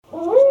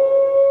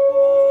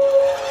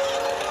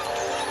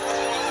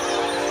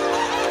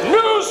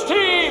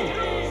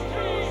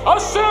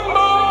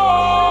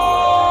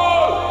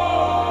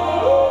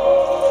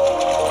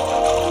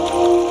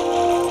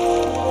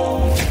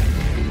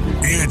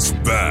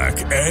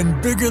back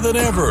and bigger than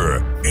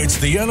ever. It's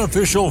the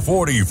unofficial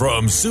 40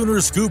 from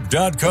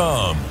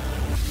Soonerscoop.com.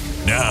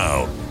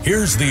 Now,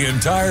 here's the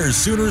entire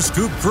Sooner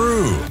Scoop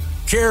crew.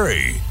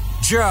 Carrie,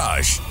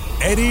 Josh,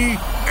 Eddie,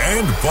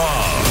 and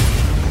Bob.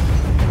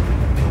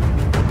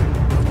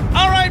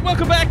 All right,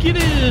 welcome back. It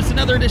is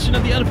another edition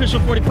of the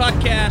unofficial 40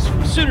 podcast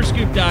from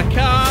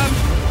Soonerscoop.com.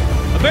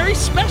 A very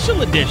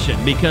special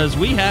edition because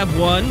we have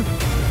one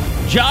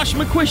Josh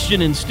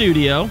McCuistion in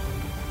studio.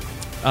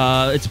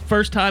 It's the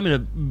first time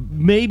in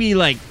maybe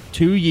like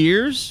 2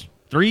 years,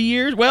 3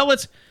 years. Well,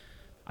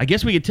 I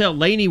guess we could tell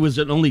Laney was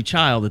an only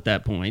child at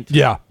that point.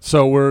 Yeah,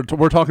 so we're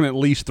talking at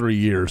least 3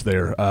 years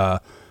there.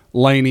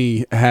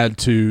 Laney had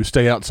to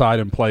stay outside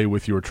and play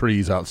with your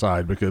trees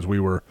outside because we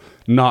were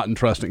not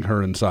entrusting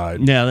her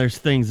inside. Yeah, there's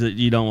things that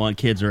you don't want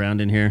kids around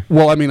in here.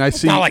 Well, I mean, I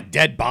see. Not like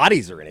dead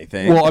bodies or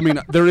anything. Well, I mean,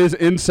 there is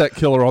insect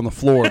killer on the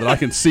floor that I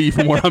can see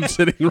from where I'm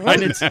sitting right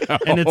now.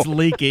 And it's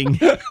leaking.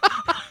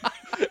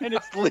 And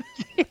it's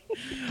leaking.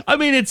 I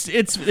mean,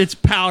 it's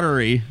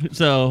powdery.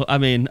 So, I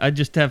mean,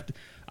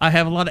 I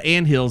have a lot of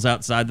anthills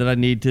outside that I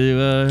need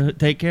to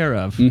take care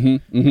of.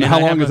 Mm-hmm, mm-hmm.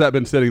 How long has that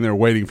been sitting there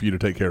waiting for you to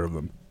take care of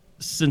them?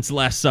 Since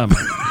last summer.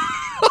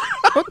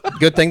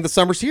 Good thing the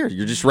summer's here.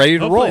 You're just ready to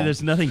Hopefully roll.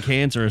 There's nothing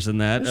cancerous in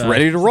that. Just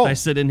ready to roll. I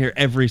sit in here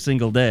every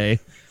single day.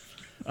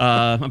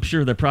 I'm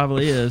sure there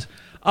probably is.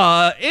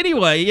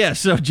 Anyway, yeah,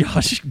 so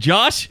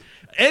Josh,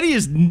 Eddie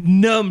is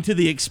numb to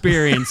the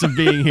experience of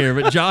being here,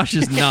 but Josh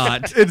is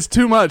not. It's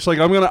too much. Like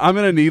I'm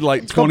gonna need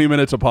like 20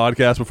 minutes of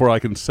podcast before I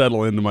can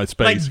settle into my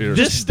space here.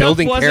 This stuff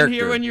building wasn't character.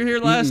 here when you were here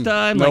last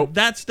time. Nope. Like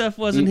that stuff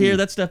wasn't here.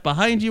 That stuff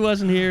behind you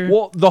wasn't here.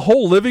 Well, the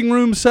whole living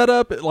room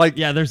setup, like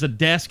Yeah, there's a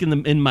desk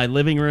in my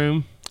living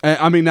room.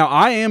 I mean, now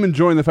I am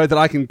enjoying the fact that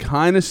I can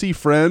kind of see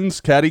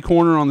Friends catty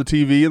corner on the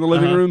TV in the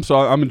living room, so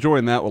I'm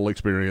enjoying that little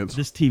experience.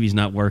 This TV's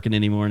not working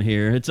anymore in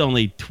here. It's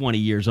only 20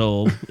 years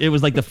old. It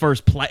was like the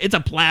first it's a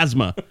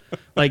plasma.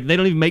 Like they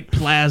don't even make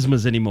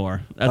plasmas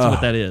anymore. That's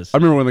what that is. I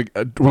remember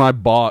when I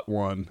bought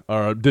one,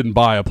 or didn't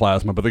buy a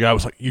plasma, but the guy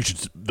was like, "You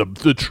should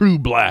the true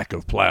black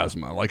of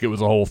plasma." Like it was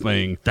a whole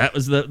thing. That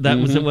was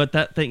what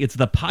that thing. It's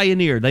the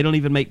Pioneer. They don't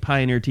even make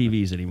Pioneer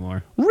TVs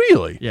anymore.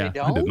 Really? Yeah.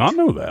 I did not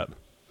know that.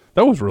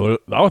 That was really.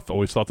 I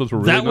always thought those were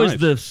really That was nice.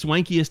 the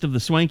swankiest of the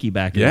swanky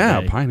back in the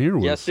day. Pioneer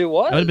was. Yes, it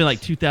was. That would have been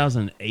like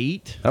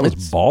 2008. That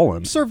was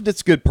ballin'. Served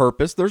its good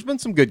purpose. There's been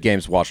some good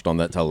games watched on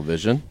that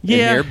television.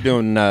 Yeah. In here,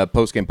 doing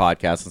post-game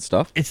podcasts and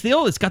stuff.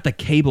 It's got the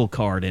cable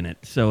card in it,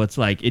 so it's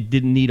like it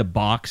didn't need a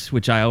box,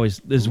 which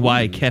is why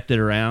I kept it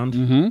around.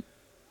 Mm-hmm.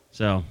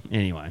 So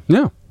anyway,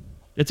 Yeah.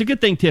 it's a good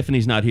thing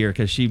Tiffany's not here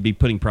because she'd be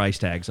putting price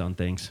tags on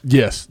things.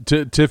 Yes,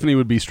 Tiffany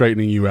would be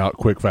straightening you out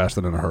quick, fast,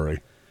 and in a hurry.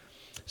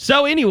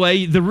 So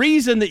anyway, the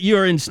reason that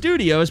you're in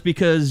studio is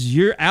because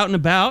you're out and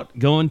about,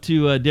 going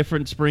to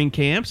different spring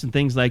camps and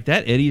things like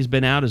that. Eddie's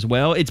been out as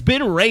well. It's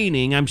been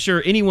raining. I'm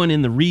sure anyone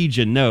in the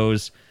region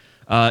knows.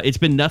 It's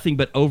been nothing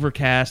but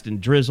overcast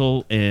and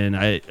drizzle, and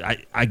I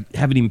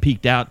haven't even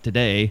peeked out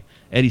today.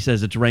 Eddie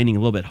says it's raining a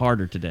little bit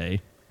harder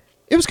today.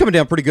 It was coming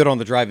down pretty good on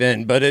the drive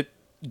in, but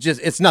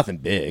it's nothing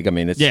big. I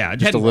mean, it's Yeah, it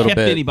just a hadn't little kept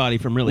bit. anybody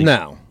from really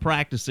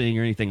practicing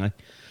or anything like.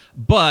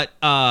 But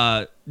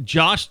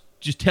Josh,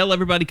 just tell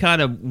everybody kind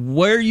of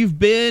where you've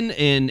been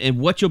and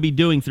what you'll be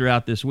doing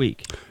throughout this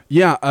week.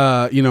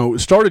 Yeah,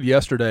 started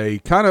yesterday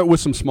kind of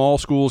with some small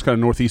schools, kind of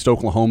northeast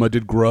Oklahoma,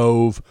 did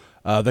Grove.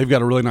 They've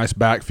got a really nice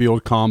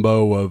backfield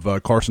combo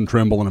of Carson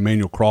Trimble and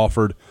Emmanuel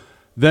Crawford.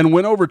 Then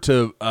went over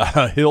to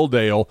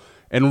Hilldale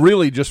and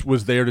really just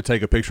was there to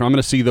take a picture. I'm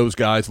going to see those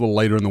guys a little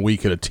later in the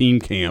week at a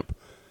team camp.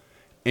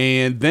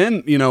 And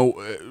then,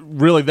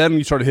 really then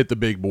you started to hit the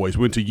big boys.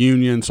 Went to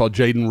Union, saw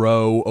Jaden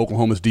Rowe,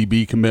 Oklahoma's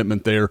DB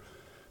commitment there.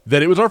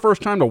 That it was our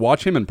first time to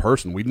watch him in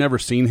person. We'd never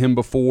seen him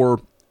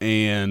before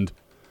and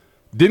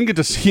didn't get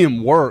to see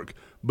him work,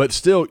 but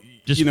still,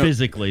 Just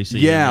physically.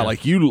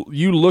 Like you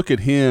look at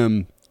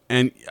him,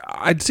 and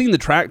I'd seen the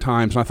track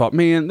times, and I thought,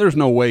 man, there's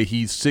no way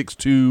he's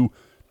 6'2",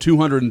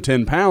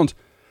 210 pounds.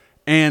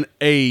 And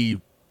a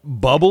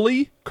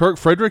bubbly Kirk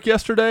Frederick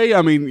yesterday,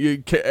 I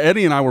mean,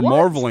 Eddie and I were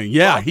marveling.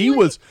 Yeah, he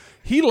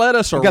led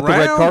us around. Got the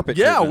red carpet.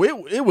 Yeah,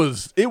 it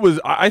was.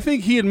 I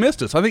think he had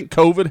missed us. I think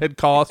COVID had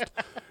cost.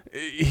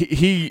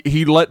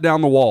 He let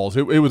down the walls.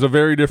 It was a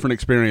very different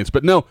experience.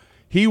 But no,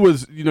 he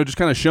was, just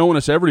kind of showing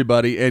us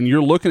everybody. And you're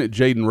looking at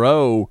Jaden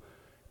Rowe,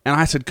 and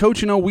I said,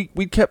 Coach,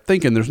 we kept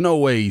thinking there's no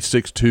way he's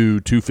 6'2",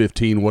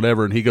 215,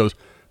 whatever. And he goes,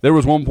 there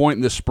was one point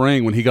in this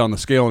spring when he got on the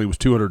scale and he was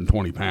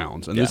 220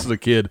 pounds. And this is a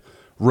kid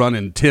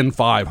running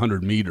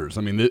 10,500 meters.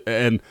 I mean,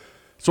 and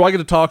so I get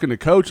to talking to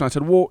Coach, and I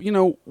said, well,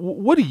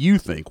 what do you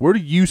think? Where do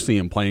you see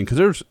him playing? Because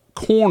there's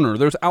corner,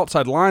 there's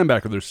outside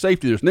linebacker, there's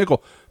safety, there's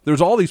nickel.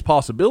 There's all these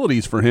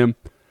possibilities for him.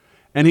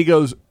 And he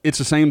goes, it's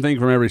the same thing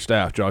from every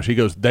staff, Josh. He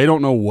goes, they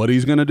don't know what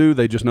he's going to do.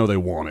 They just know they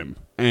want him.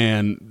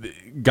 And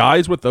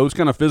guys with those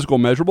kind of physical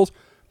measurables,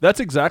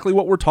 that's exactly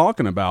what we're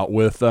talking about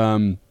with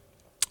Alex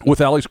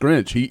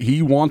Grinch.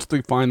 He wants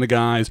to find the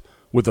guys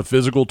with the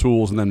physical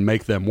tools and then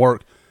make them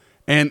work.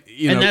 And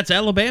that's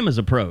Alabama's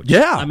approach.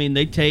 Yeah. I mean,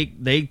 they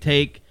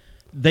take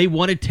they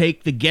want to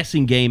take the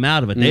guessing game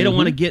out of it. They don't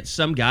want to get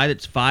some guy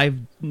that's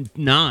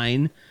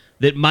 5'9"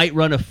 that might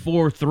run a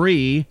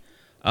 4.3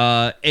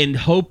 and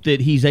hope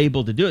that he's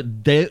able to do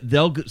it.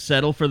 They'll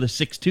settle for the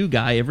 6'2"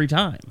 guy every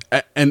time.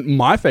 And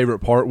my favorite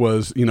part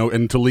was,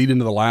 and to lead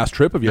into the last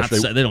trip of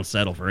yesterday, They don't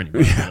settle for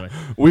anybody. Yeah,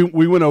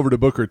 we went over to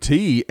Booker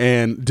T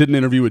and did an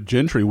interview with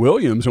Gentry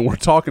Williams, and we're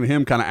talking to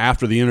him kind of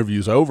after the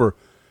interview's over,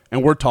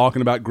 and we're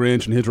talking about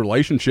Grinch and his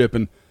relationship,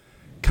 and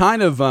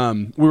kind of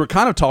we were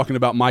kind of talking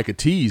about Micah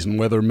Tease and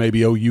whether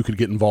maybe OU could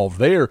get involved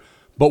there.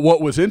 But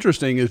what was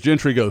interesting is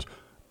Gentry goes,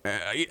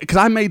 because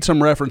I made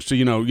some reference to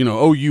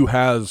OU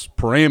has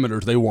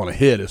parameters they want to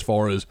hit as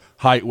far as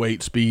height,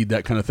 weight, speed,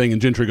 that kind of thing,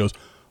 and Gentry goes,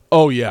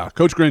 "Oh yeah,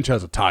 Coach Grinch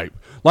has a type."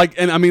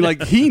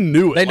 He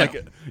knew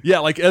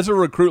it. As a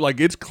recruit,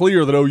 it's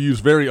clear that OU's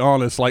very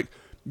honest.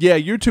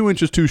 You're 2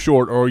 inches too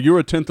short, or you're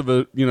a tenth of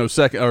a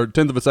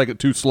second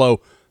too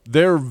slow.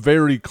 They're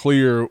very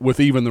clear with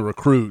even the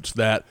recruits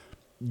that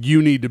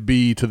you need to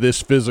be to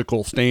this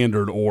physical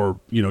standard, or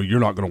you're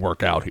not going to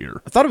work out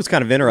here. I thought it was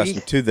kind of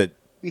interesting too that.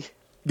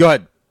 Go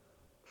ahead.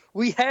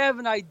 We have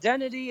an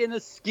identity and a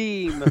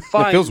scheme. It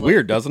feels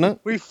weird, doesn't it?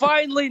 We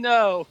finally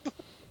know.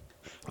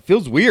 It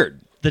feels weird.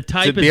 The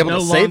type be is able no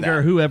to say longer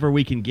that. whoever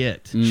we can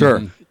get.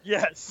 Sure.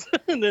 Yes,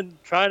 and then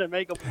trying to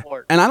make them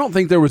work. And I don't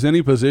think there was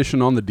any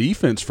position on the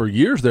defense for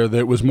years there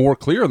that was more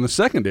clear in the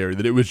secondary,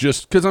 that it was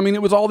just because,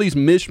 it was all these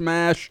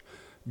mishmash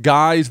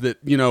guys that,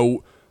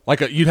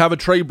 you'd have a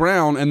Trey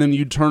Brown and then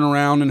you'd turn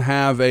around and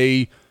have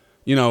a,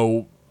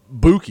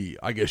 Buki,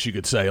 I guess you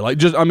could say.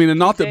 And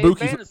not that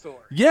Buki's.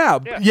 Yeah.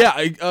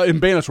 And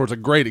Banisor's a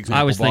great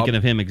example. I was thinking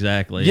of him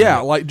exactly.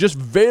 Yeah, just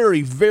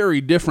very, very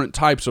different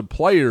types of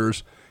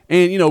players.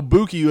 And,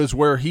 Buki is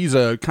where he's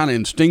a kind of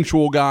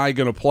instinctual guy,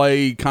 going to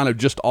play kind of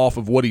just off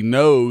of what he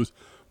knows.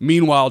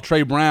 Meanwhile,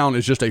 Trey Brown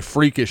is just a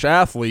freakish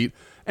athlete.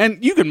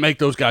 And you can make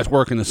those guys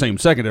work in the same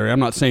secondary. I'm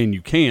not saying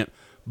you can't.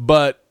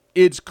 But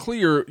it's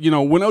clear,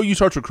 when OU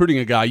starts recruiting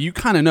a guy, you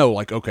kind of know,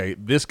 okay,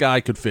 this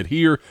guy could fit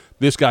here,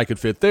 this guy could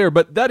fit there.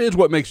 But that is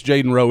what makes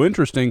Jaden Rowe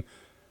interesting.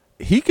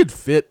 He could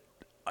fit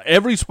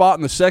every spot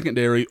in the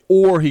secondary,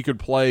 or he could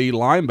play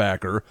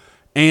linebacker.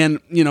 And,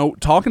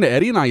 talking to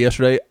Eddie and I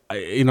yesterday,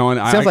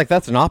 sounds like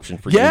that's an option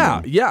for you.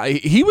 Yeah,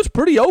 he was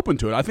pretty open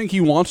to it. I think he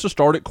wants to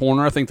start at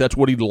corner. I think that's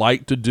what he'd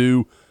like to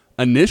do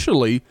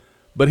initially.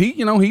 But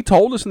he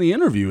told us in the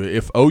interview,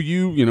 if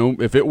OU,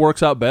 if it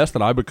works out best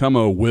that I become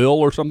a Will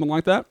or something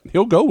like that,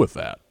 he'll go with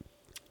that.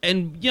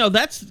 And,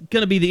 that's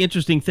going to be the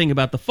interesting thing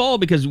about the fall,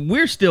 because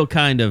we're still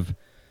kind of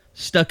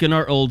stuck in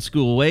our old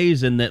school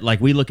ways, and that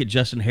we look at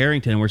Justin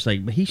Harrington and we're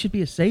saying, but he should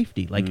be a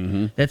safety.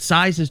 That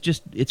size is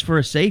it's for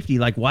a safety.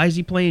 Why is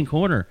he playing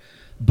corner?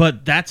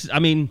 But that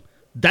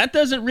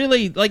doesn't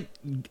really,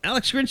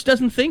 Alex Grinch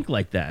doesn't think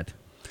like that.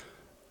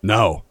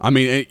 No,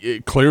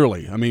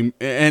 clearly.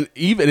 And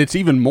it's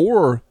even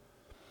more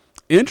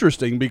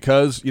interesting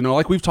because,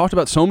 we've talked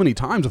about so many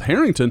times with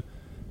Harrington,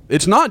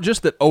 it's not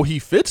just that, he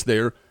fits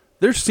there.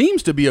 There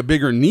seems to be a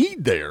bigger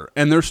need there,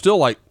 and they're still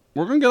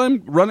we're going to get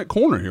him run at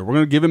corner here. We're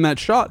going to give him that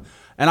shot.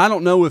 And I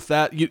don't know if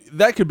that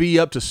could be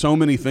up to so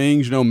many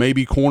things.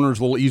 Maybe corner's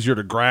a little easier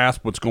to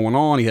grasp what's going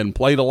on. He hadn't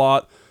played a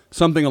lot,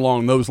 something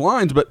along those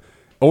lines.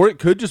 Or it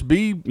could just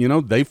be,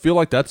 they feel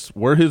like that's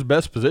where his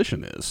best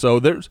position is. So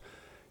there's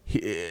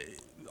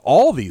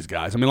all these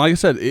guys. Like I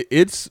said,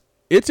 it's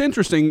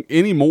interesting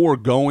anymore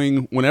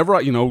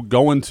whenever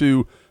going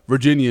to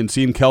Virginia and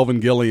seeing Kelvin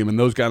Gilliam and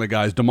those kind of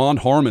guys. DeMond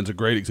Harmon's a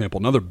great example,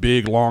 another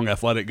big, long,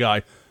 athletic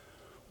guy.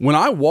 When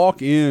I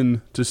walk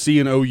in to see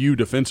an OU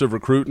defensive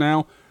recruit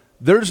now,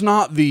 there's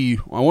not I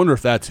wonder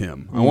if that's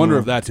him. I wonder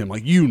if that's him.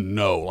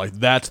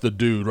 That's the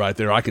dude right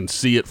there. I can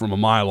see it from a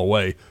mile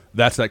away.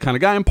 That's that kind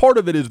of guy. And part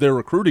of it is they're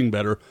recruiting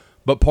better,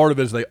 but part of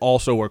it is they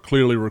also are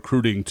clearly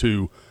recruiting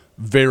to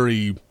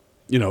very,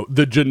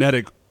 the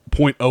genetic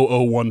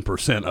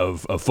 0.001%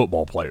 of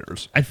football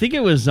players. I think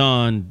it was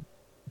on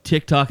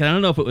TikTok, and I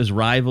don't know if it was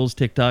Rivals'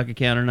 TikTok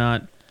account or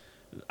not.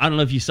 I don't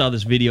know if you saw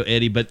this video,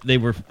 Eddie, but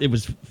it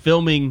was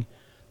filming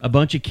a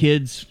bunch of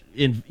kids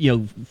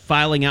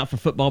filing out for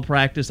football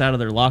practice out of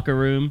their locker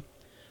room.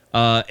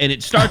 And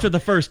it starts with the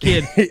first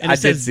kid. And I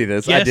did see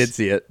this. I did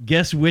see it.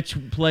 Guess which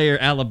player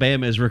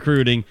Alabama is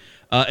recruiting.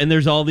 And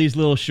there's all these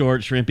little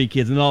short, shrimpy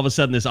kids. And all of a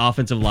sudden, this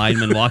offensive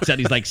lineman walks out.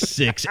 He's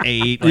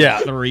 6'8",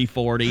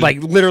 340.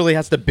 Literally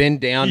has to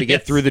bend down to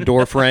get through the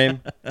door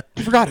frame.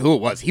 I forgot who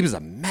it was. He was a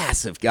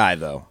massive guy,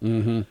 though.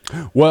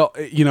 Mm-hmm. Well,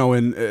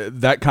 and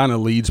that kind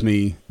of leads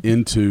me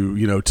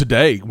into,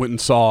 today, went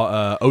and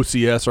saw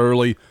OCS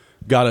early.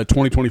 Got a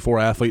 2024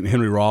 athlete in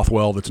Henry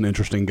Rothwell that's an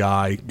interesting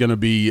guy. Going to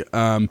be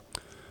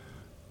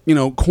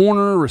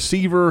corner,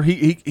 receiver.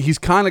 He's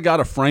kind of got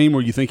a frame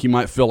where you think he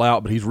might fill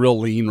out, but he's real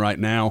lean right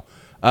now.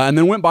 And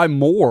then went by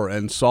Moore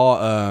and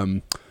saw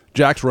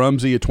Jax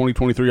Rumsey, a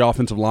 2023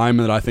 offensive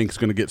lineman that I think is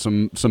going to get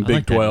some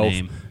Big 12.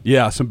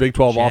 Yeah, some Big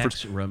 12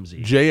 offers.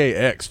 Rumsey.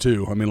 JAX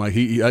too.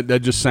 That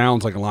just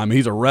sounds like a lineman.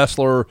 He's a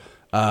wrestler.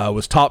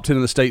 Was top 10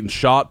 in the state in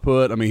shot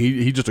put.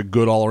 He's just a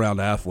good all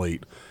around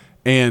athlete.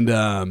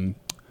 And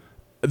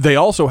they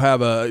also have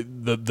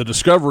the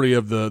discovery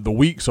of the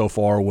week so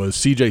far was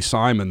C.J.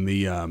 Simon,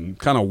 the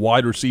kind of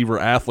wide receiver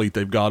athlete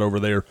they've got over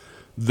there.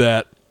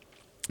 That,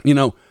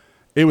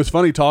 it was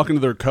funny talking to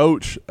their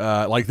coach.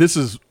 Like, this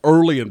is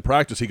early in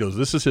practice. He goes,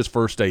 "This is his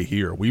first day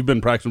here. We've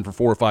been practicing for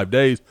 4 or 5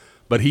 days."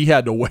 But he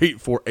had to wait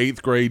for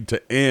 8th grade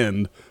to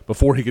end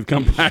before he could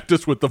come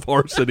practice with the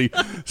varsity.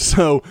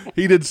 So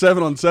he did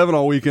 7-on-7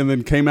 all weekend,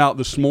 then came out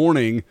this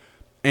morning,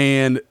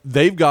 and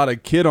they've got a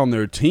kid on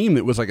their team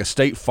that was like a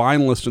state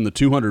finalist in the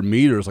 200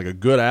 meters, like a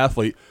good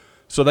athlete.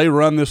 So they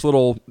run this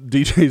little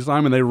CJ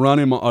Simon. They run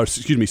him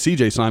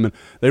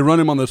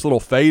on this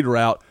little fade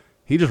route.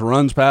 He just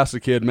runs past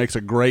the kid, makes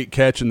a great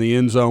catch in the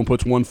end zone,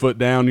 puts 1 foot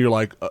down. You're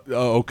like,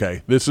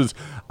 okay,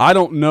 I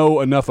don't know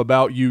enough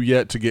about you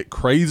yet to get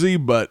crazy,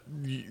 but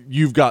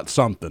you've got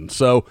something.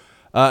 So,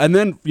 and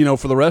then,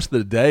 for the rest of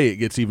the day, it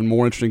gets even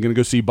more interesting. Going to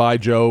go see By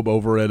Job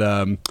over at,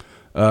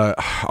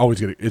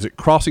 is it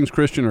Crossings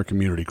Christian or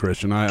Community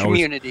Christian?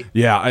 Community.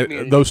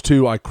 Community. Those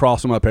two, I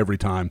cross them up every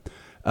time.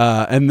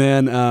 And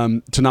then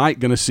tonight,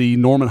 going to see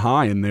Norman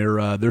High in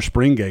their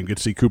spring game. Get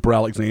to see Cooper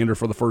Alexander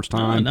for the first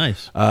time. Oh,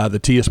 nice. The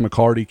T.S.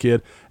 McCarty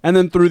kid. And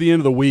then through the end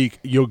of the week,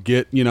 you'll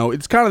get,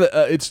 it's kind of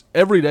it's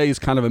every day is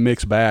kind of a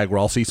mixed bag where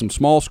I'll see some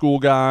small school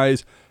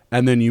guys,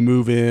 and then you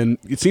move in.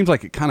 It seems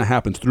like it kind of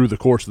happens through the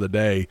course of the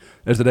day.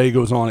 As the day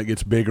goes on, it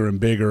gets bigger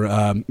and bigger.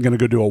 Going to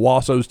go do a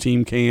Wasso's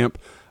team camp,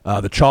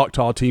 the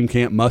Choctaw team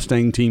camp,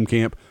 Mustang team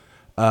camp.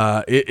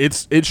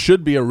 It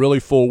should be a really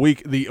full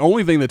week. The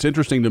only thing that's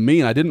interesting to me,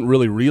 and I didn't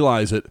really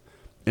realize it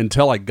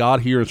until I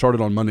got here and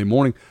started on Monday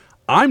morning,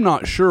 I'm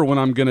not sure when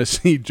I'm going to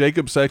see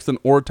Jacob Sexton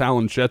or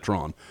Talon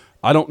Chetron.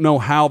 I don't know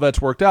how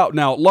that's worked out.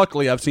 Now,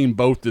 luckily, I've seen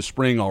both this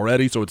spring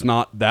already, so it's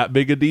not that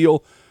big a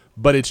deal.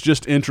 But it's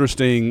just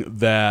interesting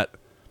that,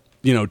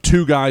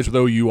 2 guys with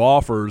OU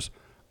offers,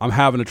 I'm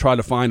having to try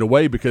to find a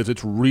way because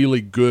it's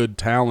really good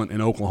talent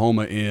in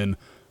Oklahoma in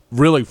 –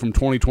 really, from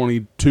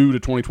 2022 to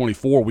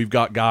 2024, we've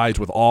got guys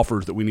with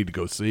offers that we need to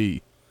go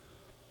see.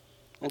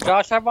 And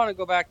Josh, I want to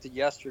go back to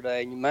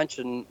yesterday. You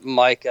mentioned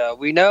Micah.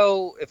 We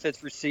know if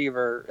it's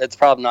receiver, it's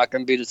probably not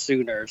going to be the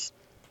Sooners.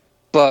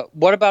 But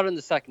what about in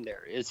the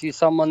secondary? Is he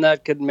someone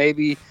that could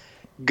maybe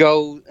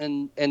go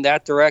in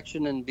that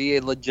direction and be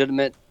a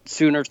legitimate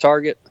Sooners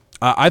target?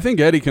 I think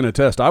Eddie can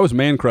attest. I was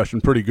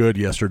man-crushing pretty good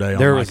yesterday on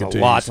There Micah was a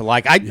Tease. lot to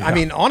like. I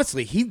mean,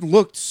 honestly, he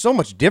looked so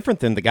much different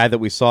than the guy that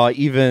we saw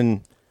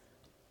even –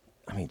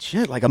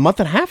 like a month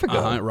and a half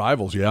ago. At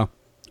Rivals, yeah.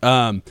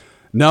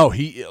 No,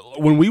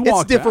 when we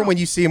walked it's different out, when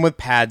you see him with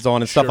pads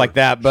on and stuff like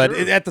that, but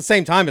at the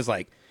same time, it's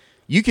like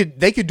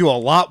they could do a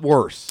lot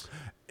worse.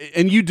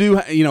 And you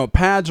do,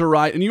 pads are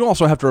right, and you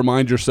also have to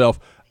remind yourself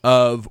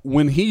of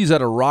when he's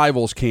at a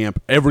Rivals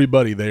camp,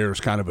 everybody there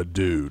is kind of a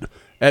dude.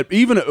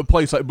 Even at a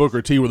place like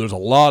Booker T, where there's a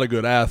lot of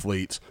good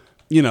athletes,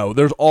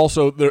 there's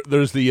also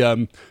there's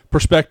the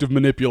perspective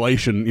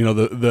manipulation.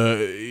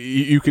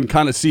 You can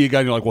kind of see a guy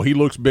and you're like, well, he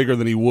looks bigger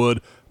than he would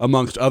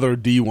amongst other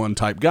D1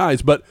 type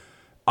guys, but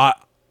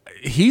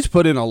he's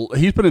put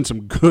in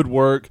some good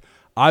work.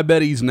 I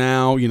bet he's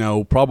now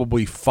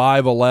probably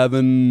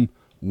 5'11",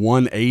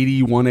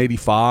 180,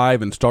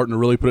 185, and starting to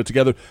really put it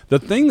together. The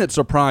thing that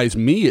surprised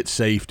me at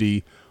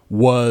safety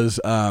was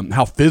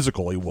how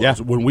physical he was. Yeah.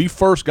 When we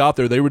first got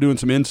there, they were doing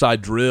some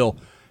inside drill.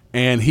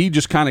 And he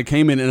just kind of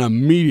came in and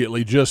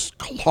immediately just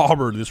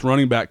clobbered this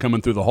running back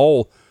coming through the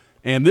hole.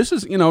 And this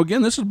is,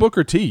 again, this is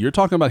Booker T. You're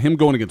talking about him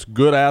going against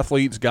good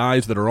athletes,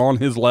 guys that are on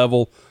his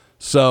level.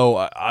 So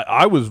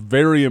I was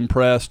very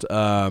impressed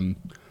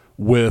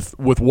with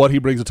what he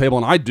brings to the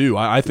table. And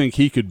I think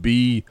he could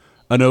be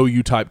an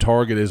OU-type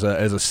target as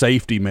a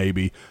safety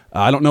maybe.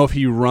 I don't know if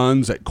he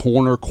runs at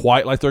corner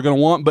quite like they're going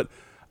to want. But,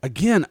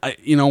 again,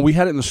 we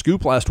had it in the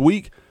scoop last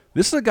week.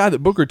 This is a guy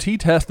that Booker T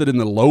tested in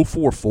the low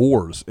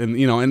 4.4s,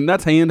 and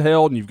that's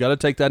handheld, and you've got to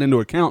take that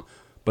into account.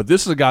 But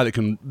this is a guy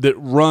that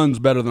runs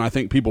better than I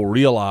think people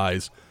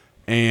realize,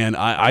 and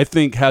I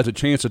think has a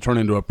chance to turn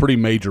into a pretty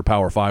major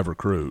Power 5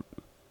 recruit.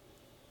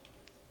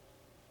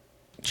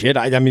 Shit,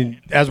 I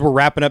mean, as we're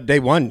wrapping up day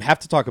one, have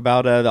to talk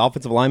about the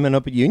offensive lineman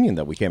up at Union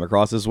that we came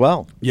across as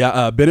well.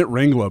 Yeah, Bennett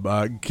Ringler,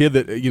 a kid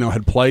that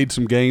had played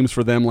some games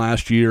for them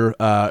last year,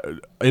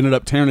 ended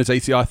up tearing his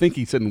ACL. I think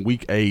he said in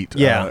week 8.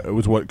 Yeah, it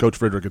was what Coach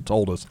Frederick had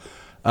told us.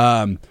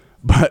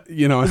 But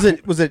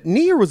was it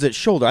knee or was it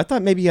shoulder? I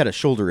thought maybe he had a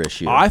shoulder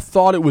issue. I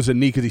thought it was a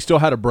knee because he still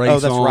had a brace on. Oh,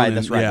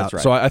 that's right. That's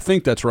right. So I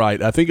think that's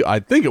right. I think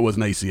it was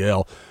an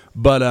ACL.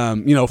 But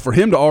for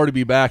him to already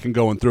be back and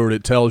going through it,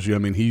 it tells you. I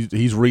mean, he's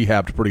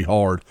rehabbed pretty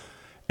hard,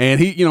 and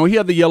he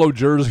had the yellow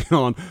jersey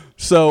on.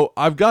 So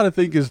I've got to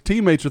think his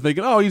teammates are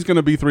thinking, oh, he's going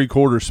to be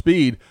 3/4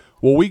 speed.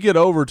 Well, we get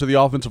over to the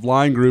offensive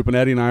line group, and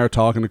Eddie and I are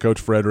talking to Coach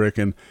Frederick,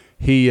 and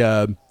he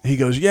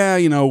goes, yeah,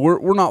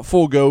 we're not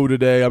full go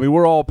today. I mean,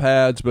 we're all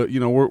pads, but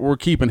we're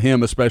keeping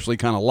him especially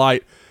kind of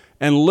light.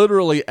 And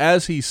literally,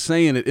 as he's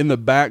saying it, in the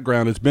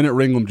background is Bennett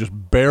Ringler just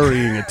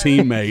burying a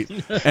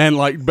teammate and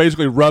like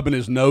basically rubbing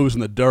his nose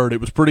in the dirt.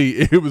 It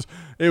was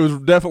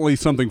definitely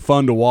something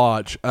fun to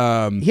watch.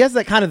 He has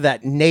that kind of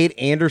that Nate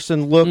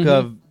Anderson look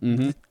of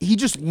he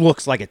just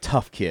looks like a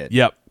tough kid.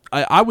 Yep.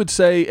 I would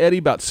say Eddie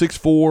about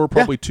 6'4",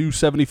 probably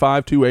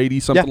 275, 280,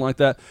 something like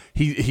that.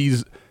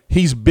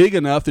 He's big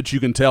enough that you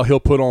can tell he'll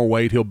put on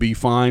weight, he'll be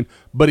fine,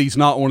 but he's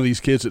not one of these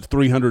kids that's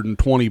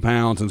 320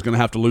 pounds and is going to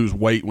have to lose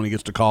weight when he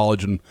gets to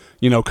college and,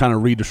 kind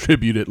of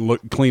redistribute it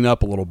and clean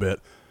up a little bit.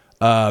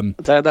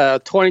 Is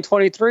that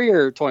 2023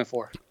 or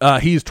 24?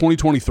 He's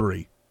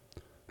 2023.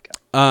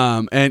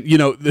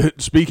 And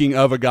speaking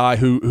of a guy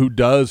who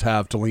does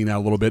have to lean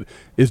out a little bit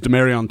is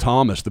Demarion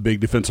Thomas, the big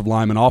defensive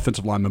lineman,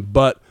 offensive lineman.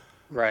 But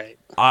right,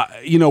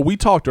 we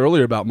talked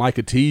earlier about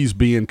Micah Tease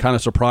being kind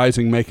of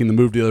surprising, making the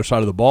move to the other side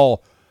of the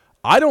ball.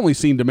 I'd only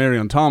seen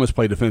Demarion Thomas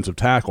play defensive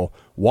tackle.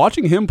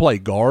 Watching him play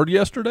guard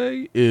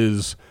yesterday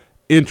is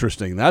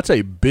interesting. That's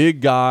a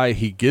big guy.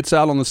 He gets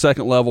out on the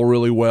second level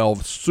really well.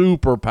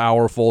 Super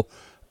powerful.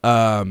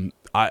 I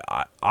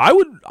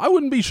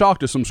wouldn't be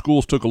shocked if some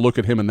schools took a look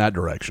at him in that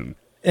direction.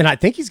 And I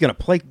think he's going to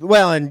play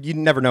well. And you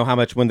never know how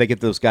much when they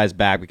get those guys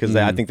back because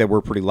I think they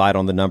were pretty light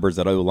on the numbers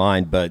at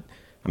O-line. But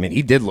I mean,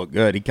 he did look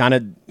good. He kind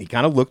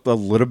of looked a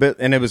little bit,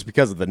 and it was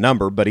because of the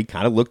number. But he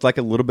kind of looked like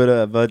a little bit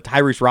of a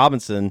Tyrese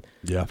Robinson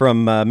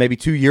from maybe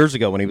 2 years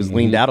ago when he was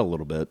leaned out a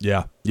little bit.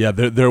 Yeah.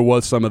 There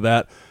was some of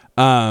that.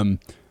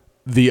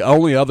 The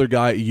only other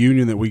guy at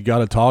Union that we got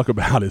to talk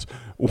about is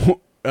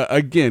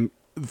again.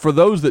 For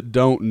those that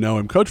don't know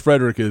him, Coach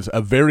Frederick is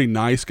a very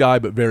nice guy,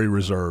 but very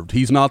reserved.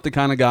 He's not the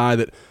kind of guy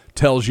that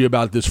tells you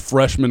about this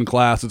freshman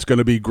class that's going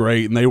to be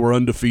great and they were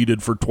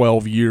undefeated for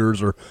 12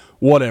 years or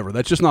whatever.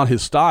 That's just not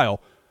his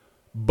style.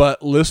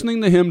 But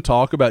listening to him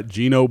talk about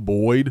Geno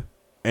Boyd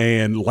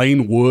and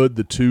Lane Wood,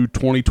 the two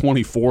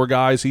 2024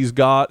 guys he's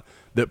got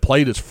that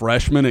played as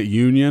freshmen at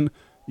Union,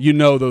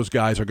 those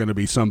guys are going to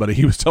be somebody.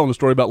 He was telling a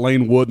story about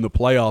Lane Wood in the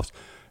playoffs.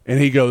 And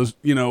he goes,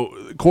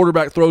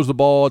 quarterback throws the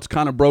ball, it's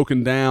kind of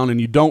broken down, and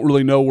you don't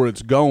really know where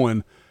it's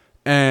going.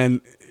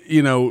 And,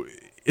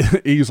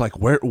 he's like,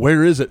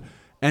 where is it?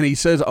 And he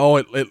says,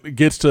 it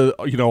gets to,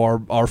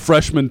 our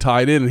freshman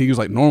tight end. And he was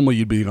like, normally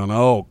you'd be going,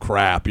 oh,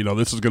 crap,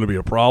 this is going to be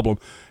a problem.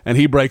 And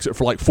he breaks it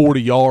for like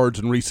 40 yards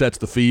and resets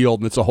the field,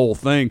 and it's a whole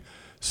thing.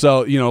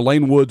 So,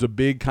 Lane Wood's a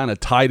big kind of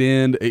tight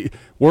end. He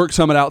worked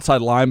some at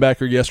outside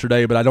linebacker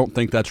yesterday, but I don't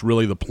think that's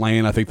really the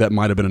plan. I think that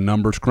might have been a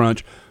numbers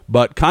crunch.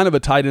 But kind of a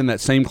tight end in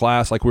that same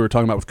class like we were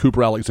talking about with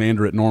Cooper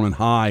Alexander at Norman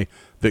High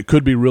that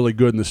could be really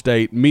good in the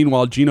state.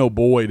 Meanwhile, Geno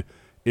Boyd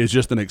is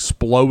just an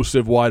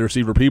explosive wide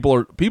receiver.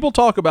 People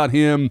talk about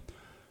him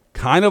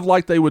kind of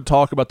like they would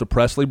talk about the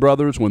Presley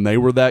brothers when they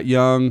were that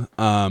young.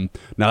 Now,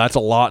 that's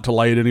a lot to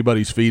lay at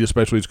anybody's feet,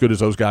 especially as good as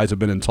those guys have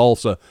been in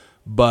Tulsa.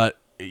 But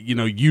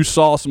you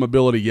saw some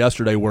ability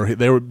yesterday where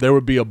there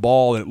would be a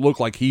ball and it looked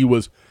like he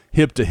was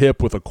hip to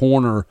hip with a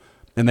corner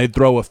and they'd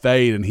throw a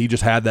fade and he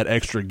just had that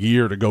extra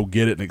gear to go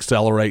get it and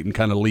accelerate and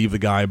kind of leave the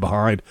guy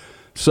behind.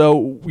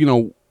 So,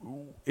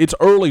 it's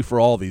early for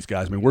all these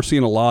guys. I mean, we're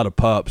seeing a lot of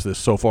pups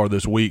so far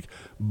this week,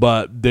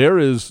 but there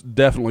is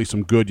definitely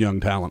some good young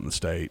talent in the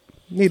state.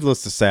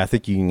 Needless to say, I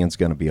think Union's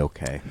going to be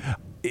okay.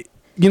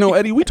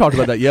 Eddie, we talked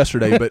about that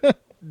yesterday, but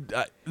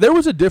there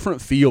was a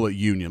different feel at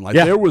Union.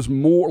 There was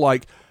more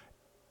like –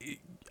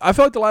 I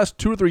feel like the last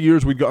 2 or 3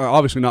 years we got,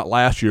 obviously not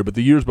last year, but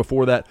the years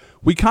before that,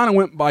 we kind of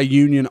went by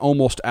Union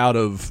almost out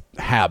of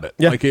habit.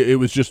 Yeah. Like it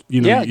was just,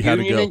 you had to go.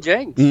 Union and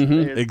Jenks.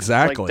 Mm-hmm,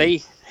 exactly.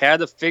 Like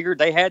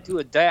they had to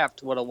adapt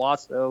to what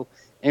Owasso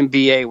and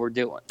BA were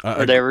doing,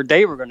 or they were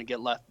going to get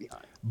left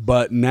behind.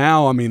 But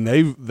now, I mean,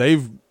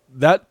 they've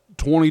that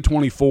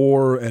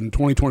 2024 and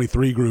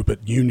 2023 group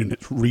at Union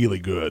is really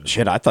good.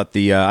 Shit, I thought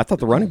the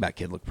running back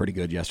kid looked pretty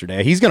good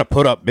yesterday. He's going to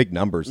put up big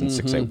numbers in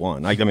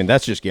 6'1". I mean,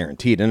 that's just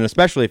guaranteed, and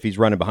especially if he's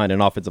running behind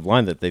an offensive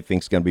line that they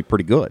think is going to be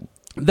pretty good.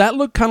 That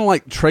looked kind of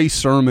like Trey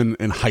Sermon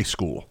in high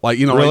school.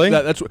 Really?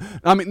 Like that's.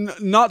 I mean,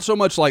 not so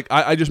much like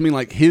I just mean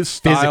like his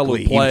style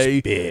physically, of play. he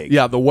was big.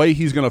 Yeah, the way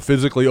he's going to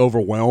physically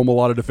overwhelm a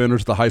lot of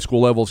defenders at the high school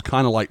level is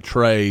kind of like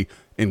Trey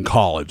in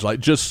college. Like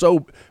just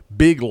so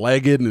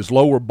big-legged and his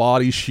lower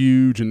body's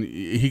huge and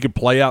he could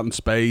play out in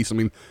space. I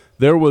mean,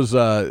 there was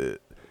it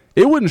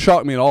wouldn't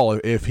shock me at all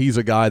if he's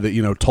a guy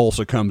that,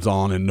 Tulsa comes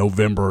on in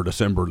November or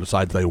December and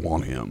decides they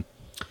want him.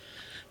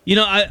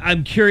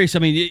 I'm curious. I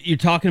mean, you're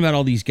talking about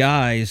all these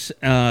guys,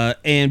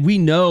 and we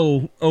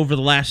know over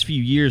the last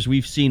few years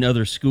we've seen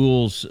other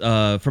schools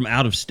from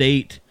out of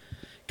state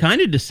kind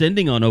of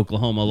descending on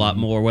Oklahoma a lot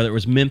more, whether it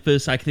was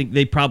Memphis. I think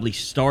they probably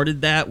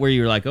started that where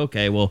you're like,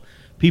 okay, well,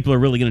 people are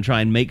really going to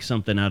try and make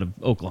something out of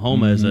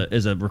Oklahoma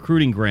as a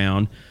recruiting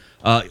ground.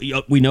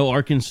 We know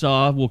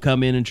Arkansas will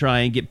come in and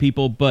try and get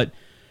people, but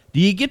do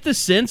you get the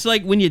sense,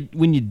 like when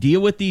you deal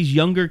with these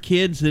younger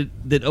kids,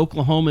 that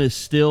Oklahoma is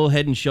still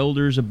head and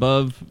shoulders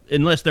above,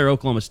 unless they're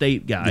Oklahoma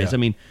State guys? Yeah. I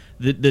mean,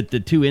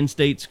 the two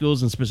in-state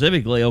schools, and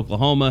specifically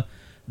Oklahoma,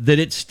 that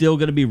it's still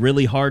going to be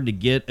really hard to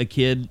get a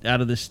kid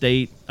out of the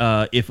state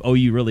if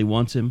OU really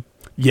wants him?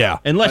 Yeah.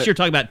 Unless you're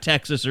talking about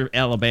Texas or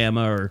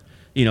Alabama or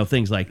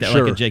things like that,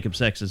 sure. Like a Jacob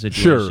Sexton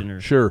situation.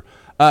 Sure.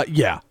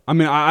 Yeah. I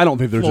mean, I don't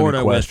think there's Florida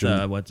any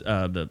question. With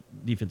the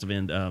defensive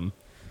end.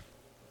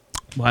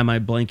 Why am I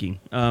blanking?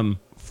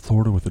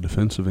 Florida with the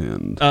defensive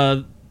end.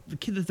 The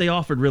kid that they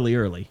offered really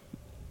early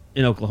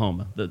in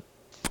Oklahoma.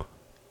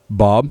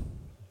 Bob,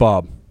 we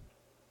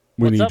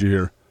What's need up? you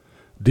here.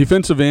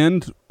 Defensive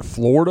end,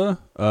 Florida,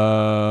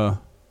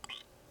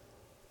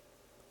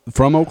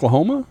 from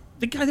Oklahoma.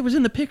 The guy that was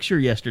in the picture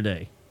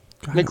yesterday,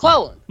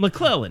 McClellan.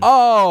 McClellan.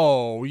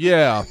 Oh,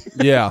 yeah.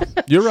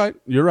 You're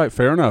right.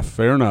 Fair enough.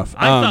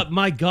 I thought,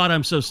 my God,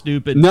 I'm so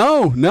stupid.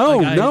 No.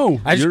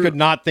 I just You're- could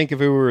not think of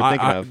who we were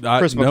thinking of.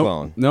 Chris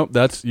McClellan. Nope,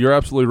 you're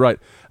absolutely right.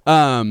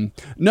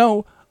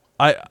 No,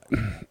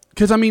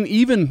 because I mean,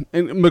 even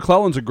and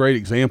McClellan's a great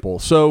example.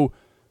 So,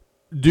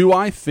 do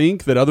I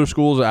think that other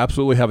schools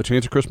absolutely have a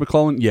chance at Chris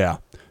McClellan? Yeah.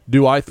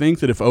 Do I think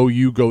that if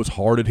OU goes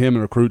hard at him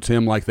and recruits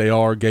him like they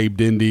are Gabe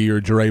Dindy or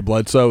Jere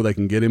Bledsoe, they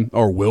can get him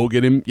or will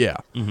get him? Yeah.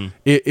 Mm-hmm.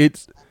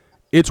 It's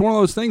one of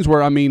those things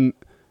where, I mean,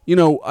 you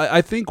know,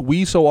 I think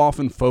we so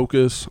often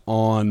focus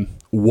on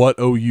what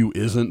OU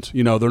isn't.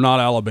 You know, they're not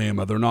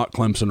Alabama, they're not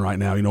Clemson right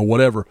now, you know,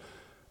 whatever.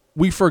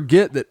 We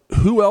forget that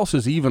who else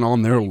is even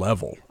on their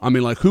level. I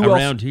mean, like who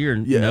Around else? here,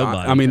 Yeah,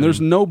 nobody. I mean,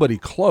 there's nobody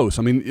close.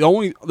 I mean,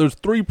 there's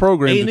 3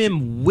 programs.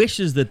 A&M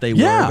wishes that they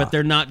Yeah. were, but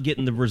they're not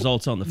getting the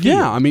results on the field.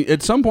 Yeah, I mean,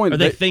 at some point, Or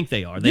they think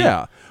they are.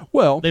 yeah.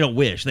 Well, They don't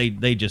wish. They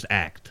just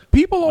act.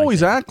 people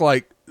always act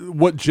like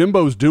what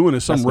Jimbo's doing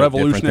is some That's no different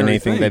than revolutionary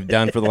anything thing. they've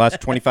done for the last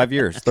 25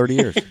 years, 30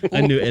 years.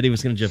 I knew Eddie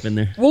was going to jump in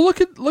there. Well,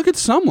 look at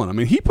someone. I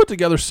mean, he put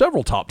together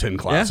several top 10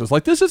 classes.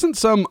 Like, this isn't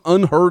some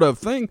unheard of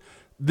thing.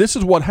 This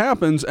is what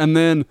happens, and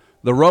then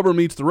the rubber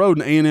meets the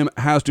road, and A&M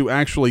has to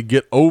actually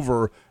get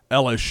over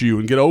LSU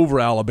and get over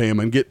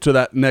Alabama and get to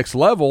that next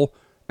level,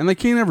 and they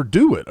can't ever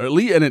do it. Or at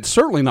least, and it's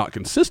certainly not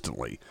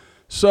consistently.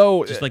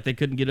 So, Just like they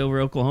couldn't get over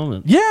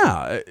Oklahoma.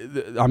 yeah,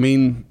 I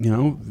mean, you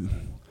know,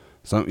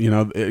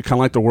 kind of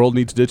like the world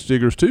needs ditch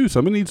diggers too.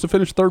 Somebody needs to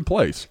finish third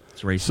place.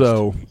 It's racist.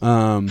 So,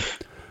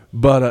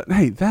 but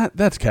hey,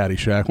 that's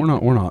Caddyshack. We're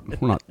not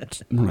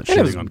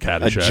shitting on A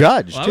Caddyshack.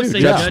 judge, Well, I would too.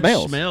 say Judge Judge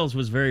Smales. Smales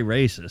was very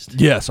racist.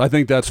 Yes, I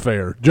think that's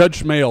fair.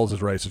 Judge Smales is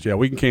racist. Yeah,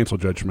 we can cancel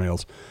Judge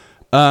Smales.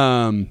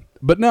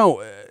 But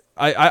no,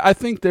 I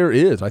think there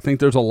is. I think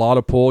there's a lot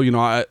of pull. You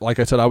know, like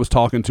I said, I was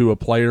talking to a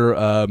player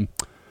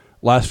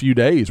last few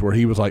days where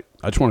he was like,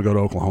 I just want to go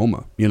to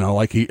Oklahoma. You know,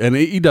 like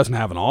he doesn't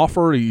have an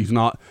offer. He's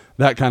not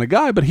that kind of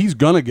guy, but he's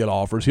gonna get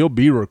offers. He'll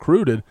be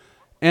recruited.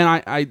 And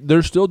I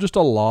there's still just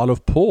a lot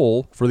of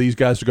pull for these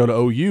guys to go to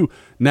OU.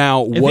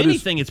 Now, If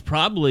anything, it's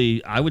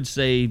probably, I would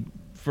say,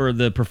 for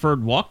the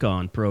preferred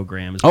walk-on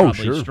program is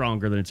probably sure.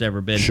 stronger than it's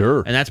ever been. Sure.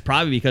 And that's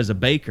probably because of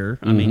Baker.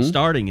 I mean,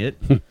 starting it.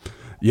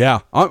 Yeah,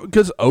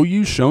 because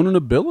OU's shown an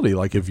ability.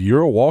 Like, if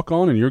you're a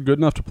walk-on and you're good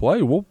enough to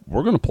play, we're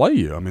going to play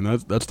you. I mean,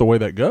 that's the way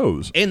that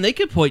goes. And they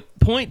could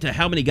point to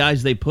how many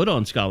guys they put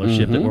on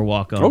scholarship that were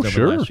walk-ons over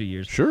sure. the last few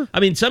years. Sure. I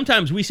mean,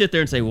 sometimes we sit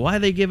there and say, why are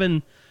they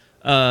giving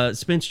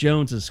Spence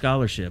Jones a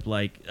scholarship?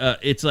 Like,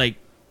 it's like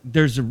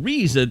there's a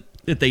reason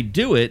that they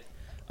do it.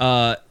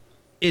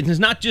 It is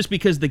not just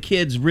because the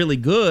kid's really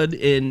good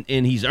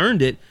and he's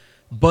earned it,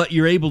 but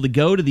you're able to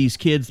go to these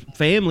kids'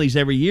 families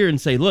every year and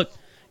say, look,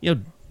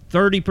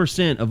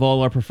 30% of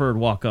all our preferred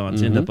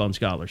walk-ons end up on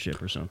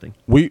scholarship or something.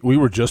 We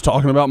were just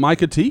talking about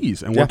Micah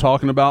Tease, and we're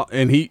talking about,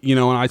 and he, and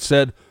I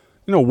said,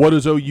 what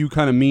does OU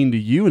kind of mean to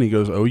you? And he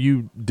goes,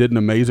 OU did an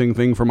amazing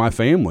thing for my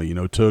family,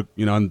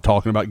 and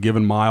talking about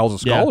giving Miles a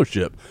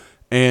scholarship.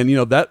 And,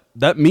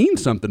 that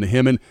means something to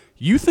him. And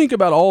you think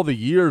about all the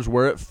years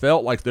where it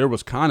felt like there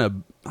was kind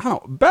of,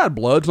 bad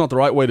blood's not the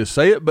right way to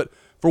say it, but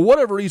for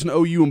whatever reason,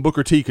 OU and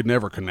Booker T could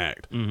never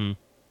connect. Mm-hmm.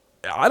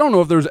 I don't know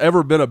if there's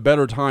ever been a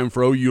better time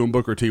for OU and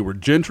Booker T, where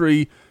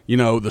Gentry,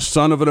 the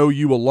son of an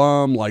OU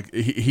alum, like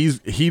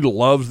he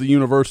loves the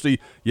university,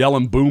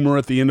 yelling boomer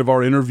at the end of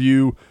our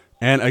interview.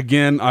 And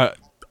again,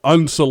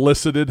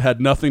 unsolicited, had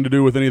nothing to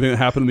do with anything that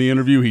happened in the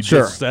interview. He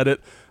just said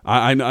it.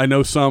 I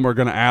know some are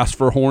going to ask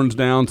for horns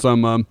down,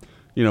 some,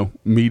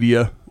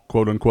 media,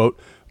 quote unquote.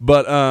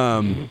 But,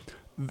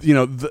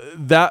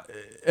 that.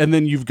 And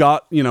then you've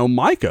got,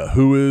 Micah,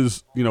 who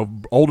is,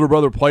 older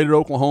brother, played at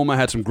Oklahoma,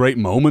 had some great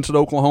moments at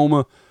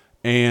Oklahoma,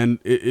 and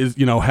is,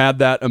 had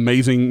that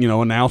amazing,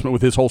 announcement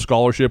with his whole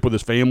scholarship, with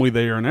his family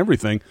there and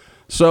everything.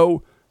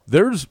 So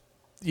there's,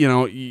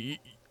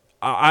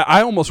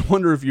 I almost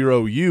wonder if you're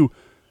OU,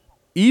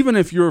 even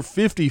if you're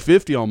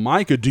 50-50 on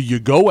Micah, do you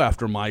go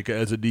after Micah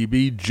as a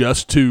DB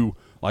just to,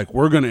 like,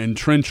 we're going to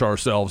entrench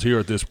ourselves here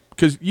at this?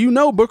 Because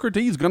Booker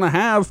T is going to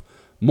have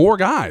more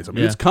guys. I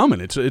mean, it's coming.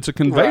 It's a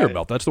conveyor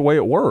belt. That's the way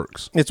it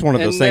works. It's one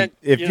of those things.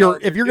 If you're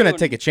going to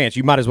take a chance,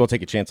 you might as well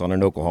take a chance on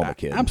an Oklahoma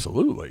kid.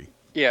 Absolutely.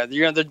 Yeah,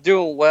 they're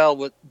doing well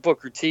with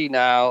Booker T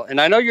now, and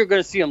I know you're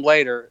going to see him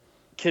later.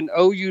 Can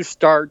OU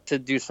start to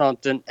do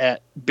something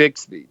at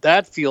Bixby?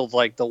 That feels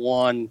like the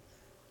one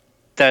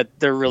that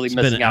they're really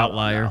missing out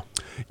outlier. on.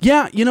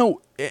 Yeah,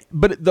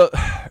 but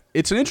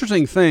it's an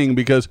interesting thing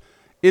because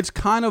it's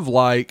kind of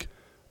like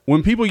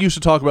when people used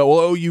to talk about,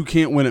 well, OU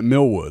can't win at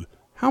Millwood.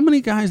 How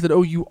many guys did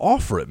OU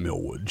offer at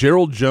Millwood?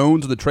 Gerald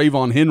Jones, the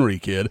Trayvon Henry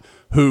kid,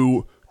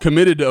 who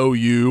committed to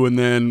OU and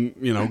then,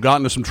 got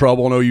into some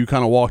trouble and OU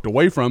kind of walked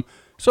away from.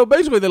 So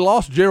basically they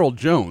lost Gerald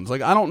Jones.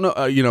 Like, I don't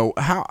know,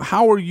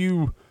 how are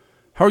you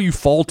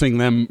faulting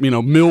them,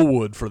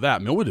 Millwood for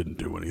that? Millwood didn't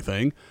do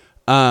anything.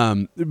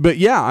 But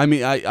yeah, I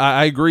mean,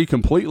 I agree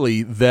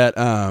completely that.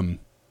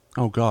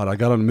 Oh God, I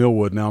got on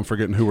Millwood. Now I'm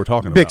forgetting who we're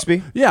talking about.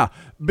 Bixby. Yeah,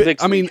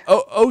 Bixby. I mean,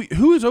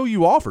 who is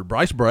OU offered?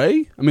 Bryce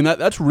Bray. I mean,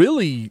 that's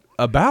really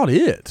about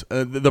it.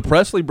 The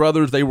Presley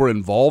brothers they were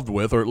involved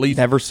with, or at least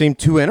Never seemed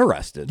too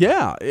interested.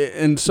 yeah.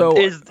 And so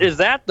Is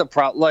that the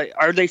problem? Like,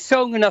 are they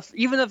showing enough?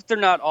 Even if they're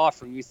not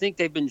offering, you think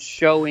they've been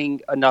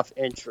showing enough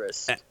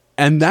interest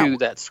and to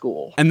that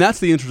school? And that's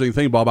the interesting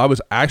thing, Bob. I was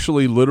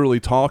actually literally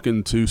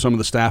talking to some of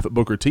the staff at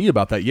Booker T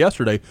about that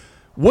yesterday.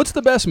 What's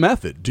the best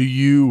method? Do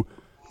you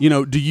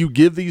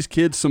give these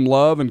kids some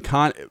love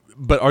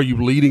but are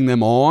you leading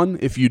them on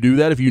if you do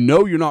that? If you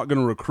know you're not going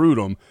to recruit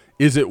them,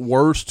 is it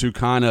worse to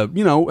kind of,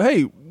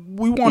 hey,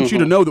 we want you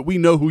to know that we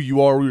know who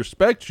you are, we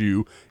respect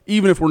you,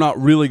 even if we're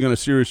not really going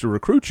to seriously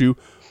recruit you?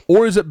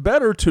 Or is it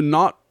better to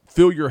not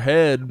fill your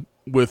head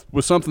with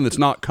something that's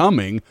not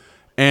coming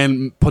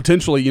and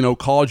potentially,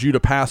 cause you to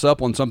pass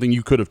up on something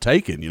you could have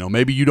taken?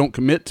 Maybe you don't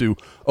commit to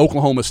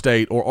Oklahoma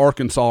State or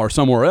Arkansas or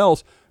somewhere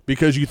else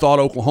because you thought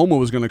Oklahoma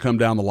was going to come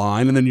down the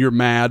line, and then you're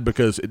mad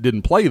because it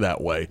didn't play that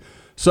way.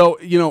 So,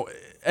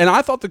 and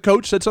I thought the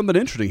coach said something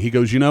interesting. He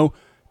goes,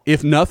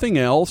 if nothing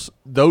else,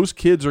 those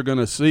kids are going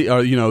to see,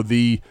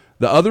 the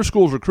other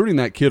schools recruiting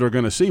that kid are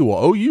going to see,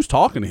 well, OU's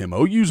talking to him.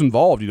 OU's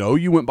involved.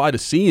 OU went by to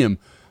see him,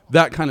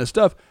 that kind of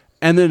stuff.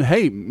 And then,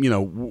 hey,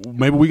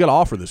 maybe we got to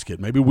offer this kid.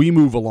 Maybe we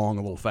move along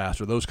a little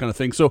faster, those kind of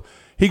things. So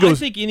he goes.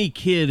 I think any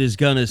kid is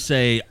going to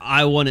say,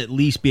 I want to at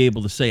least be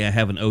able to say I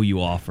have an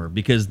OU offer,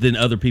 because then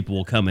other people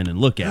will come in and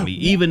look at me,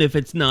 even if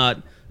it's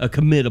not a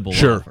committable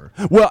offer.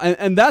 Well,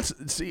 and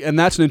that's an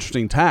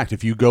interesting tact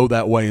if you go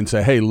that way and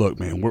say, hey, look,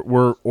 man,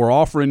 we're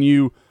offering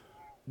you.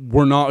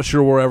 We're not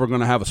sure we're ever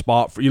going to have a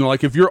spot for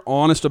like if you're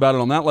honest about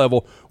it on that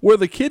level, where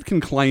the kid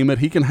can claim it,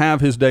 he can have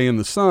his day in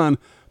the sun.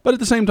 But at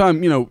the same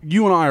time,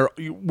 you and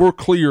I we're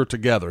clear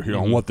together here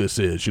on what this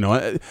is.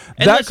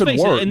 That could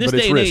work. In this but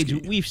day it's and risky.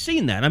 age, we've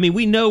seen that. I mean,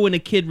 we know when a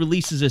kid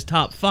releases his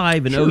top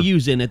 5 and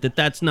OU's in it,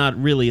 that's not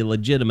really a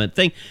legitimate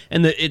thing,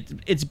 and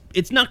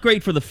it's not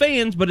great for the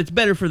fans, but it's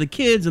better for the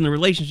kids and the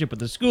relationship with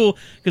the school,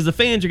 because the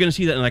fans are going to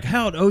see that and like,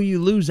 how'd OU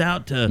lose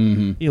out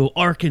to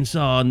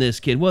Arkansas on this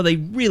kid? Well, they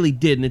really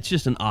didn't. It's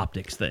just an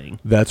optics thing.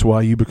 That's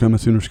why you become a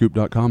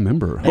Soonerscoop.com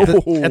member.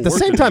 At the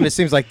same time, it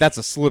seems like that's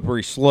a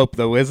slippery slope,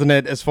 though, isn't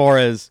it? As far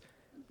as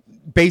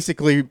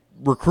basically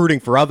recruiting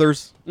for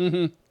others.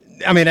 Mm-hmm.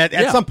 I mean,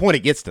 at some point it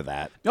gets to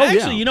that.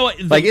 Actually, you know what?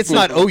 It's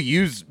not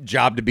OU's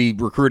job to be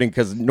recruiting,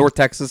 because North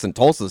Texas and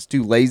Tulsa is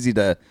too lazy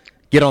to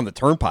get on the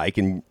turnpike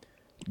and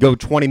go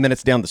 20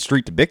 minutes down the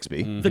street to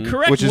Bixby, the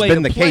correct which has way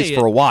been to the play case it,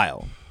 for a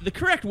while. The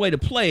correct way to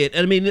play it,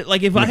 I mean,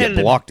 like if I had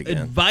an blocked again.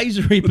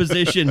 advisory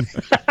position,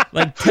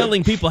 like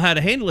telling people how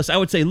to handle this, I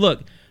would say,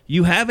 look,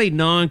 you have a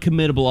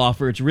non-committable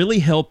offer. It's really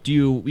helped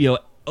you,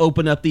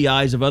 open up the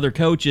eyes of other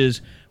coaches.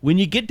 When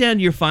you get down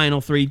to your final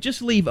 3,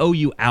 just leave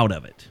OU out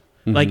of it.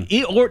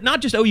 Or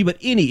not just OU, but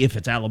if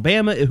it's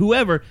Alabama,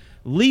 whoever,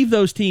 leave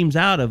those teams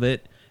out of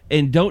it,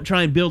 and don't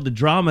try and build the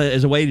drama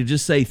as a way to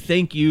just say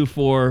thank you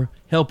for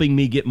helping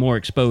me get more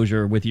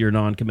exposure with your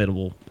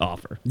non-committable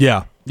offer.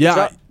 Yeah.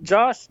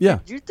 Josh, Yeah.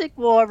 do you think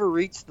we'll ever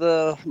reach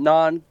the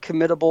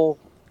non-committable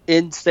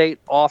in-state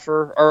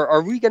offer, or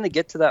are we going to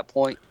get to that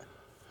point?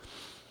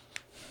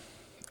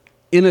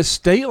 In a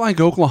state like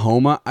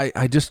Oklahoma,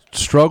 I just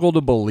struggle to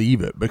believe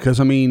it, because,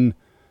 I mean,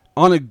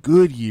 on a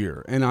good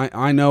year, and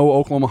I know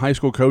Oklahoma high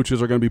school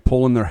coaches are going to be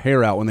pulling their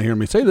hair out when they hear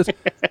me say this,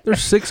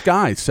 there's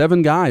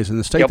 7 guys in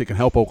the state that can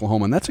help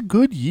Oklahoma, and that's a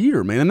good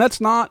year, man. And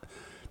that's not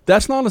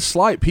a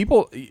slight.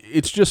 People,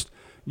 it's just,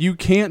 you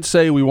can't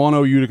say we want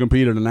OU to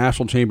compete at a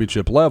national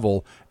championship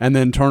level and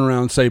then turn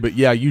around and say, but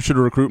yeah, you should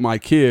recruit my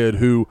kid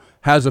who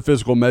has the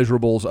physical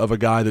measurables of a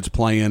guy that's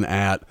playing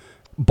at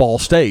Ball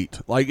State.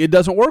 Like, it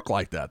doesn't work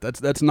like that.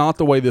 That's not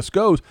the way this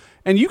goes.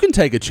 And you can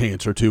take a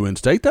chance or two in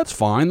state. That's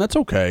fine. That's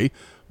okay.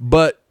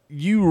 But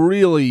you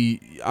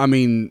really, I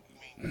mean,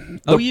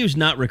 OU's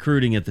not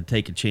recruiting at the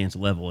take a chance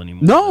level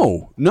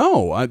anymore.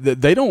 No.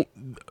 They don't.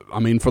 I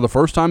mean, for the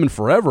first time in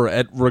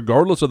forever,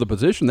 regardless of the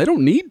position, they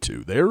don't need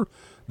to.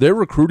 They're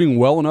recruiting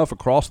well enough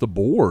across the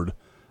board.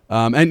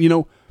 And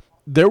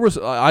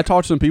I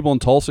talked to some people in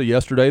Tulsa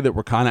yesterday that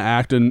were kind of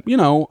acting,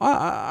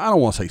 I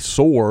don't want to say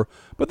sore,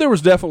 but there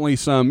was definitely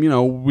some,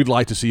 we'd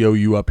like to see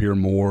OU up here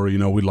more,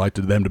 we'd like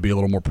them to be a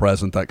little more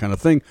present, that kind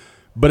of thing.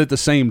 But at the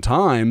same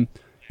time,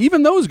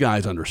 even those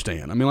guys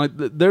understand. I mean, like,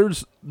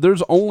 there's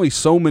only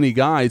so many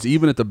guys,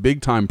 even at the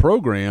big time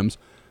programs,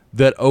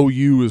 that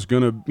OU is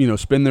going to,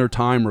 spend their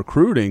time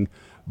recruiting.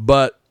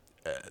 But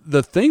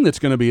the thing that's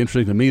going to be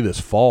interesting to me this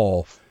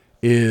fall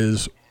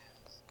is,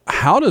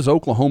 how does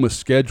Oklahoma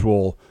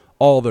schedule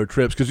all their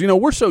trips? Because,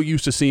 we're so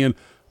used to seeing,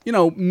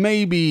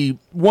 maybe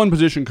one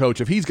position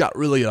coach, if he's got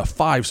really a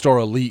 5-star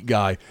elite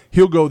guy,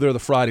 he'll go there the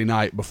Friday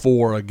night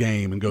before a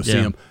game and go see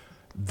him.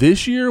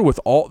 This year, with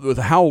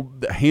how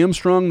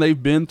hamstrung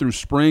they've been through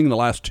spring the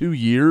last 2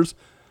 years,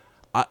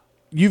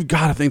 you've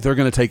got to think they're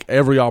going to take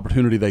every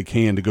opportunity they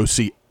can to go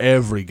see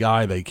every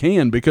guy they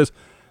can, because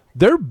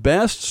their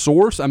best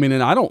source, I mean,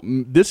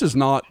 and this is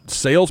not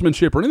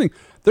salesmanship or anything,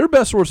 their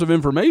best source of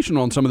information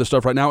on some of this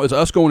stuff right now is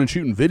us going and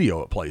shooting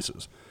video at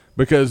places,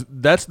 because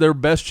that's their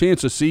best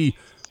chance to see,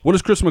 what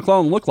does Chris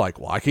McClellan look like?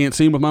 Well, I can't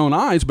see him with my own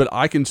eyes, but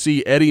I can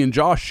see Eddie and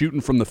Josh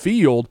shooting from the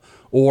field,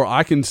 or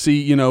I can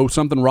see,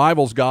 something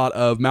Rivals got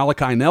of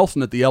Malachi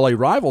Nelson at the LA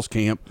Rivals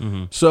camp.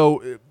 Mm-hmm.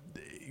 So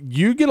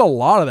you get a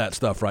lot of that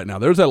stuff right now.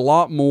 There's a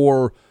lot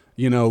more,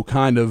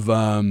 kind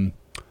of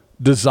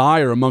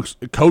desire amongst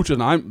coaches,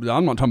 and I'm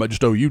not talking about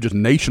just OU, just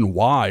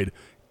nationwide,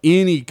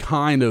 any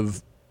kind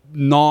of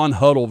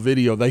non-huddle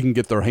video they can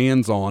get their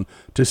hands on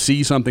to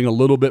see something a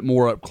little bit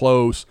more up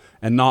close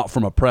and not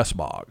from a press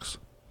box.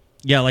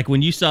 Yeah, like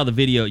when you saw the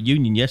video at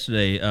Union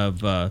yesterday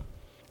of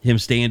him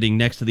standing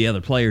next to the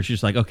other players, you're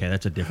just like, okay,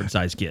 that's a different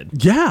size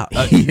kid. Yeah.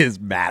 He is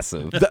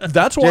massive.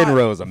 That's why Jaden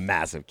Rowe is a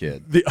massive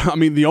kid.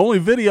 The only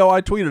video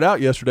I tweeted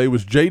out yesterday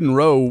was Jaden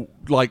Rowe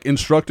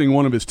instructing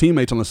one of his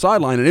teammates on the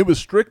sideline, and it was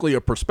strictly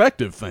a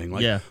perspective thing.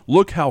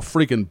 Look how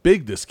freaking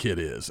big this kid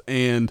is.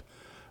 And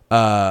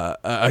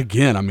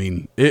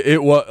again,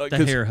 it was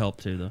the hair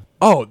helped too, though.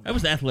 Oh, that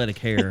was athletic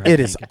hair.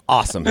 It is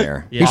awesome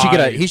hair.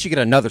 Yeah. He should get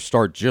another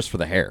start just for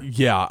the hair.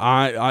 Yeah,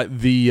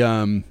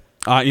 I'm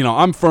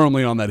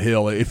firmly on that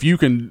hill. If you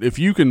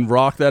can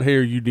rock that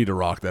hair, you need to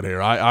rock that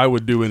hair. I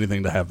would do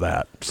anything to have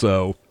that.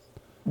 So,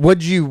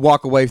 what'd you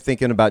walk away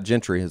thinking about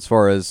Gentry as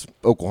far as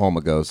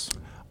Oklahoma goes?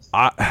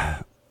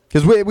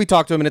 Because we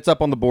talked to him, and it's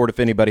up on the board if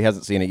anybody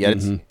hasn't seen it yet.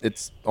 Mm-hmm.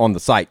 It's on the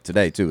site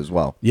today too as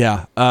well.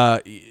 Yeah.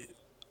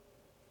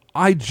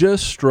 I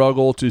just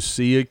struggle to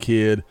see a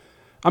kid.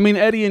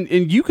 Eddie,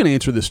 and you can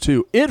answer this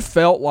too. It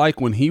felt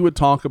like when he would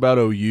talk about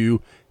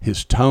OU,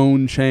 his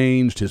tone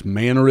changed, his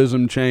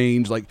mannerism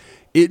changed.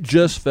 It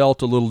just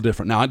felt a little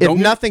different. Now, if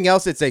nothing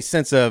else, it's a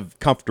sense of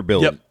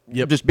comfortability.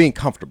 Yep. Just being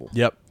comfortable.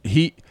 Yep.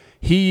 He,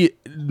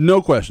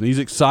 no question. He's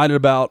excited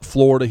about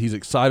Florida. He's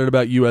excited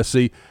about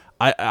USC.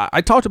 I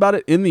talked about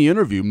it in the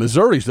interview.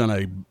 Missouri's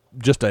done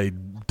just a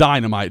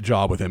dynamite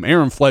job with him.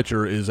 Aaron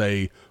Fletcher is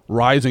a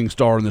rising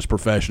star in this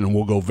profession and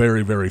will go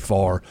very, very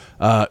far.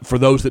 For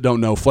those that don't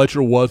know,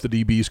 Fletcher was the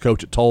DB's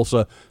coach at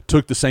Tulsa,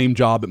 took the same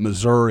job at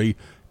Missouri,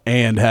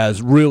 and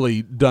has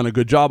really done a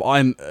good job.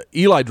 And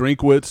Eli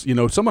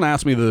Drinkwitz, someone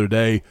asked me the other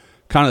day,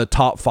 kind of the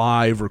top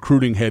 5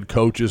 recruiting head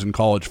coaches in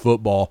college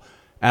football,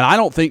 and I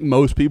don't think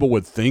most people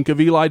would think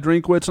of Eli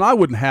Drinkwitz, and I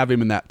wouldn't have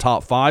him in that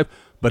top 5,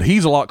 but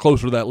he's a lot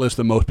closer to that list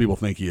than most people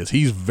think he is.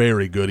 He's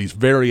very good. He's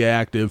very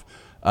active,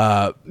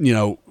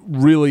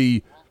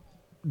 really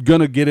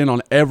going to get in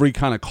on every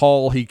kind of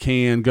call he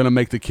can, going to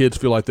make the kids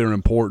feel like they're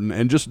important,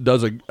 and just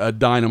does a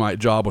dynamite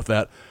job with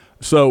that.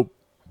 So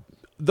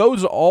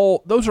those are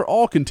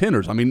all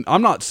contenders.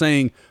 I'm not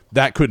saying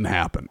that couldn't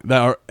happen.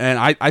 And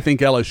I think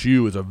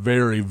LSU is a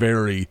very,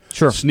 very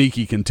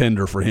sneaky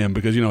contender for him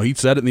because, he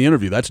said it in the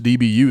interview. That's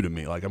DBU to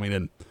me.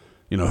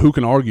 Who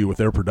can argue with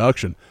their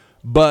production?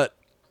 But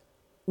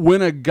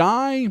when a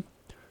guy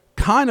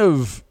kind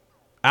of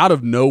out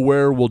of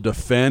nowhere will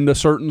defend a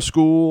certain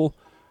school,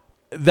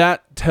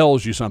 that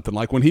tells you something.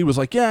 Like when he was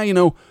like,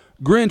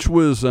 Grinch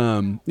was,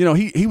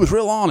 he was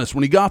real honest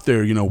when he got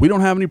there. We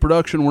don't have any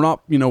production. We're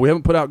not, we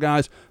haven't put out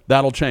guys.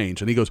 That'll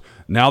change. And he goes,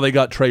 now they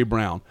got Trey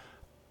Brown.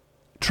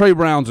 Trey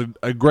Brown's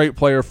a great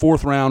player,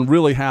 4th round,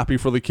 really happy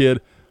for the kid.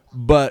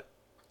 But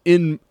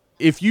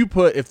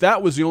if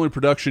that was the only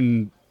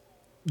production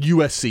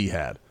USC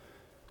had,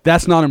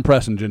 that's not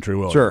impressing Gentry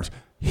Williams. Sure.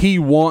 He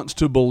wants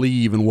to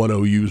believe in what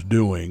OU's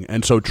doing.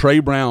 And so Trey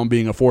Brown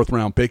being a 4th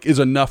round pick is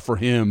enough for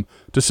him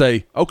to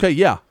say, okay,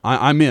 yeah,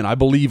 I'm in. I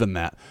believe in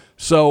that.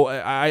 So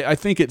I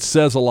think it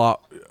says a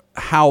lot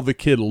how the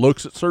kid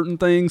looks at certain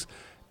things.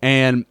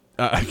 And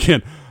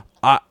again,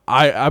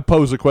 I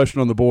pose a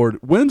question on the board.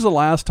 When's the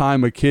last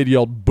time a kid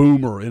yelled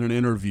boomer in an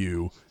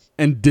interview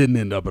and didn't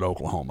end up at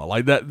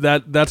Oklahoma?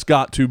 That's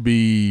got to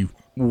be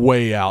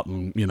way out.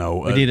 And we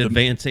need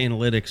advanced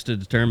analytics to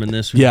determine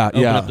this.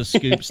 Open up the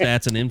scoop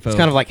stats and info. It's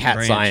kind of like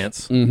hat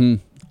science. Mm-hmm.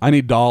 I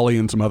need Dolly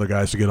and some other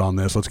guys to get on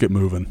this. Let's get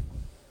moving.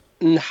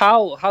 And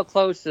how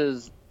close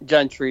is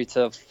Gentry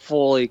to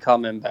fully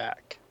coming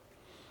back?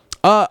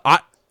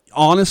 I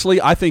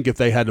think if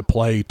they had to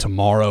play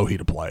tomorrow, he'd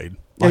have played.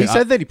 Yeah, he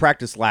said that he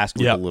practiced last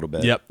week a little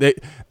bit. Yep.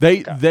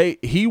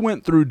 He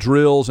went through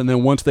drills, and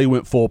then once they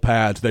went full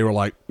pads, they were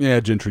like, "Yeah,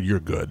 Gentry, you're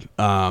good."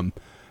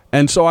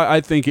 And so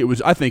I think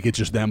it's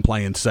just them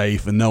playing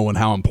safe and knowing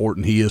how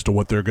important he is to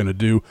what they're going to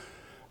do.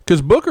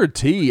 Because Booker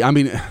T,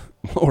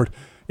 Lord,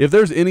 if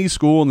there's any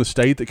school in the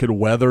state that could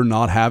weather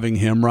not having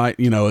him right,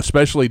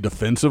 especially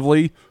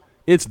defensively,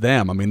 it's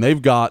them.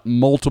 They've got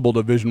multiple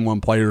Division I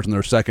players in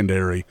their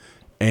secondary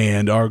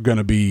and are going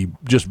to be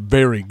just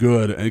very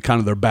good and kind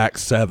of their back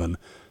 7.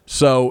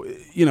 So,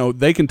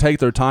 they can take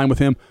their time with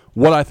him.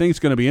 What I think is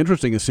going to be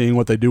interesting is seeing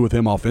what they do with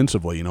him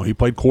offensively. He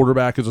played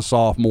quarterback as a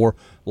sophomore.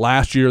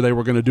 Last year they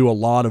were going to do a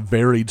lot of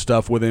varied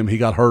stuff with him. He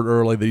got hurt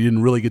early. They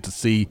didn't really get to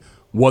see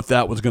what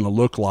that was going to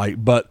look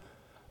like. But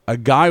a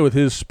guy with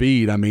his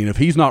speed, if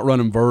he's not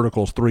running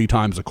verticals 3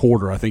 times a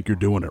quarter, I think you're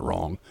doing it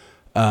wrong.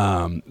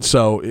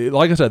 So,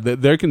 like I said,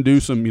 they can do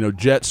some,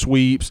 jet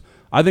sweeps.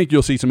 I think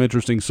you'll see some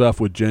interesting stuff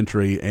with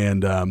Gentry,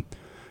 and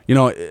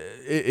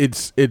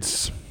it's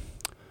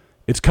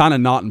kind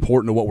of not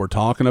important to what we're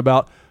talking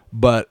about,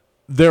 but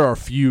there are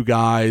few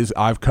guys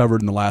I've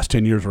covered in the last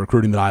 10 years of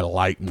recruiting that I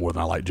like more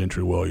than I like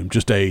Gentry Williams.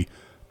 Just a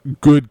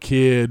good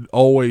kid,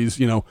 always,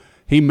 he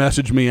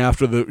messaged me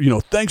after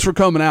thanks for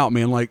coming out,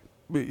 man. Like,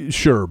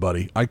 sure,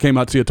 buddy. I came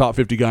out to see a top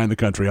 50 guy in the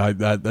country.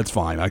 That's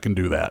fine. I can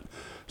do that.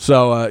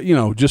 So,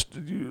 just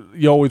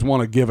you always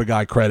want to give a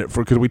guy credit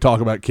because we talk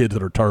about kids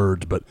that are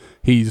turds, but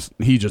he's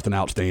just an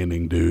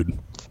outstanding dude.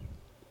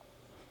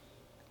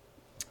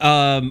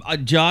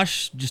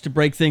 Josh, just to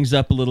break things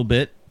up a little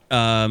bit,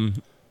 I'll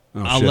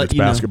let it's you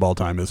basketball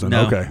time, isn't it?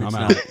 No, Okay, I'm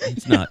out.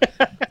 It's not.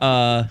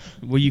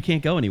 Well, you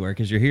can't go anywhere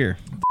because you're here.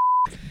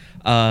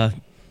 Wow.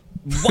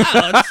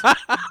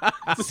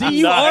 See,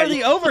 you are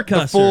the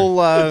overcusser. Full.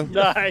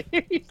 Nice.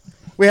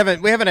 We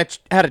haven't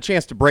had a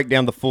chance to break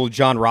down the full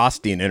John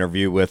Rothstein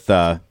interview with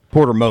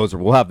Porter Moser.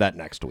 We'll have that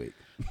next week.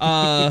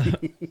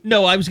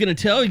 No, I was going to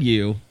tell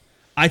you,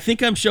 I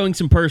think I'm showing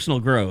some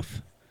personal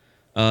growth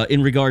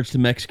in regards to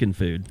Mexican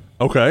food.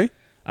 Okay.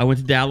 I went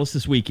to Dallas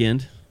this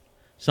weekend.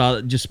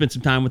 Just spent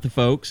some time with the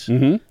folks.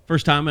 Mm-hmm.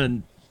 First time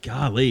in,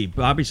 golly,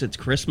 Bobby said it's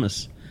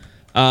Christmas.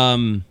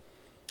 And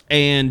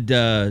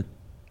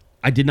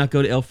I did not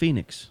go to El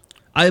Phoenix.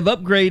 I have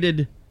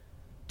upgraded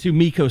to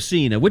Mi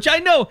Cocina, which I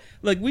know,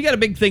 we got a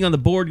big thing on the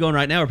board going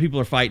right now where people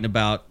are fighting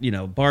about,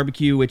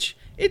 barbecue, which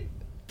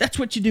that's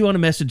what you do on a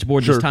message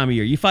board Sure. this time of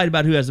year. You fight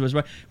about who has the most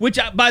barbecue, which,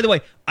 by the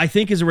way, I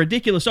think is a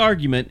ridiculous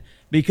argument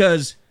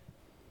because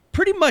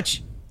pretty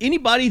much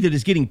anybody that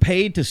is getting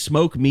paid to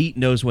smoke meat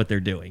knows what they're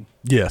doing.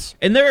 Yes.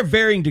 And there are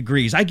varying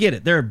degrees. I get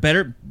it. There are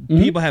better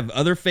people have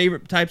other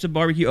favorite types of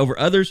barbecue over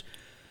others.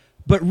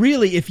 But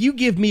really, if you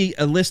give me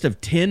a list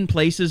of 10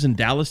 places in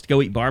Dallas to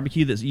go eat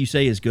barbecue that you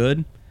say is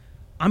good,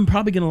 I'm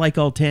probably going to like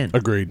all 10.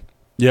 Agreed.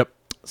 Yep.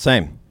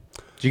 Same.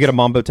 Did you get a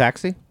Mambo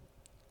taxi?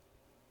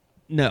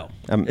 No.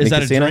 Mi Is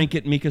that Cocina? a drink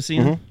at Mi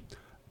Cocina?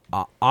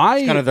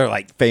 Kind of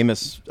their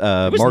famous It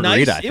was margarita.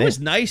 nice. I think It was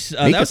nice.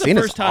 Mi That was the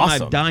Cocina's first time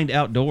awesome. I've dined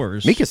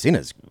outdoors. Mi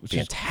Cocina's which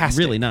is fantastic.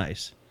 really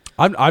nice.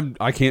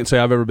 I can't say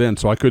I've ever been,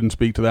 so I couldn't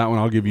speak to that one.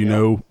 I'll give you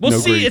no. Well, no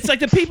see, grief. it's like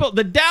the people,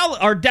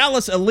 our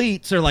Dallas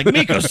elites are like,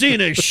 Mi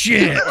Cocina is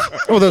shit.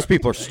 Well, those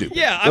people are stupid.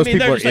 Yeah, I Those mean,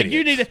 people they're are just like, you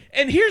idiots. need to,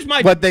 and here's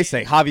my, What'd they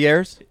say?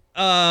 Javier's?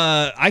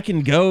 I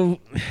can go,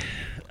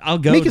 I'll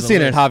go Mi to the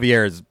Cocina and list.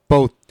 Javier's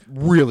both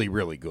really,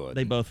 really good.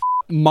 They both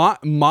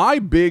My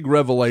big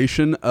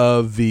revelation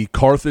of the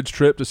Carthage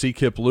trip to see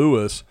Kip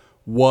Lewis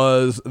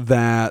was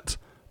that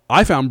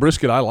I found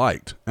brisket I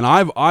liked, and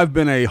I've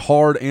been a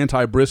hard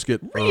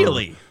anti-brisket.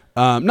 Really?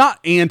 Not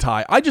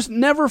anti. I just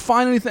never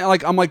find anything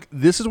I'm like,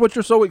 this is what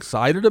you're so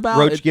excited about.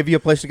 Roach give you a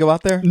place to go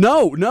out there?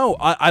 No.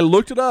 I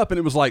looked it up and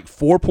it was like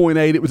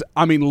 4.8. It was,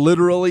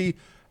 literally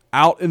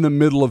out in the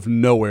middle of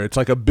nowhere. It's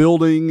like a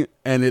building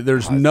and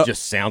there's no. It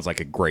just sounds like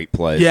a great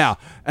place. Yeah.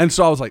 And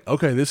so I was like,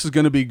 okay, this is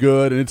going to be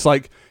good. And it's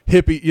like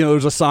hippie,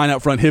 there's a sign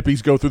out front,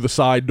 hippies go through the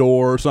side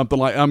door or something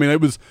like, I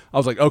was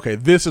like, okay,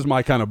 this is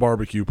my kind of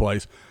barbecue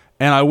place.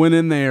 And I went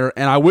in there,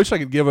 and I wish I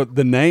could give it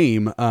the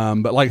name,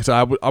 but like I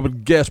said, I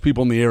would guess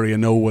people in the area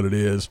know what it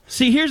is.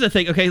 See, here's the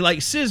thing. Okay,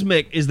 like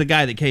Sismic is the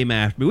guy that came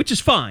after me, which is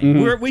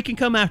fine. We can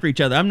come after each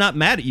other. I'm not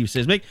mad at you,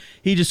 Sismic.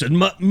 He just said,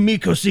 Mi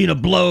Cocina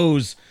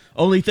blows.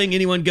 Only thing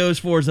anyone goes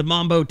for is the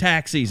Mambo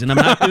taxis, and I'm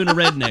not doing a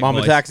redneck Mambo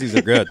voice. taxis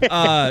are good.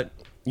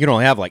 You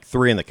don't have like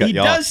 3 in the cut. He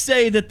does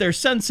say that their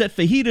sunset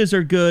fajitas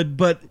are good,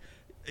 but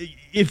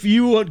if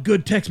you want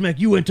good Tex-Mex,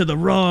 you went to the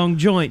wrong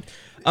joint.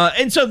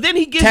 And so then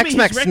he gives me his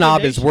Tex-Mex snob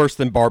is recommendation. worse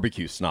than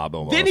barbecue snob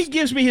almost. Then he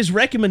gives me his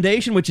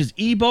recommendation, which is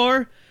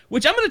E-Bar,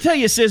 which I'm going to tell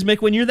you,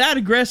 Sismic, when you're that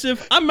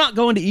aggressive, I'm not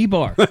going to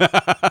E-Bar.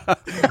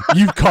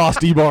 You've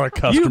cost E-Bar a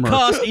customer. You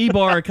cost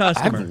E-Bar a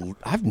customer.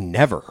 I've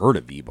never heard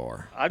of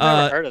E-Bar. I've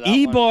never heard of that one.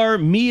 E-Bar,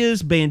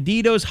 Mia's,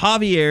 Banditos,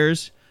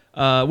 Javier's,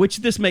 which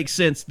this makes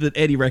sense that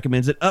Eddie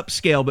recommends it.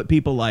 Upscale, but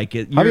people like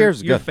it.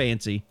 Javier's you're good.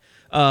 fancy.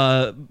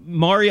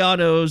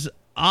 Mariano's,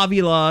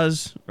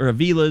 Avila's,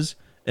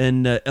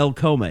 and El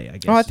Come, I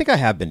guess. Oh, I think I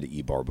have been to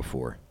E-Bar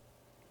before.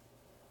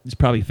 It's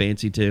probably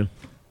fancy, too.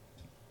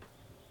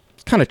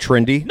 It's kind of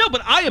trendy. No,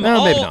 but I am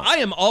No, maybe not. I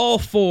am all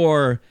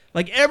for,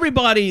 like,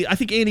 everybody. I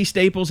think Andy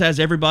Staples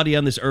has everybody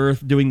on this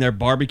earth doing their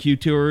barbecue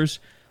tours.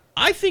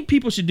 I think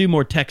people should do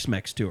more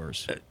Tex-Mex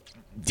tours.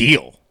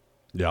 Deal.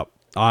 Yep.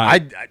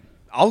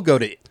 I'll go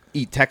to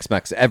eat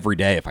Tex-Mex every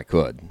day if I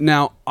could.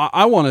 Now,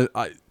 I want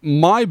to.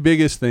 My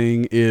biggest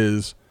thing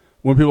is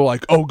when people are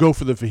like, "Oh, go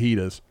for the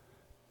fajitas."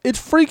 It's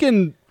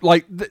freaking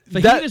like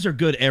Fajitas are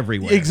good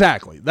everywhere.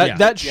 Exactly. Yeah.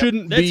 That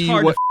shouldn't That's be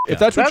hard what. to If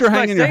that's what That's you're my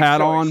hanging your safe hat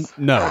choice.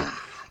 on, no.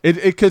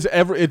 Because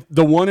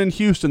the one in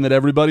Houston that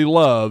everybody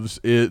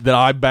loves that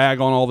I bag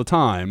on all the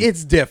time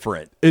It's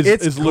different. is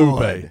it's Lupe.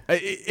 good.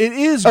 It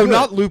is. Oh, good.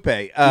 not Lupe.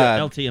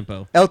 El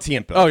Tiempo. El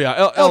Tiempo. Oh,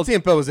 yeah, El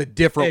Tiempo is a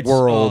different It's-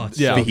 world. it's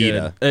so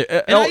fajita. good.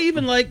 And I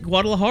even like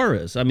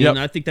Guadalajara's. I mean,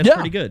 I think that's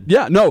pretty good.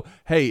 Yeah, no.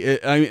 Hey,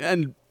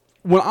 and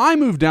when I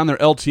moved down there,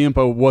 El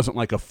Tiempo wasn't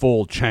like a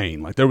full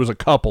chain. Like there was a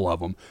couple of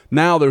them.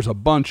 Now there's a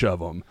bunch of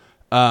them.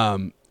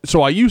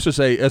 so I used to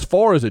say, as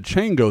far as a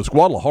chain goes,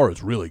 Guadalajara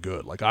is really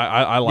good. Like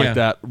I like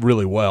that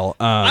really well.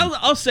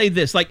 I'll say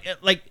this, like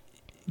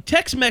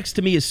Tex-Mex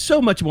to me is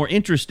so much more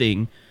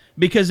interesting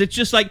because it's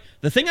just like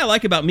the thing I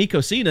like about Mi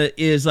Cocina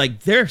is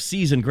like their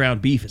seasoned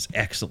ground beef is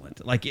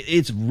excellent. Like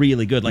it's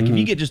really good. Like if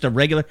you get just a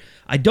regular,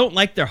 I don't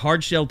like their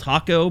hard shell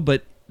taco,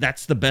 but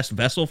that's the best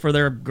vessel for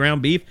their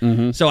ground beef.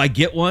 So I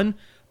get one.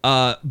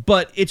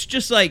 But it's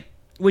just like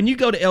when you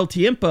go to El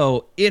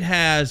Tiempo, it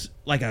has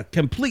like a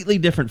completely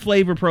different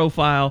flavor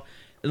profile.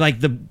 Like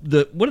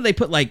the what do they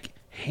put, like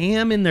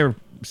ham in their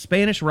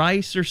Spanish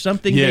rice or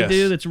something? Yes. They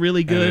do that's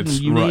really good and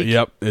unique.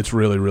 Yep, it's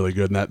really, really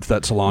good. And that's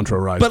that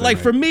cilantro rice. But like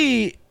for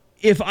me,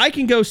 if I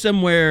can go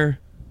somewhere,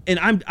 and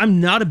I'm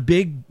not a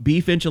big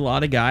beef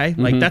enchilada guy,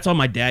 like that's all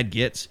my dad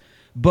gets.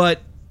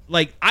 But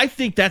like I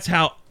think that's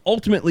how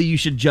ultimately you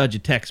should judge a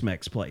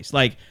Tex-Mex place.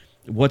 Like,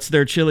 what's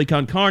their chili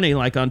con carne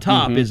like on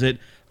top? Is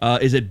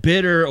it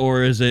bitter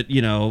or is it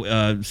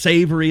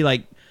savory?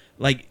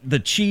 Like the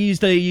cheese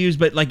they use,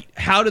 but like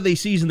how do they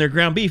season their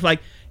ground beef?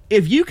 Like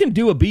if you can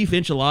do a beef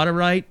enchilada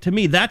right, to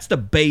me that's the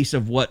base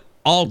of what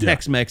all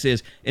Tex-Mex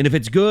is. And if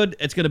it's good,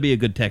 it's going to be a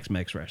good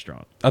Tex-Mex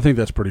restaurant. I think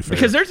that's pretty fair.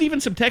 Because there's even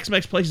some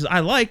Tex-Mex places I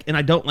like, and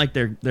I don't like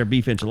their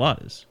beef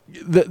enchiladas.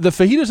 The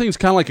fajitas thing is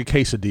kind of like a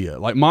quesadilla.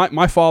 Like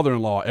my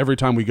father-in-law, every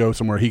time we go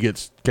somewhere, he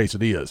gets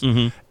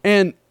quesadillas.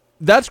 And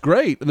that's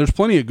great. And there's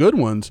plenty of good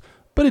ones.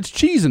 But it's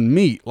cheese and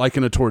meat, like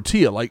in a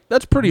tortilla. Like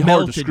that's pretty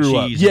hard to screw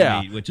up.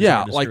 Yeah, meat, which is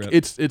hard to like screw up.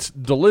 it's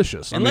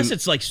delicious. Unless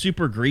it's like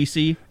super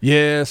greasy.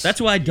 Yes,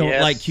 That's why I don't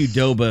like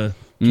Qdoba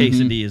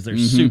quesadillas. They're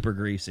super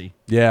greasy.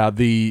 Yeah,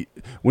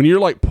 when you're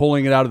like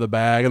pulling it out of the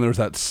bag and there's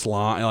that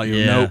slime,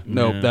 like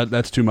nope,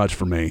 that's too much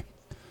for me.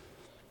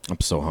 I'm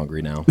so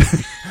hungry now.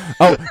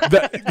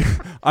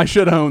 I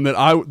should own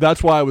that.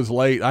 That's why I was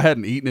late. I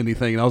hadn't eaten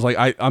anything, and I was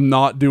like, I'm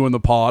not doing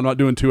the pod. I'm not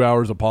doing 2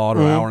 hours of pod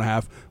or an hour and a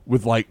half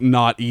with like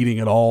not eating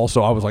at all.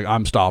 So I was like,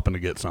 I'm stopping to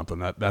get something.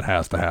 That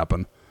has to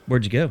happen.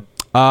 Where'd you go?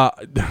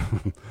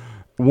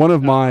 One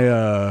of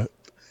my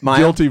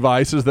guilty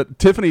vices that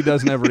Tiffany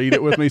doesn't ever eat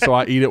it with me, so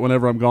I eat it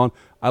whenever I'm gone.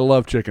 I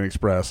love Chicken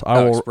Express.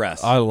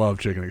 Express. I love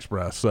Chicken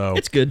Express. So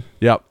it's good.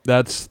 Yep,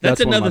 that's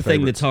another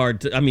thing that's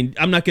hard to. I mean,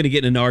 I'm not going to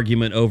get in an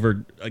argument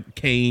over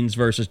Cane's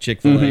versus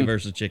Chick-fil-A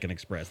versus Chicken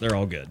Express. They're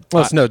all good.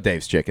 Well, it's no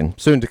Dave's Chicken.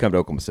 Soon to come to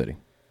Oklahoma City.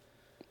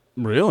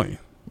 Really.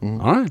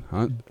 All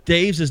right.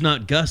 Dave's is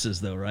not Gus's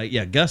though, right?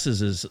 Yeah,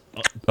 Gus's is.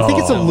 I think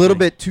it's a little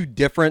bit too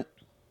different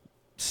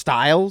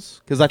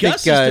styles because I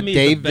Gus's think to me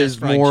Dave is is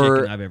the best fried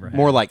chicken I've ever had.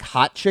 more like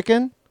hot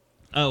chicken.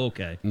 Oh,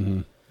 okay.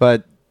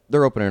 But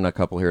they're opening a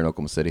couple here in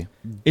Oklahoma City.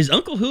 Is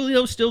Uncle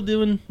Julio still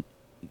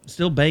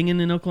banging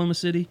in Oklahoma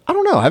City? I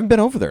don't know. I haven't been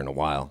over there in a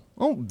while.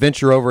 I don't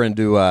venture over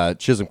into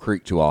Chisholm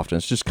Creek too often.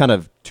 It's just kind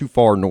of too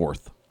far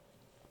north.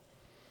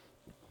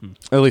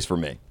 At least for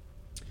me.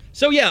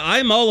 So yeah,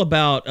 I'm all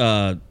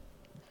about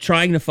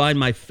trying to find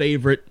my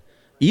favorite,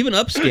 even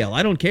upscale.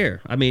 I don't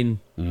care. I mean,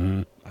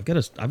 I've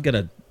got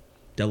a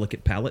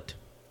delicate palate.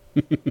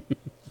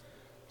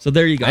 So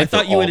there you go. I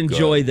thought you would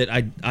enjoy that.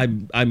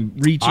 I'm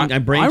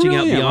branching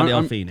out beyond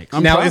El Phoenix.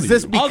 Now, is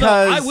this because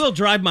I will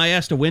drive my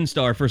ass to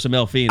WinStar for some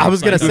El Phoenix? I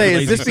was going to say,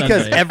 is this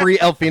because Sunday. every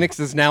El Phoenix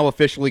is now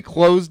officially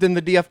closed in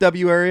the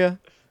DFW area?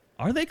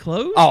 Are they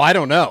closed? Oh, I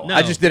don't know. No,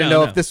 I just didn't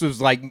know if this was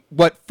like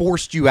what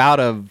forced you out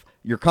of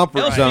your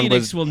comfort El zone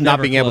Phoenix was will not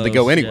never being able to close.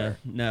 go anywhere.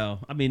 Yeah. No,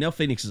 I mean El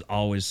Phoenix is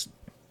always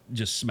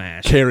just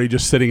smashed. Carrie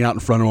just sitting out in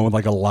front of him with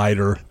like a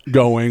lighter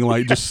going,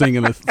 like just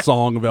singing a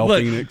song of El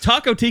Look, Phoenix.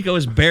 Taco Tico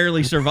is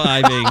barely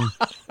surviving.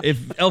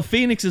 If El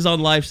Phoenix is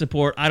on life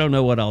support, I don't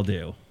know what I'll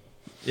do.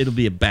 It'll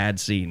be a bad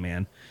scene,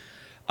 man.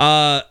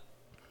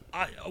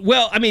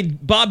 Well, I mean,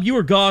 Bob, you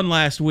were gone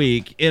last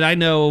week, and I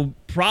know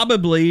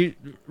probably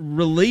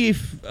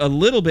relief a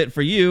little bit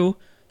for you.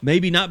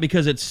 Maybe not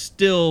because it's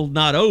still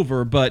not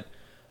over, but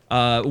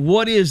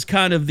what is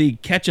kind of the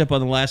catch-up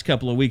on the last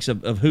couple of weeks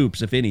of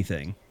hoops, if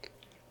anything?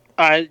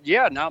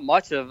 Not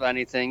much of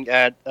anything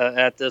at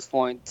this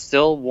point.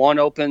 Still one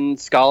open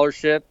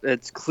scholarship.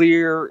 It's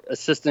clear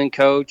assistant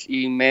coach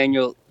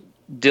Emmanuel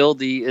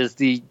Dildy is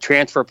the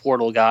transfer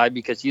portal guy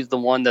because he's the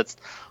one that's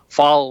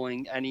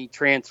following any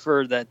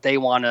transfer that they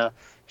want to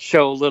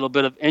show a little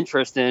bit of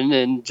interest in.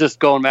 And just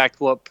going back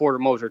to what Porter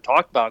Moser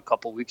talked about a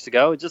couple weeks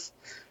ago, it just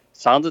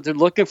sounds like they're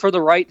looking for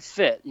the right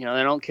fit. You know,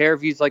 they don't care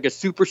if he's like a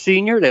super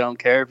senior. They don't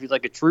care if he's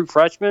like a true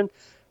freshman.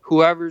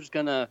 Whoever's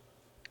going to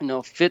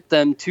fit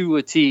them to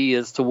a T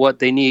as to what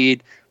they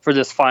need for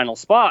this final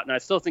spot. And I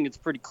still think it's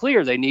pretty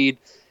clear they need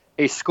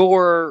a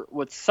scorer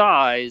with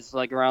size,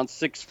 like around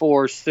 6'4",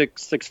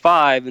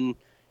 6'5",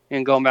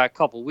 and going back a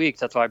couple weeks,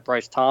 that's why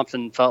Bryce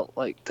Thompson felt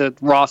like the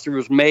roster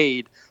was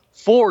made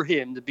for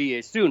him to be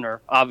a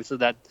Sooner. Obviously,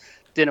 that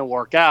didn't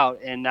work out,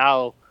 and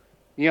now,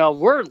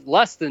 we're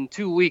less than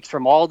 2 weeks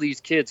from all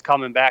these kids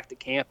coming back to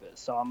campus.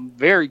 So I'm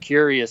very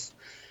curious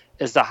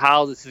as to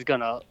how this is going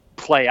to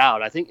play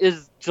out. I think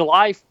is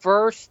July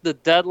 1st the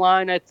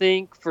deadline, I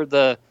think, for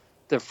the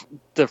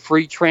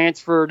free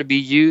transfer to be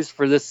used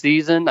for this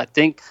season. I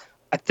think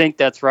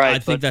that's right. I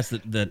think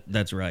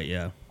that's right,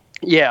 yeah.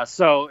 Yeah,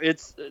 so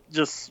it's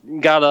just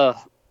gotta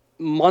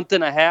month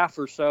and a half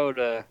or so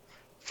to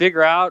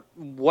figure out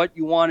what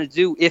you want to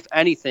do, if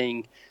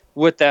anything,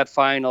 with that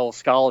final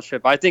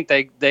scholarship. I think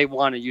they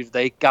want to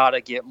they got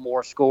to get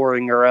more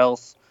scoring, or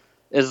else,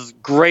 as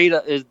great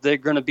as they're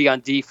going to be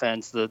on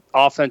defense, the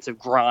offensive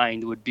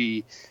grind would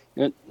be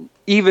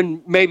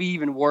maybe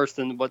even worse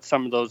than what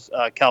some of those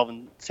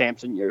Kelvin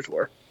Sampson years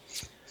were.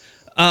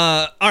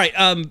 All right.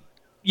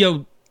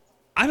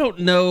 I don't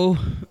know.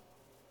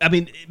 I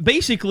mean,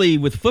 basically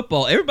with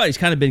football, everybody's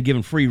kind of been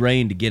given free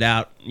reign to get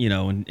out,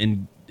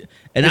 and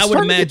I would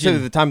imagine to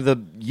the time of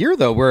the year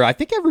though, where I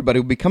think everybody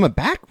will be coming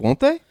back, won't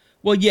they?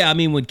 Well, yeah. I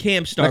mean, when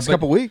camp starts, next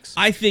couple weeks.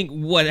 I think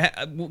what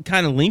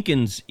kind of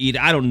Lincoln's eat.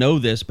 I don't know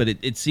this, but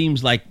it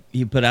seems like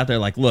he put out there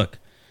like, look,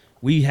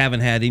 we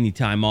haven't had any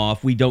time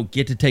off. We don't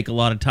get to take a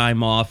lot of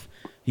time off.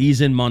 He's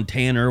in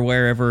Montana or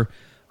wherever,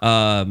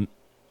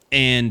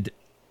 and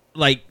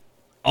like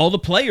all the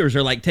players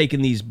are like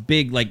taking these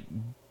big like.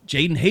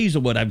 Jaden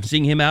Hazelwood, I'm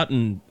seeing him out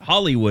in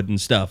Hollywood and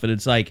stuff, and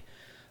it's like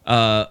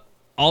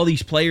all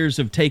these players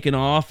have taken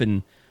off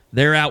and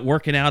they're out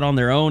working out on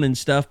their own and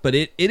stuff. But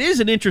it is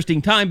an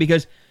interesting time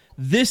because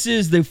this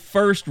is the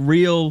first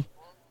real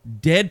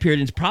dead period.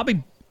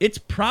 It's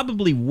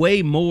probably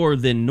way more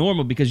than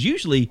normal because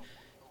usually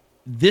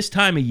this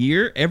time of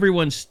year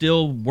everyone's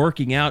still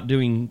working out,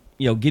 doing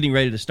getting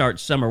ready to start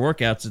summer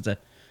workouts.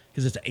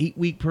 Because it's an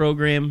 8-week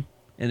program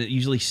and it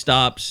usually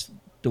stops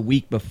the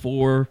week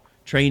before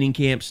training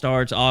camp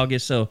starts,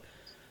 August. So,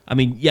 I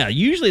mean, yeah,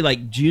 usually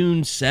like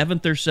June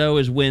 7th or so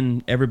is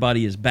when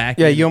everybody is back.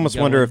 Yeah, you almost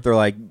wonder if they're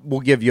like,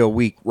 we'll give you a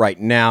week right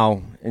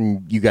now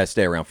and you guys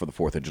stay around for the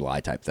 4th of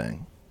July type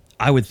thing.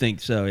 I would think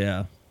so,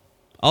 yeah.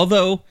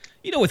 Although,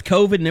 with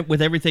COVID and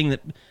with everything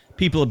that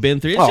people have been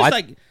through,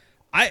 it's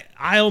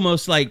I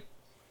almost like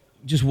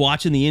just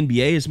watching the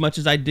NBA as much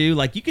as I do.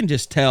 Like, you can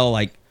just tell,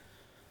 like,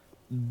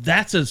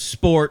 that's a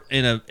sport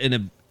in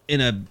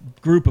a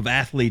group of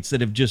athletes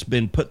that have just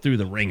been put through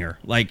the ringer.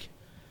 Like,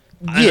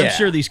 I'm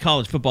sure these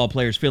college football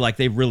players feel like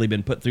they've really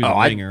been put through the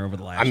ringer over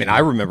the last year. I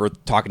remember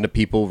talking to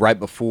people right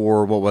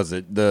before, what was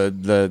it,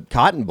 the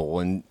Cotton Bowl,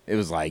 and it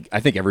was like,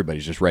 I think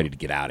everybody's just ready to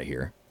get out of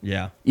here.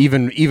 Yeah.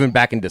 Even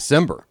back in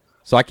December.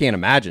 So I can't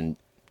imagine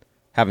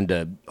having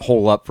to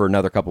hole up for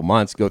another couple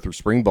months, go through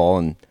spring ball,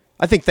 and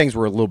I think things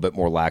were a little bit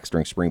more lax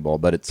during spring ball,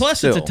 but it's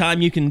it's a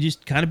time you can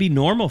just kind of be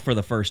normal for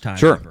the first time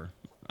ever.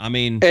 I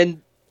mean...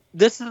 And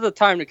this is the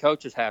time the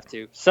coaches have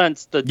to,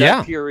 since the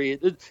dead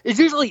period is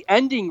usually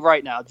ending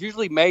right now. It's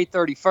usually May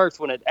 31st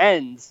when it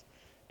ends.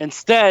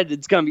 Instead,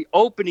 it's going to be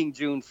opening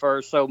June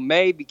 1st, so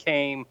May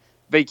became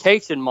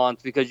vacation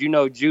month because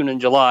June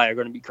and July are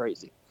going to be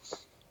crazy.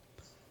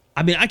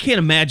 I mean, I can't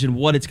imagine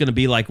what it's going to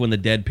be like when the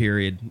dead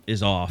period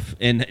is off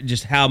and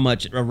just how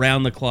much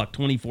around-the-clock,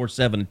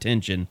 24/7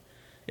 attention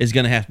is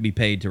going to have to be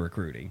paid to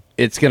recruiting.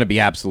 It's going to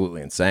be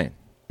absolutely insane.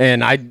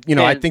 And I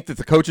think that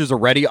the coaches are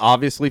ready,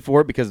 obviously,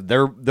 for it because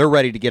they're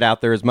ready to get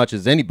out there as much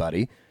as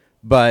anybody.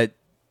 But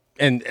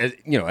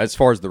as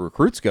far as the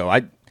recruits go,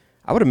 I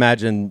would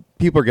imagine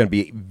people are going to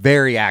be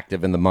very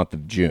active in the month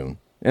of June,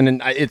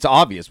 and it's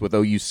obvious with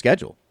OU's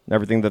schedule and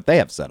everything that they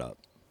have set up.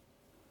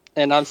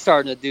 And I'm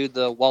starting to do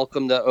the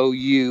Welcome to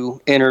OU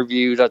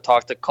interviews. I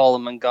talked to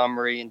Colin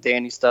Montgomery and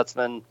Danny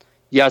Stutzman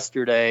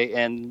yesterday,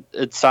 and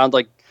it sounds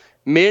like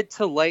mid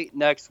to late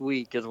next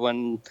week is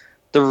when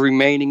the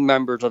remaining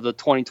members of the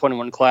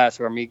 2021 class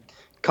are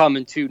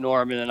coming to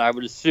Norman, and I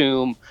would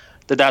assume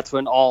that that's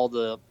when all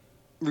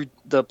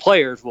the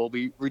players will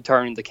be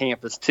returning to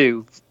campus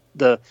to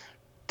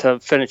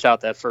finish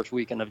out that first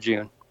weekend of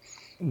June.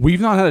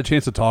 We've not had a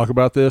chance to talk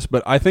about this,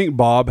 but I think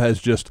Bob has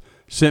just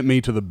sent me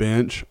to the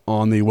bench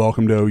on the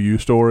Welcome to OU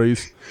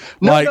stories.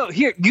 No,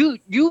 here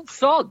you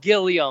saw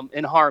Gilliam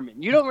and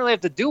Harmon. You don't really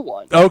have to do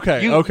one.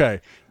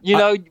 Okay.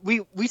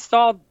 We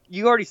saw,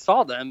 you already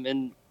saw them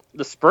in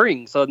the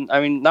spring, so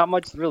I mean, not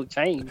much has really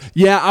changed.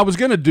 Yeah, I was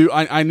gonna do.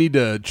 I need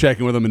to check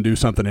in with him and do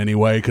something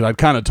anyway because I'd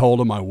kind of told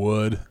him I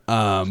would.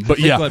 But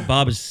yeah, what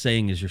Bob is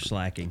saying is you're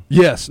slacking.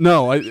 Yes,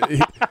 no.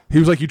 He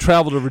was like, you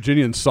traveled to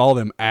Virginia and saw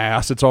them.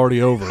 Ass, it's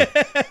already over.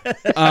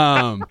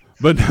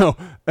 But no,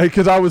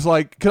 because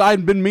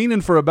I'd been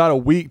meaning for about a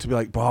week to be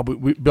like, Bob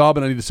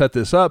and I need to set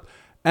this up,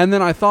 and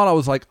then I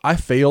thought I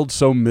failed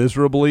so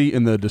miserably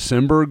in the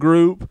December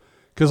group.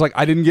 Because,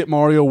 I didn't get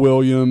Mario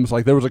Williams.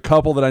 There was a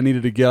couple that I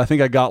needed to get. I think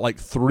I got,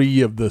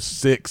 3 of the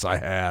 6 I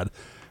had.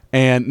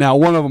 And now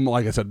one of them,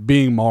 like I said,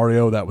 being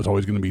Mario, that was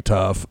always going to be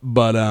tough.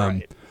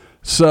 But,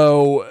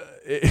 so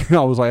I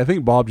was like, I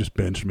think Bob just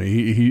benched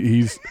me.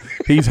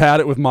 He's had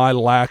it with my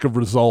lack of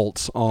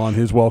results on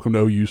his Welcome to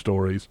OU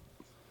stories.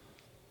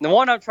 The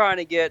one I'm trying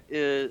to get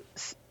is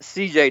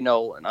CJ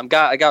Nolan. I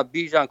got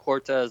Bijan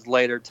Cortez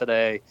later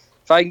today.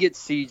 If I can get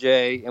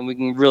CJ and we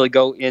can really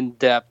go in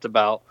depth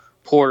about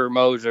Porter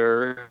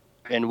Moser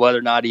and whether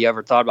or not he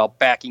ever thought about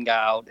backing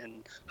out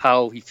and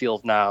how he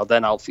feels now,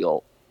 then I'll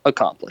feel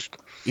accomplished.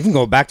 Even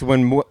going back to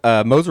when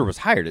Moser was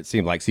hired, it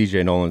seemed like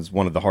CJ Nolan's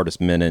one of the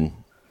hardest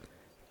men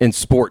in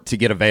sport to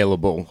get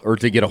available or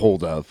to get a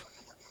hold of.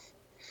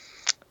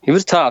 He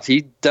was tough.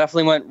 He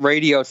definitely went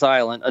radio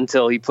silent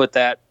until he put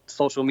that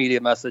social media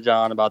message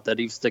on about that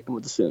he's sticking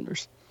with the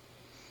Sooners.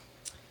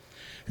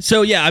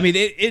 So yeah, I mean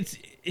it's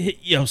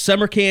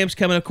summer camps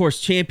coming. Of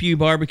course, Champ U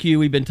barbecue.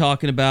 We've been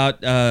talking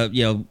about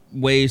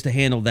ways to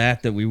handle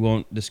that we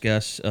won't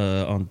discuss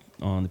on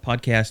the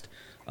podcast.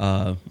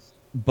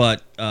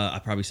 But I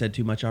probably said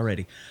too much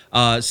already.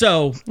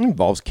 So it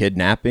involves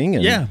kidnapping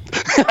and yeah,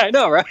 I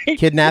know, right?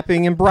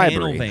 kidnapping and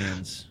bribery.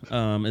 panel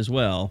vans as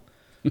well.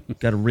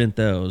 Got to rent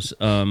those.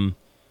 Don't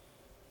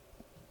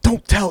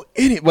tell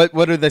any. What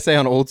do they say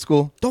on Old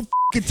School? Don't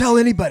fucking tell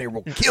anybody, or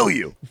we'll kill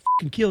you.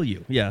 Can kill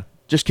you. Yeah.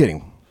 Just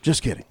kidding.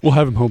 Just kidding. We'll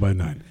have him home by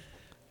 9.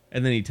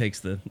 And then he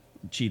takes the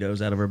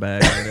Cheetos out of her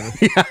bag. Or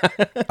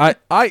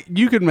whatever.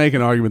 You could make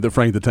an argument that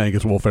Frank the Tank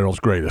is Will Ferrell's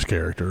greatest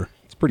character.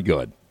 It's pretty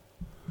good.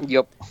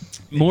 Yep.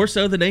 More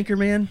so than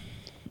Anchorman.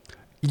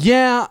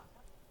 Yeah.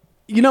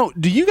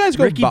 Do you guys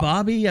go Ricky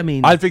Bobby? I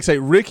mean, I'd fixate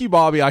Ricky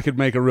Bobby. I could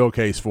make a real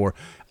case for.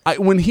 I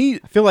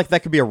feel like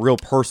that could be a real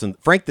person.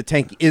 Frank the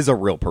Tank is a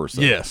real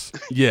person. Yes.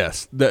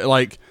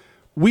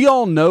 We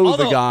all know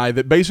the guy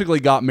that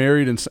basically got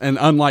married and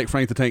unlike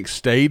Frank the Tank,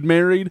 stayed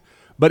married.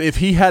 But if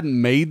he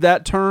hadn't made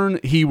that turn,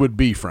 he would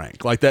be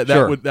Frank. Like that.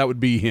 Sure. That would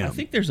be him. I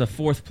think there's a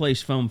 4th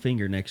place foam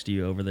finger next to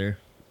you over there.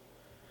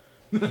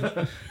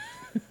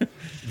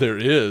 There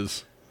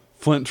is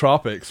Flint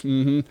Tropics.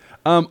 Mm-hmm.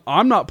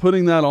 I'm not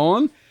putting that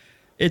on.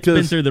 It's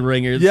been through the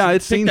ringer. Yeah,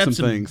 it's picked seen up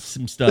some things.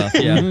 Some stuff.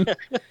 Yeah.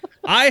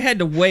 I had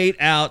to wait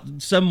out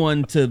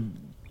someone to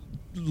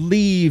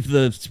leave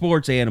the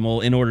sports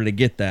animal in order to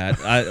get that.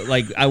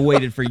 I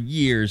waited for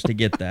years to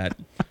get that.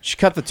 She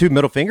cut the 2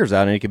 middle fingers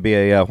out, and it could be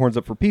a Horns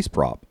Up for Peace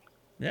prop.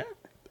 Yeah.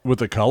 With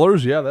the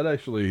colors, that's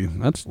Works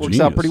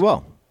genius. out pretty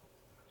well.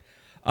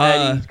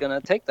 Eddie's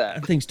gonna take that.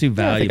 That thing's too Yeah,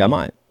 valuable. I think I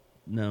might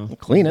No,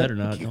 clean it. Better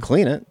not. You can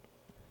clean it.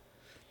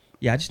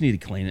 Yeah, I just need to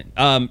clean it.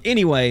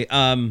 Anyway,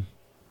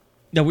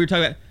 no, we were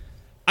talking about.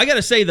 I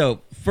gotta say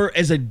though,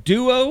 as a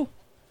duo,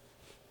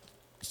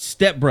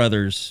 Step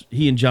Brothers,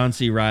 he and John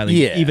C.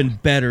 Reilly, even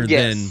better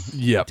Yes.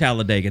 than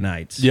Talladega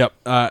Nights. Yep,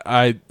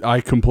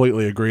 I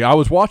completely agree. I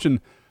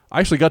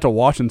actually got to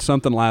watching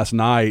something last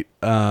night,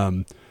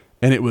 and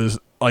it was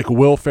like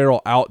Will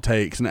Ferrell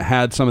outtakes, and it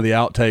had some of the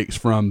outtakes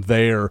from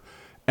there,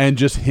 and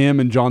just him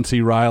and John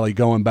C. Reilly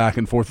going back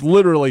and forth,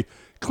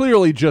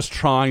 clearly just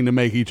trying to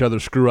make each other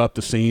screw up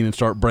the scene and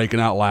start breaking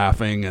out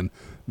laughing, and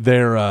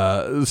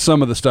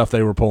some of the stuff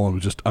they were pulling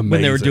was just amazing.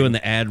 When they were doing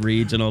the ad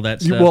reads and all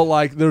that stuff. Well,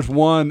 like there's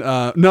one.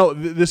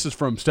 This is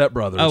from Step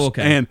Brothers. Oh,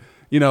 okay. And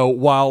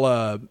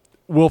while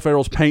Will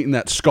Ferrell's painting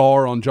that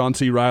scar on John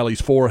C.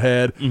 Reilly's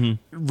forehead,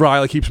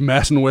 Reilly keeps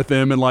messing with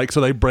him, and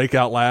so they break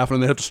out laughing,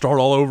 and they have to start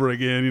all over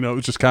again. It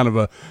was just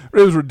it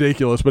was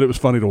ridiculous, but it was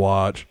funny to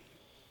watch.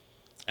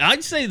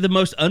 I'd say the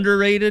most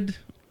underrated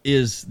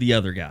is the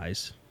other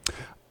guys.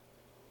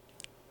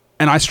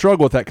 And I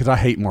struggle with that because I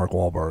hate Mark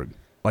Wahlberg.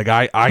 But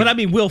I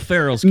mean Will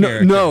Ferrell's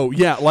character.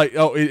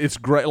 It's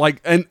great.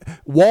 And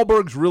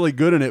Wahlberg's really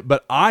good in it.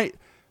 But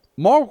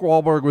Mark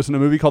Wahlberg was in a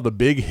movie called The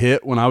Big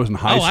Hit when I was in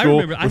high school.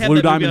 I remember. With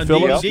Lou Diamond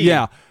Phillips. DVD.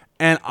 Yeah,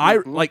 and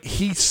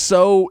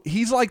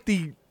he's like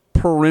the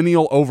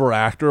perennial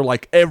overactor.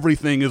 Like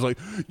everything is like,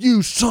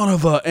 you son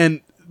of a,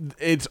 and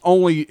it's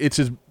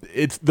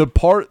the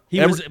part.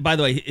 By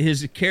the way,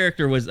 his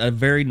character was a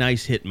very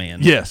nice hitman.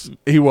 Yes,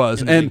 he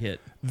was, and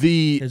Hit.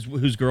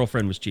 whose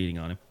girlfriend was cheating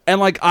on him.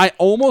 And I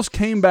almost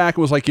came back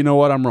and was like, you know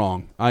what, I'm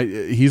wrong.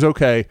 He's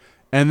okay.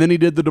 And then he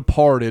did The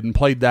Departed and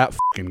played that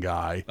fucking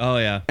guy. Oh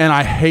yeah. And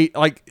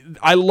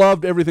I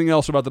loved everything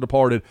else about The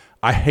Departed.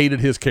 I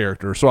hated his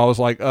character, so I was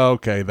like, oh,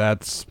 okay,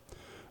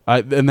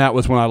 and that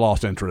was when I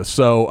lost interest.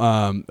 So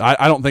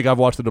I don't think I've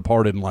watched The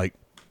Departed in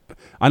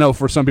I know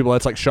for some people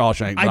that's like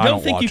Shawshank. But I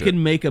don't think you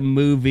can make a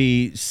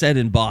movie set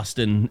in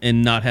Boston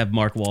and not have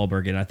Mark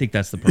Wahlberg in it. I think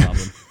that's the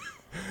problem.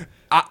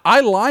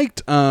 I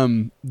liked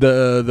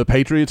the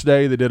Patriots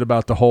Day they did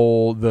about the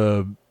whole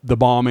the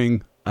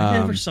bombing. I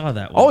never saw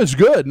that one. Oh, it's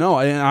good. No,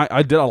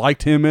 I did. I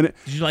liked him in it.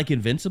 Did you like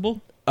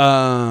Invincible?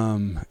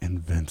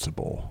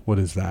 Invincible. What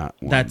is that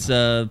one? That's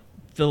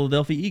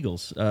Philadelphia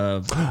Eagles.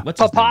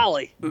 What's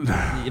Papali. his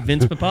name?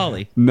 Vince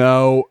Papali.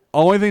 No.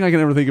 Only thing I can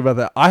ever think about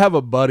that. I have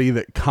a buddy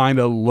that kind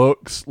of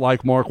looks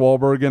like Mark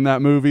Wahlberg in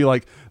that movie,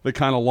 like the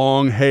kind of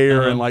long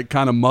hair and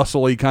kind of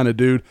muscly kind of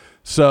dude.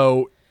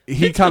 So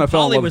he kind of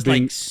fell in love with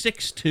being like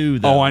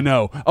 6'2", though. Oh, I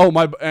know. Oh,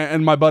 my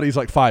buddy's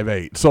like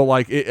 5'8", so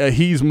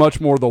he's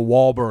much more the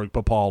Wahlberg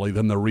Papali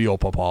than the real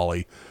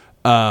Papali.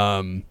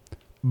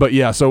 But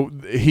yeah, so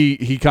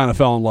he kind of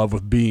fell in love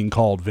with being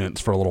called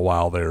Vince for a little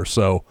while there.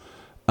 So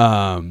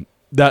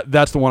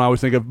that's the one I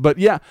always think of. But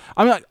yeah,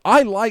 I mean,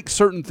 I like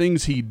certain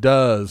things he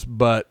does,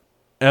 but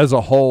as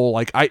a whole,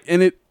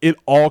 it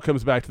all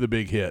comes back to The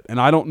Big Hit, and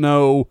I don't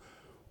know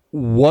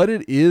what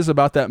it is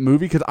about that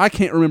movie because I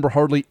can't remember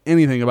hardly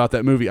anything about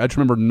that movie. I just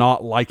remember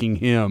not liking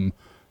him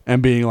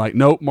and being like,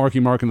 nope,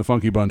 Marky Mark and the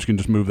Funky Bunch can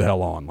just move the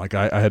hell on.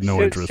 I had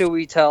no interest. Should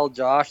we tell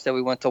Josh that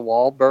we went to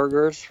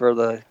Wahlburgers for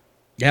the?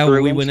 Yeah,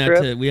 we went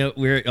out to we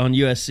were on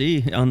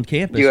USC on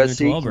campus. USC We went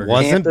to Wahlburgers.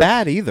 Wasn't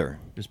bad either.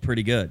 It was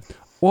pretty good.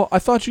 Well,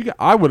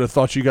 I would have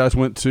thought you guys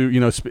went to,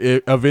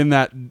 in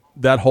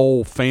that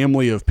whole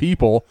family of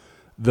people,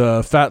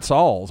 the Fat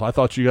Sauls. I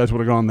thought you guys would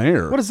have gone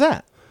there. What is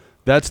that?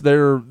 That's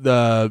their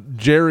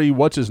Jerry.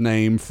 What's his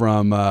name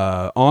from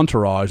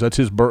Entourage? That's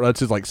his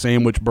like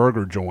sandwich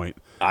burger joint.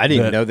 I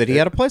didn't know that he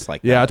had a place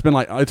like that. Yeah, it's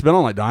been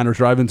on like diners,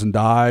 drive-ins, and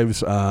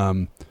dives.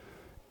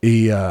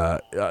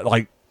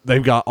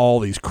 They've got all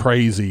these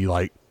crazy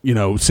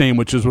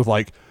sandwiches with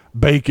like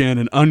bacon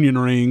and onion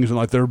rings, and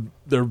like they're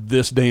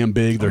this damn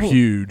big. They're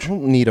huge. I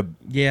don't need a.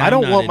 Yeah, I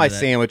don't I'm want not my into that.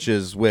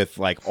 sandwiches with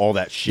like all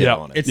that shit Yeah.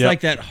 on it. It's Yep.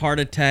 like that heart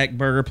attack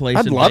burger place.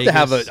 I'd in love to Vegas,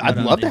 have but I'd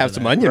I'm love to into have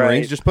some that. onion Right.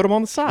 rings. Just put them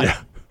on the side.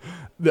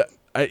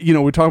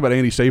 We talked about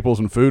Andy Staples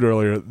and food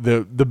earlier.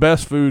 The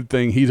best food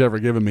thing he's ever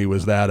given me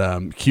was that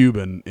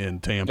Cuban in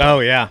Tampa. Oh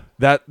yeah.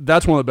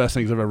 That's one of the best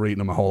things I've ever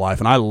eaten in my whole life,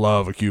 and I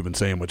love a Cuban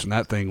sandwich, and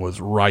that thing was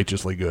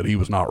righteously good. He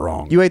was not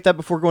wrong. You ate that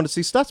before going to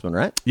see Stutzman,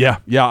 right? Yeah.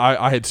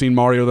 I had seen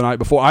Mario the night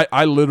before.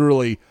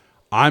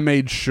 I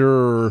made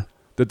sure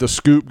that the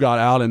scoop got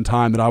out in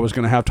time that I was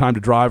going to have time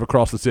to drive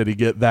across the city,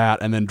 get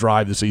that, and then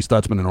drive to see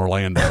Stutzman in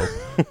Orlando.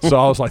 So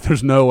I was like,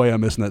 "There's no way I'm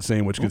missing that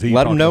sandwich." Because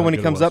Let him know when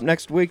he comes up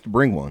next week to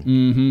bring one.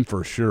 Mm-hmm,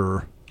 for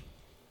sure.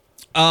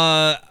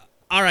 All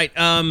right.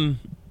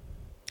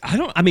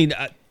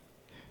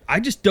 I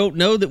just don't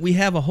know that we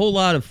have a whole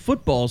lot of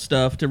football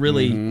stuff to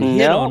really hit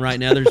No. on right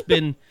now. There's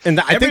been, And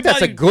I think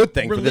that's a everybody good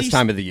thing for this released-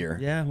 time of the year.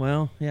 Yeah,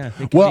 well, yeah. I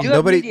think Well, You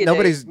have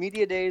nobody's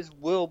media days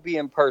will be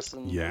in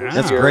person. Yeah. this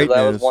That's year. great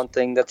That news. was one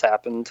thing that's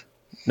happened.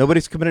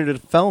 Nobody's committed a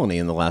felony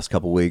in the last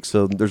couple weeks,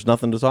 so there's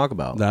nothing to talk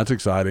about. That's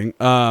exciting.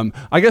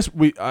 I guess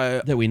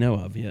that we know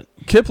of yet.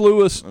 Kip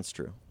Lewis. That's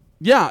true.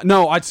 Yeah,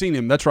 no, I'd seen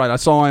him. That's right. I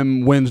saw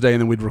him Wednesday,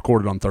 and then we'd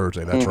recorded on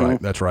Thursday. That's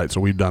right. That's right. So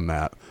we've done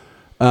that.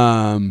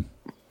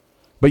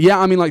 But yeah,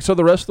 I mean, so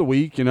the rest of the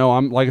week,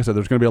 like I said,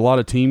 there's going to be a lot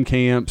of team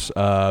camps.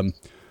 We're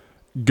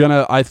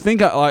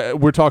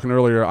talking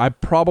earlier. I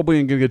probably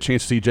am going to get a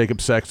chance to see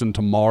Jacob Sexton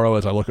tomorrow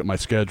as I look at my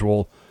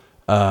schedule.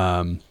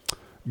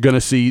 Going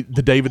to see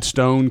the David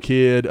Stone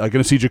kid. Going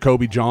to see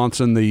Jacoby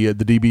Johnson, the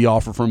DB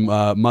offer from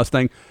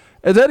Mustang.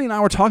 As Eddie and I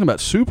were talking about,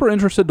 super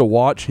interested to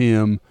watch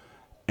him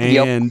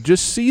and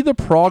just see the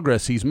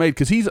progress he's made,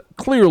 because he's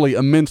clearly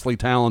immensely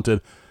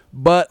talented.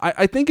 But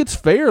I think it's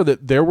fair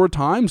that there were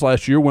times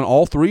last year when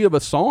all three of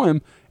us saw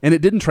him and it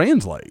didn't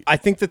translate. I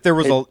think that there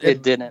was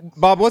It didn't.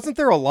 Bob, wasn't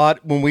there a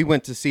lot when we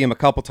went to see him a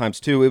couple times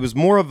too? It was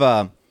more of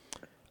a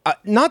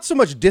not so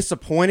much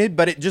disappointed,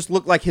 but it just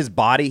looked like his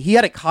body. He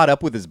hadn't caught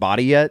up with his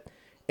body yet,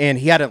 and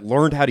he hadn't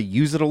learned how to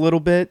use it a little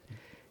bit.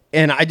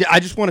 And I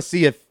just want to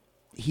see if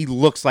he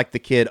looks like the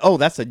kid. Oh,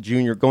 that's a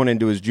junior going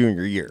into his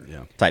junior year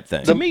type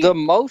thing. The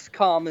most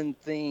common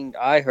thing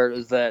I heard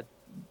is that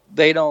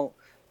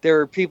there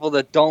are people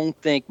that don't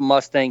think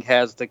Mustang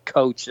has the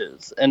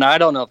coaches, and I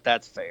don't know if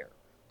that's fair.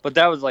 But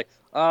that was like,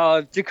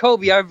 if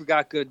Jacoby ever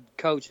got good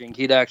coaching,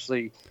 he'd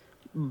actually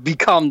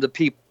become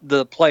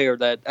the player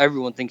that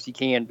everyone thinks he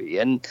can be.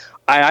 And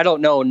I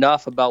don't know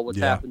enough about what's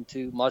happened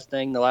to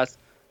Mustang the last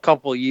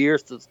couple of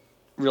years to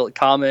really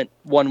comment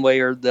one way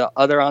or the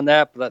other on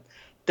that. But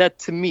that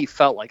to me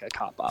felt like a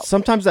cop-out.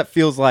 Sometimes that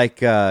feels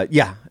like,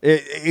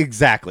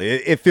 exactly.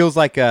 It feels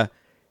like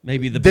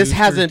Maybe the this boosters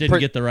hasn't didn't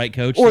get the right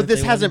coach, or that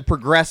this they hasn't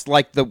progressed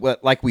like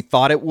we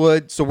thought it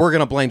would. So we're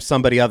gonna blame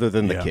somebody other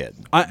than the kid.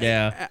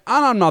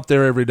 I'm not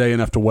there every day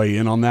enough to weigh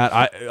in on that.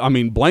 I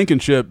mean,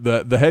 Blankenship,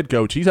 the head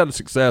coach, he's had a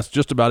success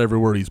just about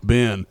everywhere he's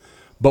been.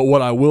 But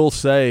what I will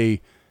say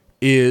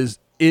is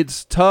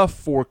it's tough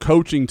for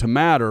coaching to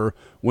matter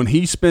when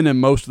he's spending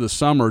most of the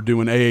summer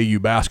doing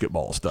AAU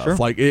basketball stuff. Sure.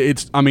 Like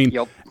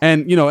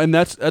and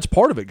that's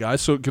part of it, guys.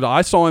 So 'cause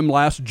I saw him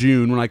last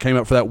June when I came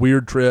up for that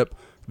weird trip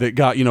that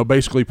got,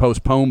 basically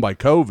postponed by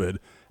COVID.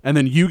 And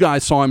then you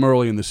guys saw him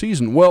early in the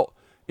season. Well,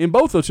 in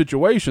both those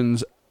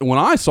situations, when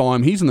I saw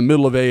him, he's in the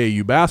middle of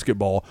AAU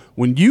basketball.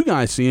 When you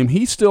guys see him,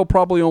 he's still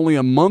probably only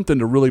a month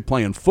into really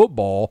playing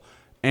football.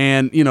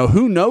 And,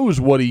 who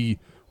knows what he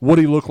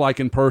looked like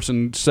in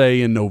person,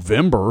 say, in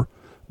November.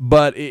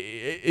 But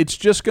it's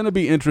just going to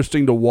be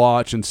interesting to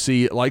watch and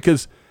see it. Like,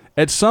 because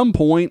at some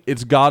point,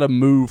 it's got to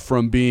move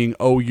from being,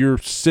 you're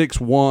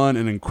 6'1"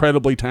 and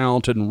incredibly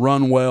talented and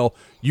run well,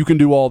 you can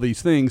do all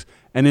these things,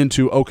 and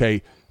into,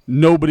 okay,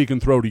 nobody can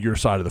throw to your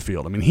side of the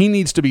field. I mean, he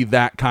needs to be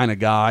that kind of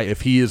guy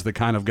if he is the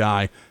kind of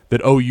guy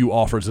that OU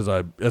offers as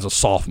a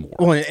sophomore.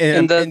 Well,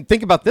 and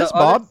think about this,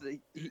 Bob.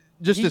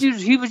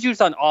 He was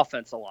used on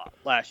offense a lot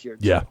last year,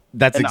 too. Yeah,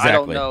 that's and exactly. I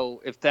don't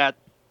know if that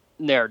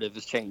narrative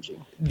is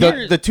changing.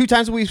 The two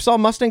times we saw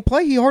Mustang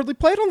play, he hardly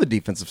played on the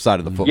defensive side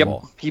of the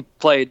football. Yep, he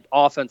played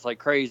offense like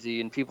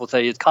crazy, and people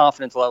say his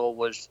confidence level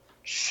was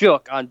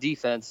shook on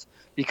defense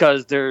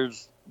because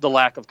there's the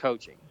lack of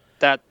coaching.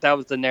 That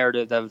was the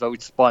narrative that was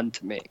always spun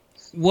to me.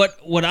 What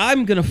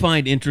I'm going to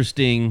find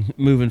interesting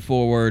moving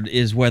forward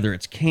is whether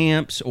it's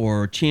camps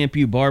or Champ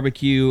U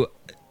barbecue.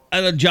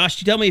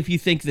 Josh, tell me if you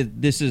think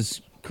that this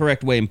is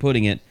correct way in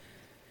putting it.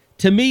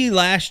 To me,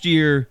 last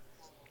year,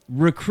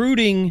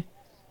 recruiting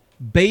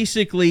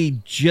basically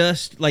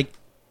just like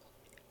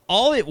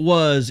all it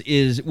was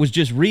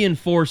just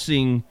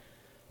reinforcing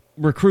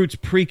recruits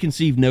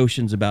preconceived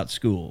notions about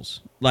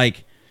schools,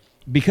 like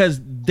because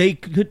they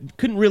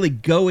couldn't really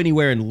go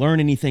anywhere and learn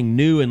anything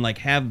new and like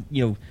have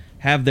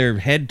their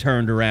head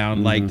turned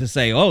around, like to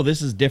say, oh,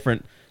 this is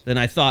different than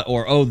I thought,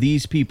 or oh,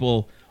 these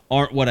people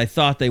aren't what I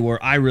thought they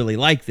were. I really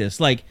like this.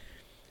 Like,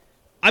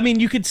 I mean,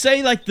 you could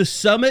say like the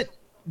Summit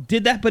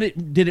did that,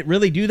 but did it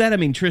really do that? I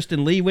mean,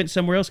 Tristan Lee went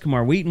somewhere else.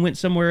 Kamar Wheaton went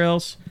somewhere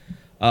else.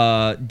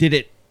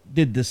 Did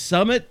the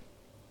Summit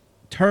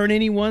turn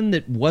anyone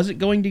that wasn't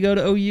going to go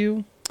to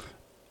OU?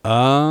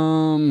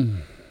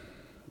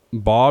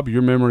 Bob,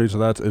 your memories of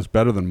that is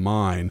better than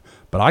mine,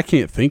 but I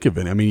can't think of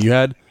it. I mean, you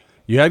had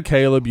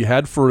Caleb, you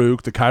had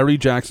Farouk, the Kyrie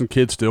Jackson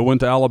kid still went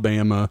to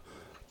Alabama.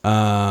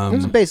 It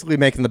was basically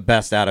making the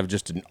best out of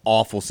just an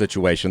awful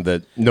situation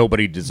that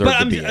nobody deserved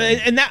to be in.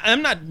 And that,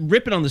 I'm not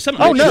ripping on the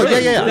Summit. Oh, no,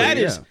 yeah.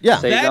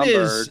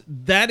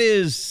 That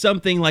is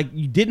something like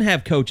you didn't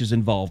have coaches'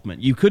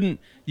 involvement. You couldn't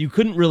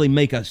really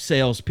make a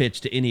sales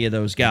pitch to any of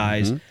those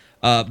guys.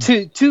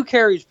 To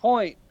Kerry's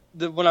point,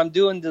 when I'm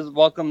doing the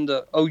welcome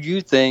to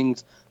OU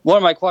things, one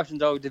of my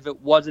questions is if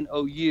it wasn't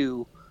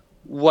OU,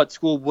 what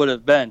school would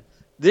have been?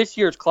 This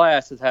year's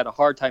class has had a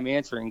hard time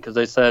answering because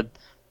they said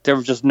there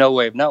was just no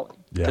way of knowing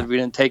because we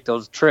didn't take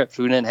those trips.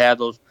 We didn't have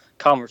those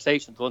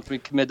conversations. Once we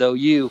committed to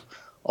OU,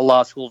 a lot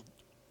of schools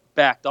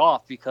backed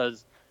off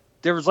because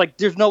there's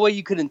no way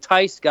you could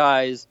entice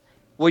guys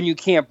when you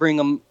can't bring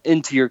them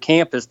into your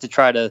campus to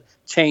try to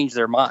change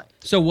their mind.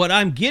 So what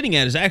I'm getting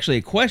at is actually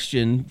a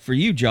question for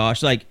you,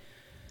 Josh. Like,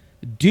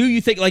 do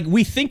you think, like,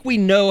 we think we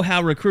know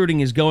how recruiting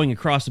is going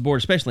across the board,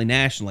 especially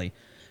nationally,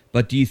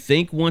 but do you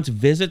think once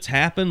visits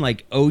happen,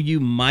 like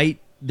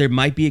there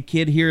might be a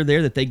kid here or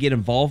there that they get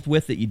involved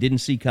with that you didn't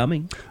see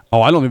coming?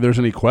 Oh, I don't think there's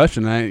any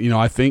question.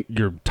 I think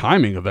your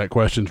timing of that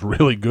question is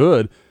really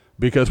good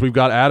because we've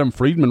got Adam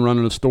Friedman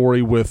running a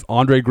story with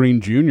Andre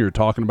Green Jr.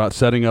 talking about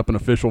setting up an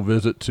official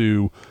visit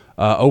to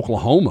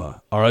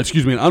Oklahoma, or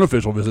excuse me, an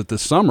unofficial visit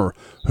this summer,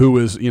 who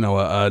is,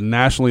 a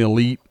nationally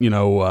elite,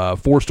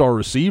 4-star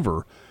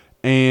receiver.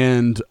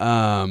 And,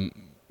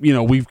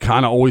 we've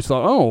kind of always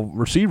thought, oh,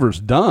 receiver's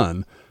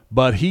done.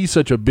 But he's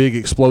such a big,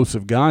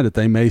 explosive guy that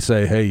they may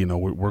say, hey,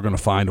 we're going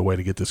to find a way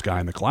to get this guy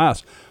in the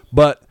class.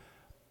 But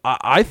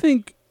I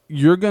think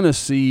you're going to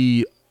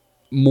see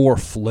more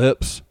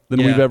flips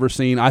than we've ever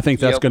seen. I think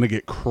that's going to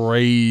get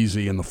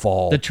crazy in the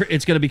fall.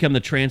 It's going to become the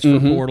transfer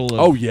portal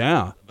of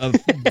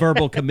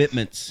verbal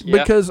commitments.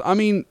 Yeah. Because,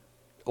 don't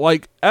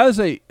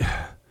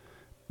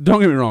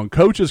get me wrong,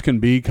 coaches can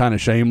be kind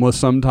of shameless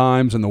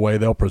sometimes in the way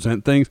they'll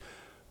present things.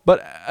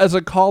 But as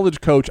a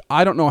college coach,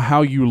 I don't know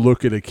how you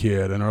look at a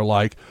kid and are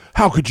like,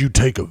 how could you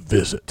take a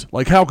visit?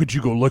 Like, how could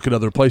you go look at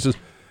other places?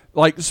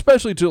 Like,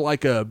 especially to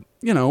like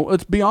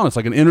let's be honest,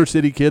 like an inner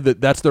city kid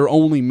that's their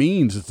only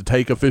means is to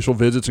take official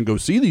visits and go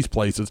see these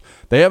places.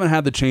 They haven't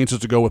had the chances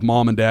to go with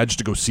mom and dad just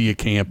to go see a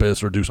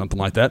campus or do something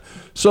like that.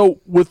 So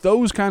with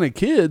those kind of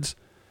kids,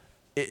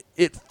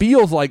 it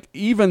feels like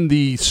even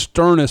the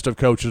sternest of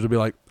coaches would be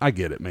like, I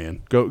get it,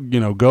 man. Go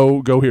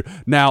here.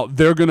 Now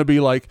they're going to be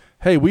like,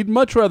 hey, we'd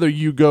much rather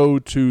you go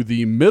to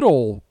the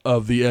middle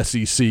of the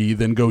SEC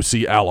than go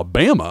see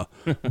Alabama.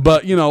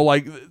 But,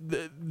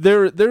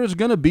 there's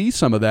going to be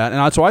some of that.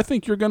 And so I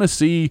think you're going to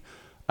see,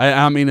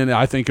 and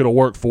I think it'll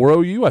work for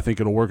OU. I think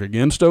it'll work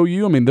against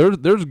OU. I mean,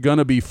 there's going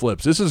to be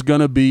flips. June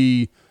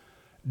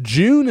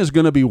is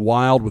going to be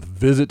wild with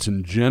visits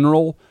in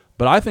general.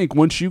 But I think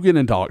once you get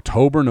into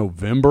October,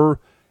 November,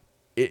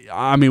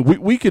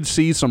 we could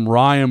see some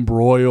Ryan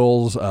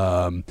Broyles,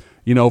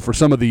 for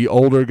some of the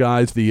older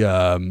guys,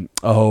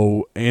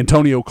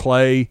 Antonio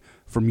Clay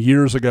from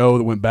years ago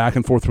that went back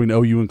and forth between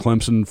OU and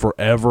Clemson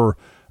forever.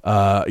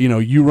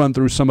 You run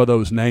through some of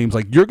those names,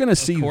 like you're going to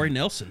see Corey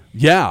Nelson.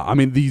 Yeah, I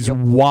mean these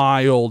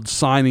wild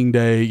signing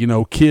day,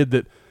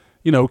 kid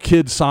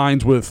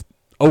signs with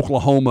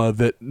Oklahoma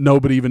that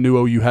nobody even knew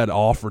OU had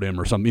offered him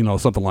or something,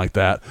 something like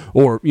that.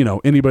 Or,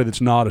 anybody that's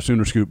not a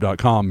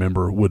Soonerscoop.com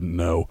member wouldn't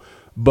know.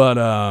 But,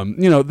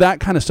 that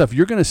kind of stuff,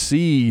 you're going to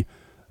see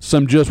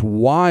some just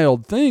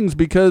wild things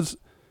because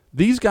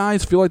these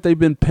guys feel like they've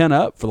been pent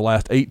up for the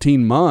last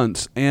 18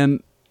 months.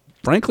 And,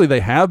 frankly,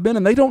 they have been,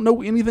 and they don't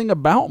know anything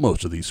about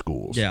most of these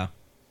schools. Yeah.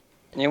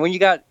 And when you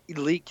got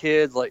elite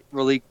kids like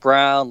Raleek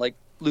Brown, like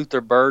Luther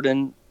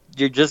Burden,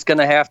 you're just going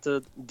to have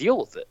to deal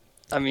with it.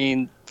 I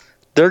mean,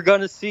 they're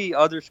going to see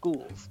other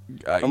schools.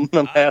 There's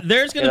going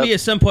to be at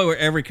some point where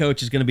every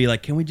coach is going to be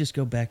like, can we just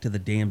go back to the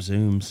damn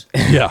Zooms?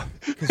 Yeah.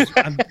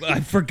 I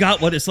forgot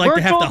what it's like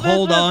to have to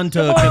hold on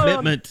to a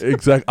commitment.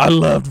 Exactly. I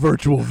loved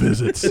virtual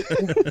visits.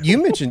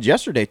 You mentioned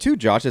yesterday, too,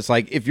 Josh. It's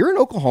like, if you're in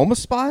Oklahoma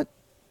spot,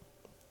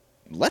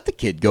 let the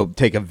kid go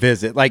take a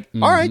visit. Like,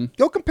 all right,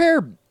 go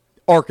compare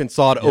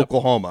Arkansas to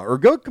Oklahoma, or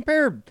go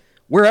compare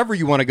wherever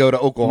you want to go to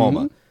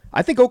Oklahoma.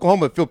 I think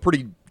Oklahoma would feel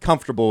pretty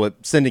comfortable with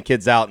sending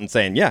kids out and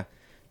saying, yeah.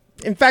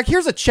 In fact,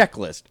 here's a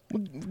checklist.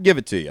 We'll give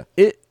it to you.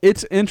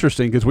 It's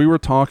interesting because we were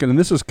talking, and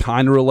this is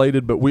kind of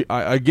related, but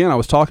I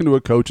was talking to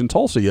a coach in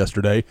Tulsa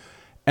yesterday,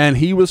 and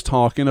he was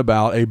talking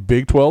about a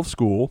Big 12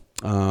 school.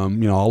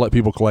 I'll let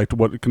people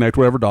connect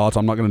whatever dots.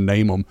 I'm not going to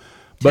name them.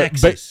 But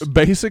Texas.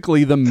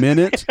 basically, the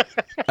minute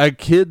a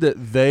kid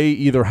that they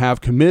either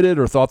have committed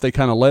or thought they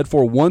kind of led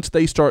for, once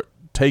they start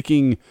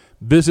taking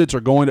visits or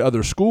going to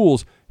other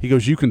schools, he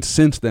goes, you can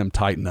sense them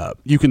tighten up.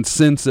 You can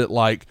sense it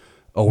like,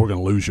 oh, we're going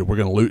to lose you. We're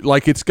going to lose.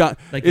 Like it's got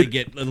like they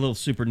get a little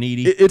super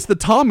needy. It's the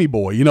Tommy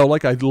boy,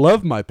 like I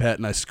love my pet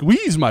and I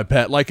squeeze my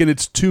pet, like, and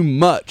it's too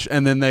much,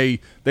 and then they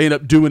end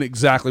up doing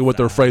exactly what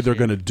they're afraid they're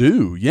going to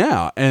do.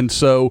 Yeah, and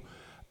so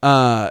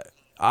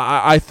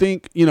I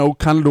think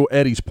kind of to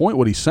Eddie's point,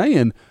 what he's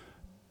saying,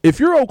 if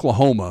you're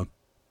Oklahoma,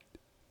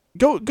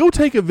 go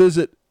take a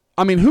visit.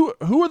 I mean,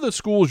 who are the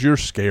schools you're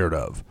scared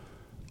of?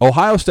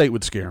 Ohio State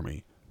would scare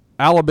me.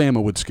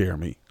 Alabama would scare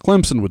me.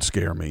 Clemson would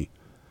scare me.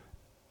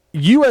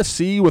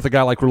 USC with a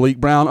guy like Raleek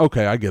Brown,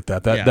 okay, I get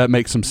that. That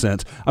makes some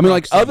sense. I mean,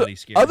 like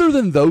other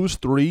than those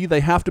three, they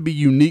have to be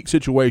unique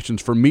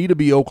situations for me to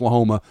be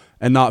Oklahoma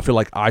and not feel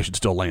like I should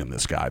still land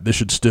this guy. This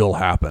should still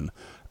happen,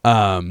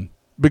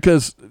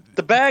 because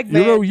the bag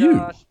man,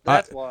 Josh,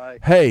 that's why.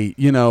 Hey,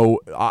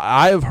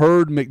 I have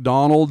heard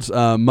McDonald's,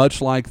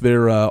 much like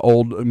their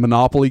old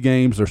Monopoly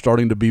games, they're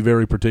starting to be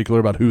very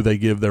particular about who they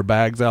give their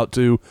bags out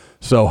to.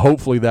 So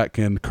hopefully that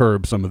can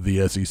curb some of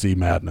the SEC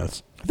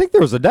madness. I think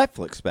there was a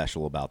Netflix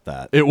special about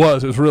that. It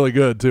was really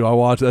good too. I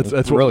watched.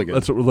 That's really good.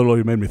 That's what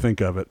literally made me think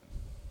of it.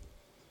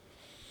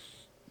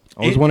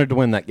 I always wanted to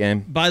win that game.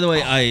 By the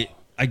way,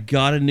 I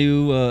got a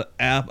new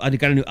app. I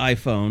got a new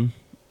iPhone,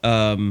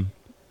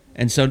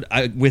 and so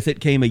with it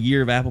came a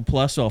year of Apple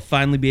Plus. So I'll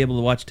finally be able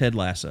to watch Ted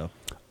Lasso.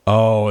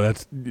 Oh,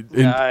 that's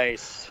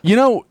nice. You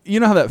know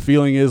how that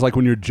feeling is, like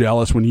when you're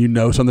jealous when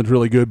something's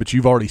really good, but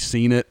you've already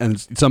seen it, and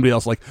somebody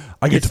else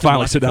I get to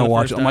finally sit down and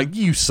watch it. I'm like,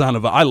 you son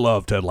of a! I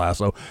love Ted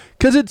Lasso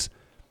because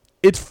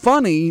it's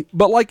funny,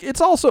 but like it's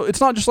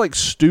not just like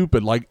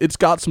stupid. Like it's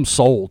got some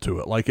soul to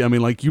it. Like I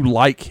mean, like you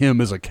like him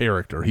as a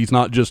character. He's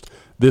not just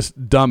this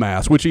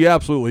dumbass, which he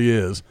absolutely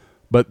is.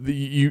 But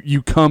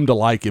you come to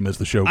like him as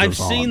the show goes on. I've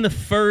seen the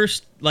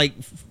first,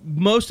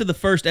 most of the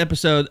first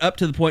episode up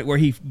to the point where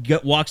he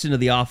walks into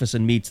the office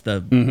and meets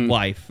the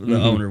wife, the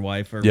owner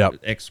wife or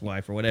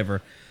ex-wife or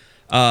whatever.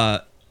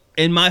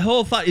 And my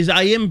whole thought is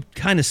I am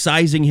kind of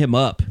sizing him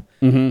up.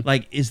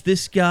 Like, is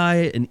this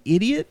guy an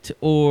idiot,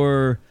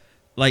 or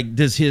like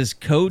does his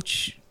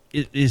coach,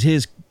 is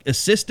his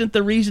assistant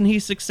the reason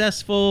he's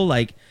successful?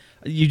 Like,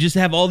 you just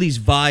have all these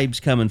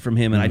vibes coming from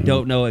him, and I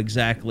don't know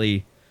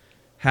exactly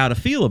how to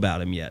feel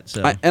about him yet.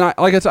 So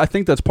I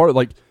think that's part of,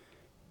 like,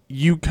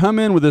 you come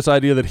in with this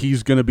idea that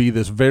he's going to be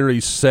this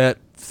very set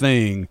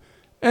thing,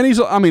 and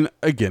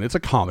again, it's a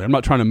comedy. I'm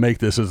not trying to make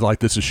this as like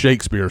this is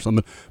Shakespeare or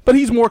something, but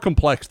he's more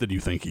complex than you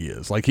think he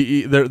is. Like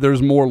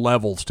there's more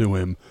levels to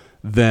him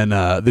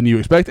than you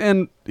expect,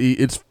 and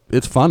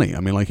it's funny. I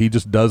mean, like he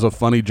just does a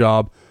funny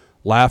job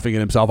laughing at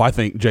himself. I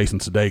think Jason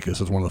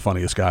Sudeikis is one of the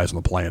funniest guys on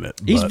the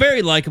planet. He's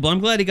very likable. I'm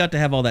glad he got to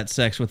have all that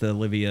sex with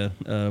Olivia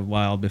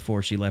Wilde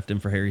before she left him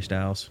for Harry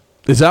Styles.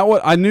 Is that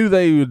what I knew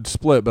they would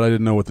split, but I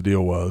didn't know what the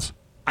deal was.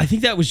 I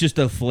think that was just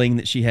a fling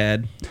that she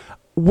had.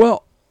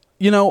 Well,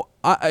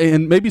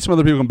 and maybe some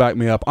other people can back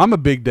me up. I'm a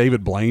big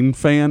David Blaine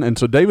fan, and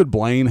so David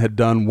Blaine had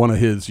done one of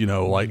his,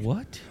 like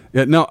what?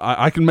 Yeah, no,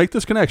 I can make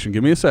this connection.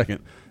 Give me a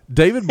second.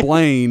 David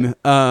Blaine.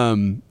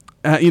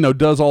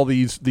 Does all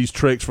these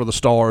tricks for the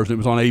stars. It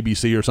was on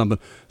ABC or something.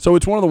 So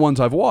it's one of the ones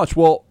I've watched.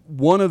 Well,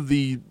 one of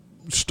the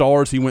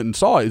stars he went and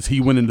saw is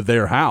he went into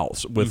their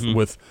house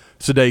with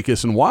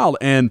Sudeikis and Wilde,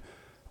 and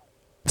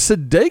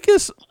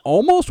Sudeikis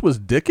almost was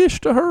dickish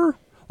to her.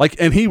 Like,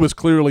 and he was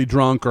clearly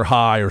drunk or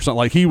high or something.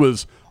 Like he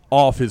was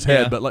off his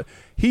head, but like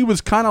he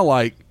was kind of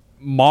like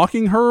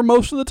mocking her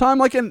most of the time.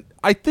 Like, and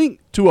I think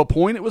to a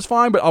point it was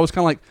fine, but I was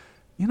kind of like,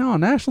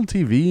 on national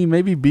TV,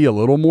 maybe be a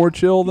little more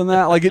chill than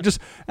that. Like it just,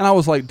 and I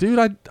was like,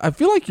 dude, I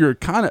feel like you're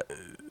kind of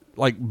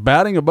like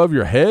batting above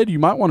your head. You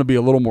might want to be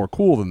a little more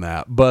cool than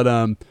that.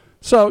 But,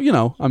 so,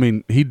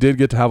 he did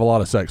get to have a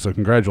lot of sex. So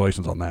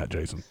congratulations on that,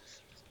 Jason.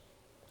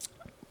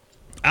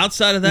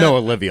 Outside of that. No,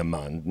 Olivia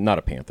Munn, not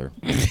a Panther.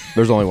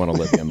 There's only one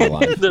Olivia in my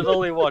life. There's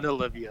only one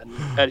Olivia in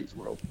Eddie's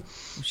world.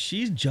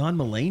 She's John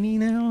Mulaney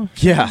now?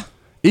 Yeah.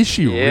 Is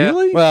she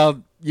really?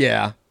 Well,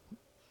 yeah.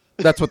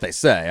 That's what they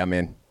say. I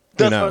mean,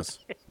 who knows?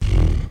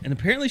 And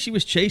apparently she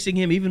was chasing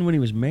him even when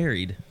he was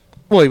married.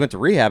 Well, he went to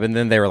rehab, and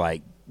then they were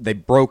like, they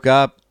broke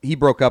up. He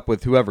broke up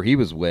with whoever he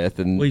was with.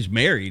 And well, he's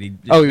married.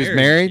 He was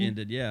married?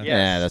 Ended, yeah.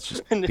 Yeah, that's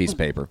just a piece of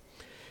paper.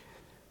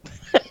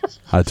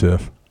 Hi,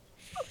 Tiff.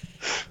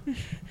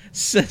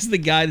 Says the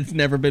guy that's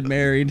never been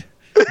married.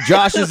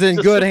 Josh is in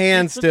good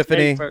hands,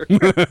 Tiffany.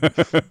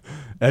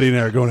 Eddie and I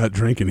are going out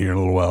drinking here in a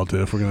little while,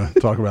 Tiff. We're going to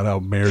talk about how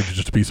marriage is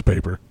just a piece of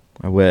paper.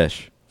 I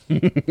wish.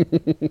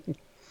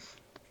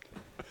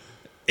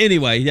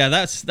 Anyway, yeah,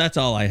 that's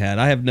all I had.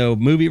 I have no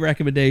movie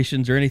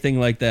recommendations or anything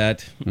like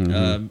that.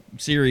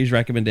 Series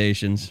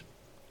recommendations.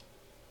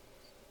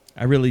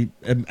 I really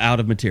am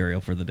out of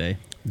material for the day.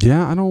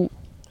 Yeah, I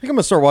think I'm going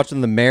to start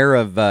watching The Mayor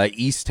of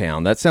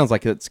Easttown. That sounds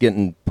like it's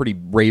getting pretty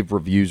rave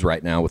reviews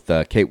right now with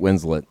Kate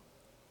Winslet.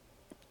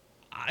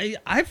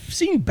 I've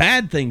seen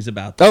bad things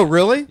about that. Oh,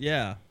 really?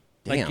 Yeah.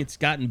 Like Damn. it's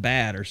gotten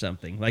bad or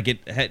something. Like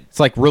it had It's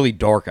like really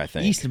dark, I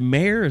think. East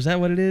Mayor, is that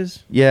what it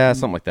is? Yeah,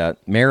 something like that.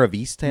 Mayor of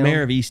Easttown.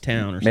 Mayor of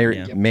Easttown or Mayor,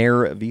 something.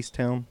 Mayor of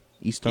Easttown.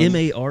 Easttown.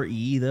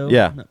 M-A-R-E though.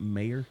 Yeah. Not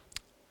mayor.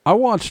 I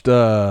watched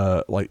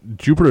like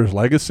Jupiter's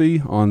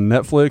Legacy on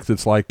Netflix.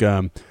 It's like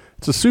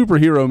it's a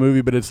superhero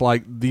movie, but it's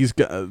like these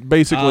guys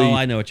basically. Oh,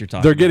 I know what you're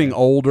talking They're about. getting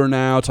older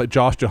now. It's like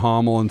Josh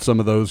Duhamel and some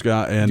of those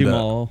guys. And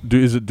Duhamel.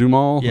 Is it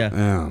Duhamel?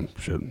 Yeah.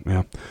 Shit.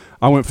 Yeah.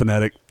 I went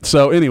phonetic.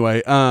 So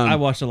anyway, I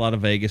watched a lot of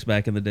Vegas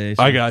back in the day.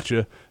 So I got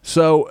you.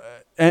 So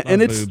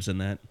and it's boobs in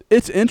that.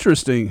 it's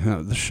interesting.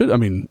 I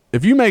mean,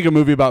 if you make a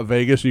movie about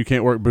Vegas and you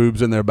can't work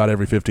boobs in there about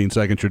every 15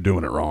 seconds, you're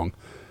doing it wrong.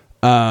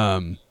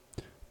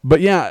 But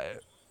yeah,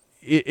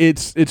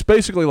 it's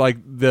basically like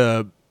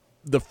the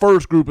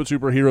first group of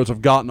superheroes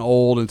have gotten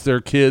old, and their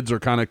kids are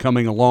kind of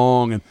coming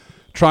along and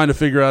trying to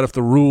figure out if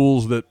the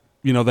rules that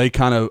they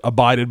kind of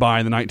abided by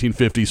in the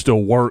 1950s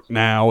still work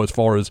now, as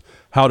far as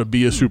how to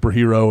be a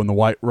superhero and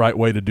the right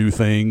way to do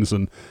things.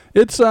 And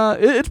it's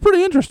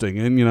pretty interesting.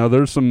 And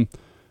there's some.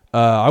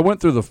 I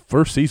went through the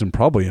first season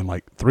probably in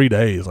like 3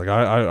 days. Like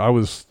I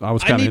was kind of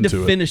into it. I need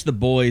to finish The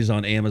Boys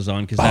on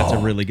Amazon because that's a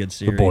really good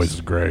series. The Boys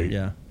is great.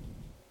 Yeah.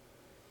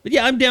 But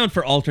yeah, I'm down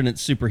for alternate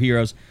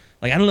superheroes.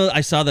 Like, I don't know, I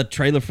saw the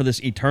trailer for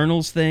this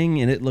Eternals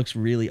thing, and it looks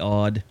really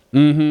odd. I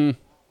don't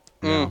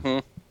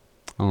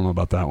know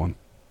about that one.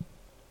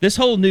 This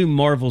whole new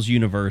Marvel's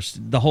universe,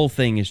 the whole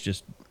thing is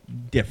just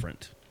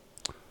different.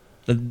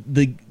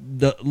 The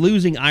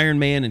losing Iron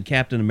Man and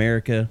Captain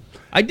America.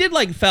 I did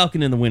like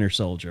Falcon and the Winter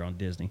Soldier on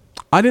Disney.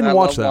 I didn't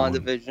watch that love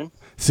one. WandaVision.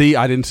 See,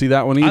 I didn't see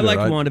that one either. I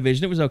liked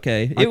WandaVision. It was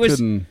okay. I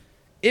couldn't.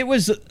 It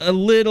was a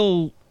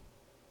little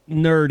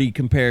nerdy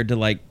compared to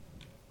like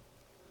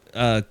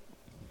the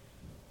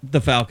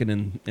Falcon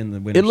and the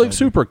Winter It looked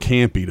Soldier. super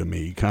campy to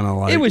me, kind of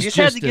like. It was You just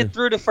had just to get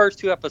through the first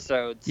 2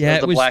 episodes. Yeah,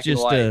 of the it was black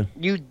just and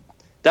white.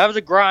 That was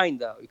a grind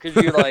though, because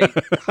you're like,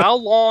 how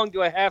long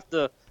do I have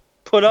to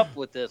put up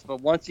with this?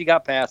 But once you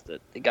got past it,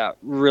 it got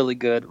really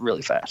good,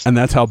 really fast. And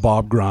that's how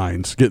Bob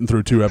grinds, getting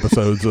through 2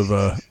 episodes of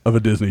a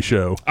Disney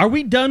show. Are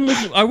we done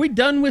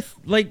with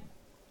like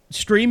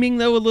streaming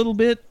though a little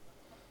bit?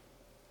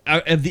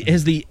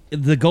 Has the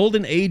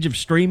golden age of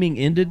streaming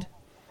ended?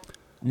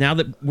 Now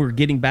that we're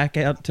getting back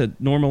out to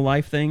normal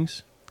life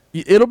things?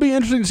 It'll be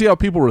interesting to see how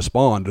people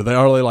respond. Are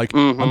they like,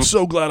 I'm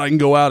so glad I can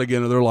go out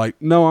again? Or they're like,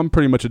 no, I'm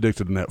pretty much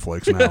addicted to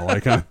Netflix now.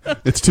 Like,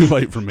 it's too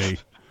late for me.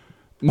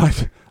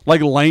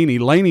 Like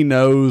Lainey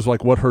knows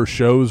like what her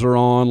shows are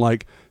on.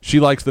 Like,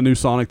 she likes the new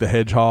Sonic the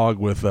Hedgehog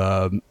with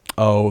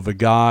the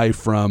guy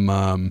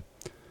from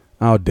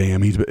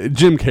he's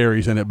Jim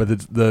Carrey's in it, but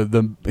it's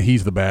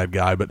he's the bad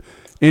guy. But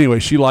anyway,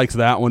 she likes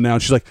that one now.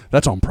 She's like,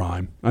 that's on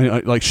Prime.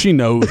 Like, she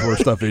knows where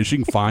stuff is. She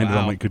can find it.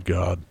 I'm like, good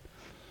God.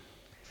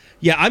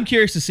 Yeah, I'm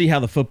curious to see how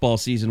the football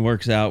season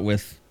works out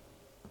with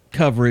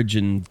coverage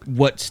and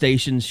what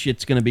stations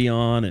shit's going to be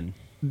on. And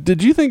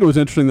did you think it was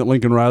interesting that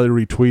Lincoln Riley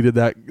retweeted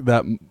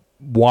that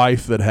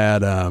wife that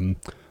had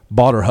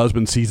bought her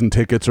husband season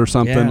tickets or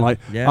something?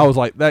 I was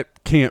like, that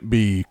can't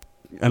be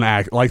an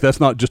act. Like, that's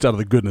not just out of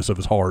the goodness of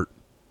his heart.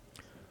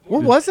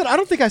 What was it? I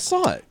don't think I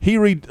saw it.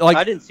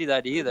 I didn't see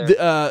that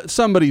either.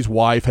 Somebody's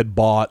wife had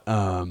bought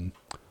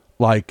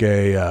like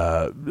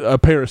a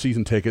pair of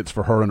season tickets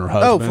for her and her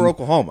husband. Oh, for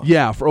Oklahoma.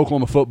 Yeah, for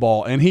Oklahoma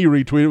football. And he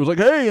retweeted, was like,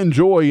 hey,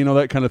 enjoy,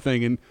 that kind of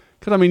thing. And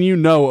because,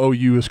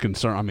 OU is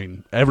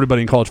concerned.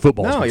 Everybody in college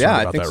football is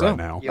concerned about that right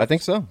now. I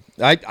think so.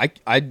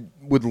 I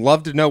would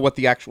love to know what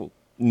the actual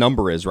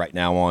number is right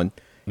now on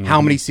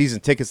how many season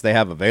tickets they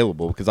have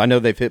available, because I know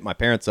they've hit my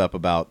parents up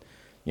about,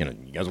 you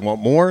guys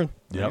want more?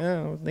 Yep.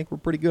 Yeah, I think we're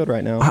pretty good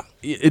right now.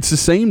 It's the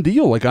same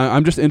deal. Like,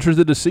 I'm just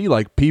interested to see,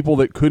 like, people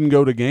that couldn't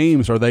go to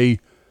games, are they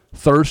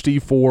thirsty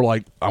for,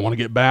 like, I want to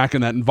get back in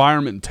that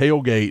environment and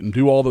tailgate and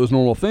do all those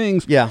normal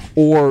things? Yeah.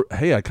 Or,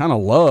 hey, I kind of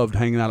loved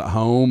hanging out at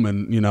home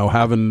and,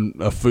 having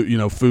a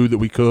food that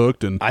we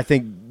cooked. And I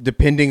think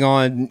depending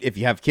on if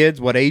you have kids,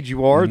 what age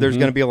you are, there's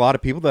going to be a lot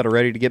of people that are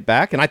ready to get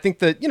back. And I think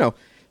that,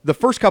 the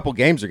first couple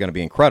games are going to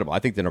be incredible. I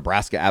think the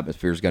Nebraska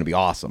atmosphere is going to be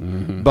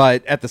awesome.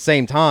 But at the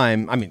same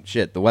time,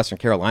 the Western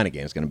Carolina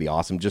game is going to be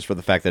awesome just for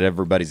the fact that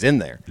everybody's in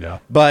there. Yeah.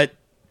 But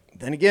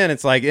then again,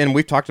 it's like, and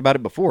we've talked about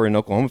it before, and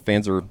Oklahoma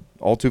fans are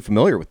all too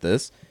familiar with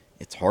this.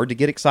 It's hard to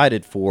get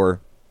excited for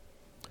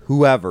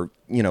whoever,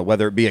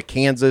 whether it be a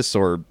Kansas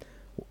or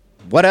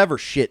whatever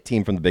shit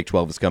team from the Big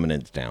 12 is coming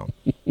into town.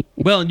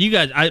 well, and you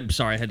guys, I'm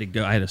sorry, I had to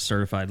go. I had a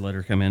certified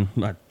letter come in,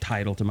 a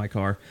title to my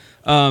car.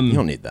 You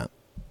don't need that.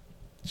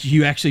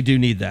 You actually do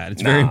need that.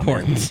 It's very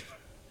important.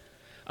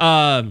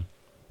 I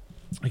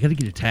got to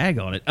get a tag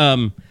on it.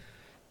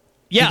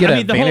 Yeah, get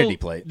a the vanity whole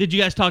plate. Did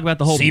you guys talk about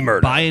the whole C-Murder.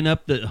 buying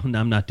up the? Oh, no,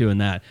 I'm not doing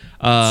that.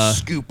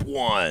 Scoop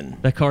one.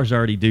 That car's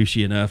already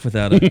douchey enough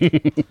without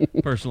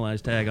a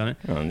personalized tag on it.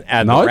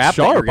 Add no, the it's wrap that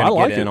sharp. you're gonna I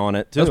like get in it. on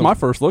it too. That's my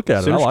first look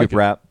at it. Sooner I like scoop it.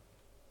 wrap.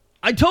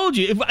 I told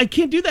you I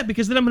can't do that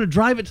because then I'm going to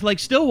drive it to like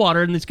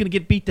Stillwater and it's going to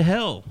get beat to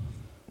hell.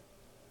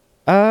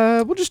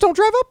 Well, just don't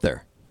drive up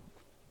there.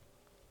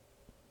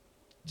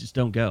 Just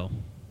don't go.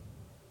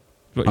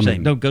 What you're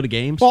saying? Don't go to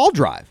games. Well, I'll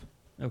drive.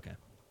 Okay.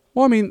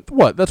 Well, I mean,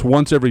 what? That's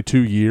once every 2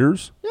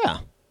 years. Yeah. I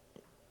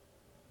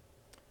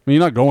mean,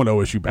 you're not going to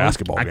OSU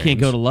basketball I games. can't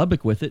go to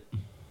Lubbock with it.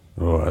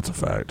 Oh, that's a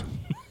fact.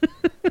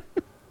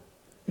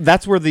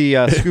 That's where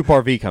the Scoop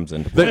RV comes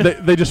in.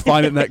 They just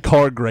find it in that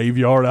car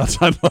graveyard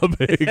outside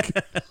Lubbock.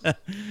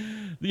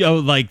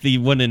 Like the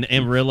one in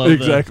Amarillo.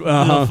 Exactly.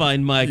 They'll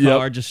find my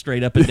car just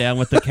straight up and down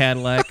with the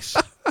Cadillacs.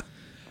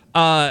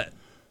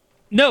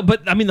 No,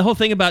 but I mean, the whole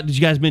thing about, did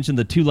you guys mention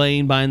the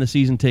Tulane buying the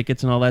season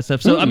tickets and all that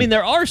stuff? So, I mean,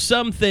 there are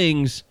some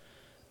things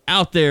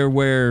out there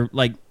where,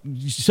 like,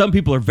 some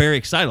people are very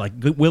excited, like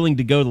willing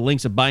to go to the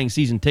lengths of buying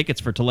season tickets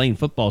for Tulane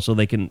football so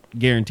they can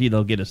guarantee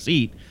they'll get a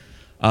seat,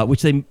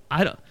 which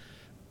I don't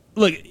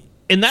look.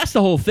 And that's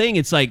the whole thing.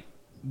 It's like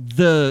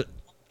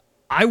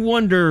I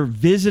wonder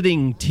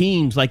visiting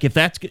teams, like if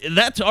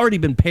that's already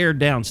been pared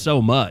down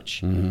so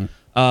much. Mm-hmm.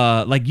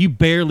 Like you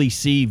barely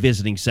see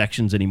visiting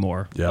sections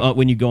anymore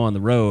when you go on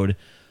the road,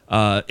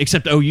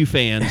 except OU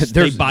fans.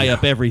 They buy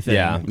up everything.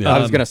 Yeah. I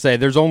was gonna say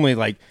there's only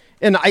like,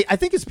 and I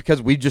think it's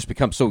because we've just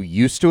become so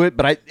used to it.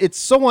 But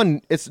it's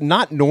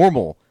not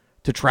normal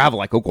to travel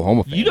like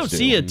Oklahoma fans. You don't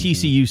see a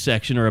TCU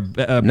section or a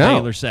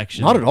Baylor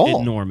section. Not at all.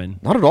 In Norman.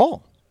 Not at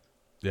all.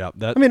 Yeah,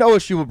 I mean,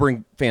 OSU will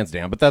bring fans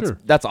down, but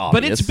that's obvious.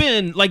 But it's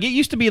been like, it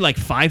used to be like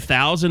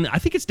 5,000. I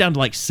think it's down to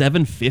like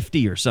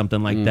 750 or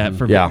something like that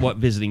for what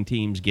visiting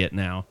teams get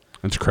now.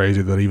 It's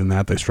crazy that even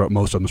that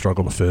most of them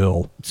struggle to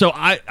fill. So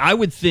I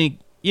would think,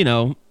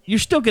 you're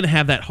still going to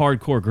have that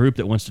hardcore group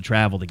that wants to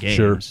travel to games.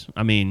 Sure.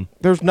 I mean,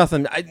 there's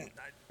nothing.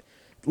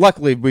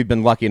 Luckily, we've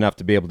been lucky enough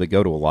to be able to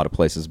go to a lot of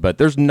places, but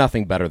there's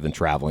nothing better than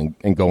traveling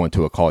and going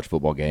to a college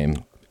football game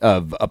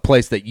of a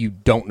place that you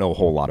don't know a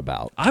whole lot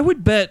about. I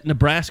would bet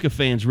Nebraska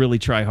fans really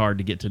try hard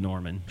to get to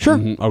Norman. Sure.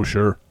 Mm-hmm. Oh,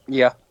 sure.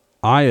 Yeah.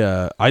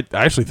 I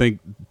actually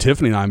think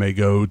Tiffany and I may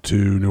go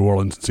to New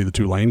Orleans and see the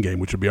Tulane game,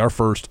 which would be our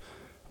first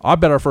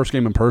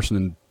game in person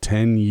in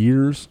 10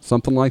 years,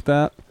 something like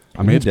that.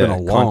 I mean, it's been a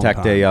long time.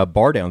 Contact a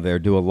bar down there,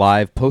 do a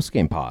live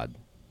post-game pod.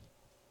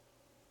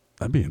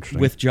 That'd be interesting.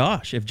 With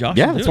Josh, if Josh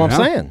that's what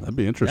I'm saying. That'd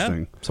be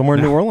interesting. Somewhere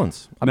in New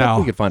Orleans. I bet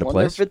we could find a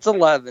Wonder place. if it's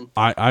 11.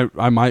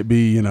 I might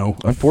be, a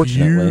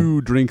Unfortunately. few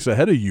drinks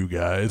ahead of you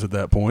guys at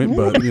that point,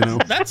 but,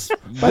 That's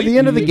By the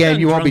end of the game,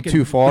 you won't be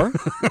too far.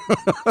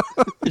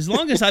 As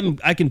long as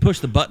I can push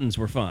the buttons,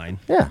 we're fine.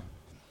 Yeah.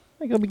 I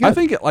think it'll be good. I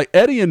think like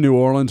Eddie in New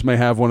Orleans may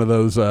have one of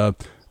those,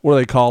 what do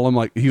they call him?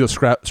 Like he'll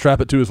strap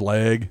it to his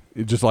leg,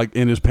 just like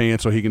in his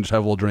pants, so he can just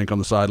have a little drink on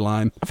the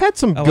sideline. I've had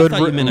some I good.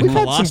 thought you meant a We've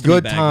had some colostomy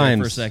good bag there times.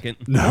 for a second.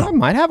 No. I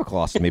might have a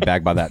colostomy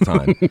bag by that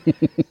time.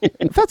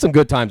 I've had some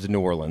good times in New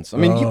Orleans. I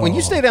mean, when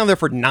you stay down there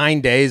for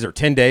 9 days or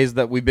 10 days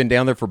that we've been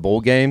down there for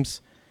bowl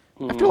games,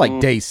 after like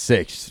day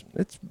 6,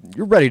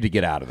 you're ready to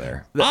get out of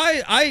there.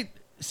 I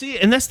see,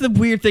 and that's the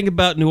weird thing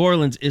about New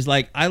Orleans is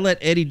like I let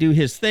Eddie do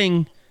his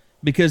thing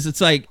because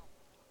it's like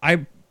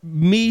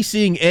me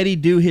seeing Eddie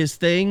do his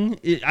thing,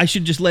 I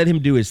should just let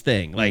him do his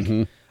thing. Like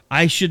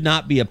I should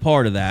not be a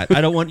part of that.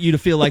 I don't want you to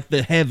feel like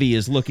the heavy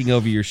is looking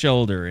over your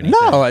shoulder or anything.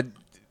 No,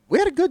 we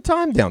had a good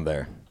time down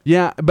there.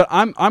 Yeah, but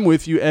I'm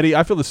with you, Eddie.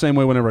 I feel the same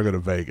way whenever I go to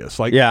Vegas.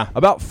 Like,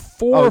 about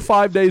 4 or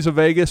 5 days of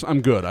Vegas,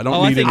 I'm good. I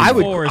don't need think any I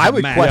more. would, is I a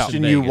would max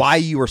question in you Vegas. why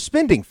you were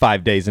spending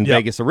 5 days in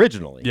Vegas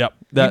originally. Yep.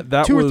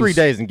 That 2 or was- 3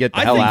 days and get the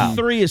I hell think out.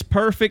 3 is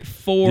perfect.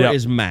 4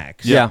 is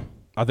max. Yeah.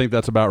 I think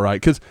that's about right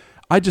because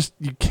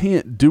you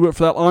can't do it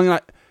for that long.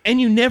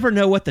 And you never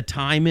know what the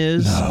time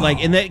is.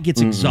 And that gets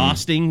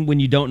exhausting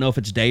when you don't know if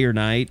it's day or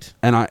night.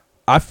 And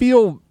I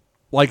feel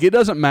like it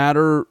doesn't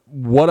matter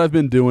what I've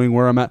been doing,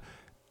 where I'm at.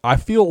 I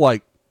feel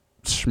like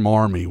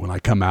smarmy when I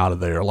come out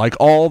of there. Like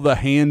all the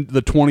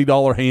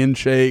 $20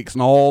 handshakes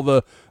and all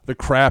the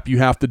crap you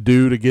have to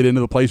do to get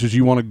into the places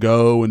you want to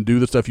go and do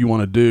the stuff you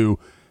want to do.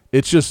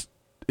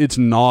 It's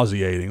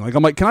nauseating. Like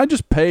I'm like, can I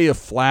just pay a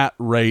flat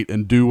rate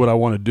and do what I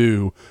want to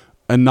do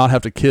and not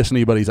have to kiss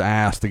anybody's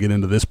ass to get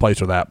into this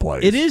place or that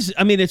place? It is.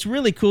 I mean, it's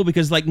really cool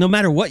because like no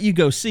matter what you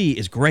go see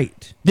is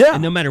great. Yeah.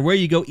 And no matter where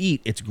you go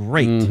eat, it's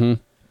great.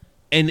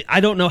 And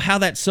I don't know how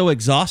that's so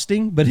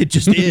exhausting, but it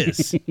just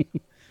is.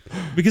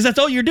 Because that's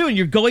all you're doing.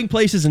 You're going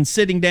places and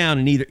sitting down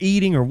and either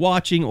eating or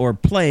watching or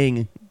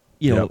playing,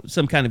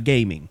 some kind of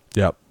gaming.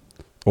 Yep.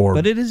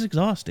 But it is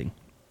exhausting.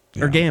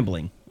 Or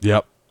gambling.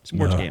 Yep.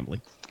 Sports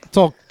gambling. It's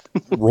all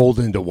rolled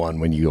into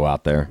one when you go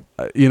out there.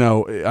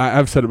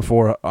 I've said it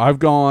before. I've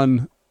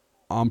gone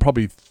on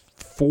probably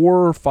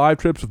 4 or 5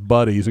 trips with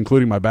buddies,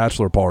 including my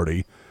bachelor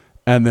party,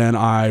 and then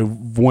I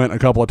went a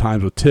couple of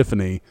times with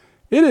Tiffany.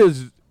 It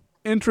is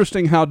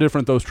interesting how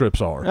different those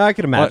trips are. I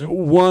can imagine.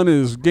 One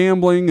is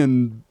gambling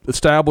and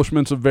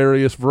establishments of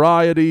various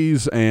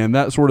varieties and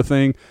that sort of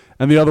thing.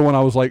 And the other one, I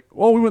was like,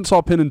 well, we went and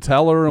saw Penn and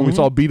Teller, and we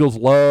saw Beatles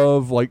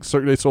Love, like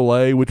Cirque du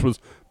Soleil, which was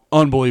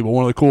unbelievable.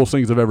 One of the coolest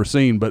things I've ever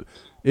seen. But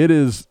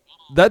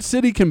that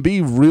city can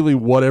be really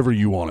whatever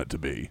you want it to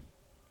be.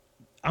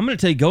 I'm going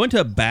to tell you, going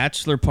to a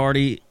bachelor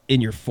party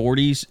in your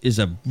 40s is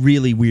a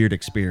really weird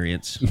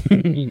experience.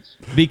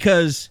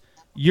 Because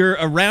you're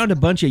around a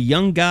bunch of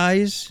young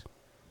guys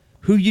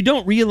who you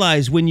don't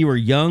realize when you were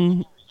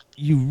young,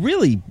 you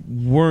really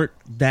weren't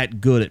that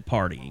good at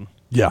partying.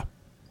 Yeah.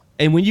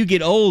 And when you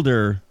get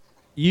older,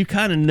 you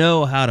kind of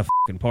know how to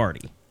fucking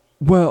party.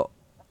 Well,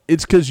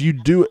 it's because you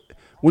do it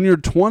when you're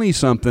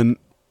 20-something.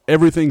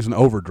 Everything's an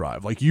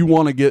overdrive. Like you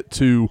want to get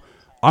to.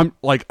 I'm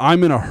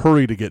in a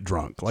hurry to get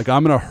drunk. Like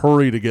I'm in a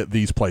hurry to get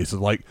these places.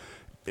 Like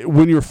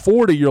when you're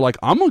 40, you're like,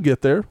 I'm gonna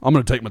get there. I'm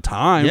gonna take my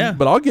time,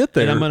 but I'll get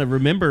there. And I'm gonna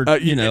remember.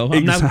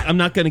 I'm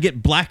not gonna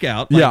get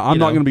blackout. I'm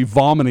not gonna be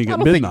vomiting at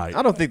midnight.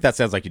 I don't think that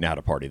sounds like you know how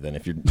to party. Then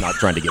if you're not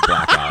trying to get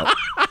blackout.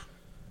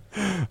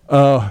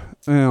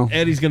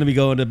 Eddie's going to be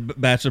going to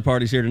bachelor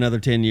parties here in another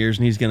 10 years,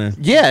 and he's going to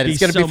it's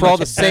going to be for all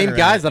the same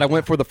guys that I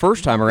went for the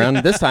first time around,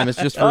 and this time it's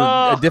just for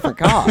a different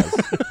cause.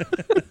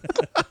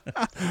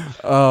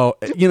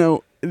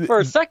 For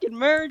a second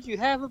marriage, you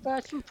have a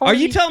bachelor party. Are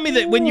you telling me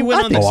that when you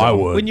went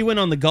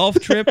on the golf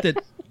trip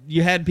that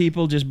you had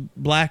people just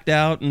blacked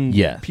out and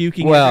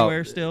puking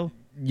everywhere still?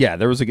 Yeah,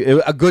 there was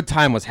a good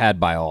time was had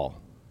by all.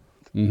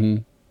 Mm-hmm.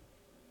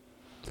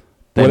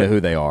 They know who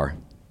they are.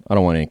 I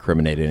don't want to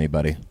incriminate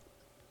anybody.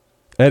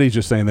 Eddie's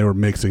just saying they were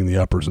mixing the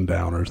uppers and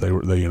downers.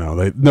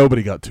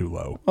 Nobody got too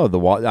low. Oh, the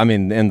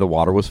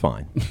water was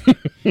fine.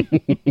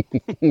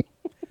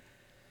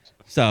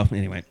 So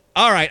anyway,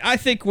 all right. I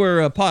think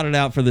we're potted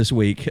out for this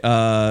week.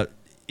 It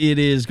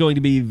is going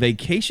to be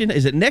vacation.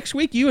 Is it next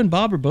week? You and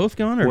Bob are both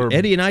gone, or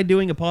Eddie and I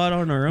doing a pod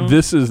on our own?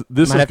 This is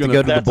going to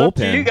go to the bullpen. Up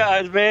to you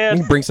guys, man. We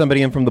can bring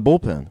somebody in from the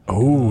bullpen.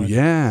 Oh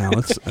yeah,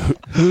 let's.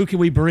 Who can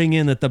we bring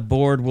in that the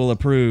board will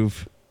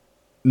approve?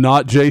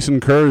 Not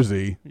Jason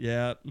Kersey.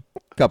 Yeah.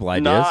 Couple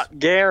ideas. Not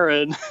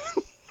Garen.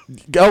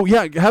 Oh,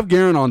 yeah. Have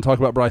Garen on talk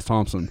about Bryce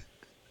Thompson.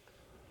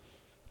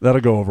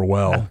 That'll go over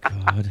well. Oh,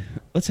 God.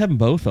 Let's have them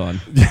both on.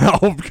 Yeah,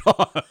 oh,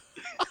 God.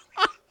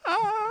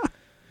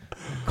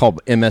 Call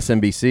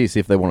MSNBC, see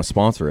if they want to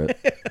sponsor it.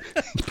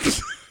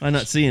 Why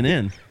not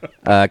CNN?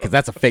 Because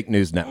that's a fake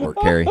news network,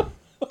 Kerry.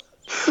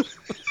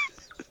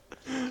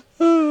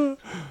 Let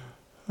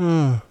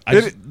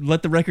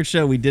the record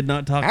show we did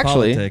not talk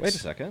politics. Wait a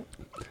second.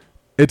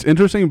 It's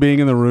interesting being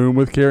in the room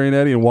with Kerry and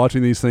Eddie and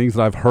watching these things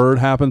that I've heard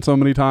happen so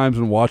many times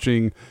and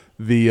watching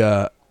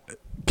the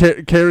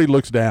Kerry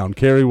looks down.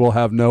 Kerry will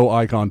have no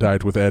eye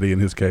contact with Eddie and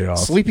his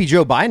chaos. Sleepy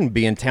Joe Biden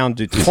be in town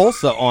to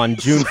Tulsa on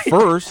June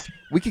 1st.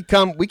 We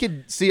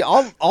could see.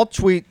 I'll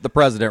tweet the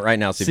president right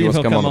now, see if he wants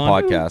to come on the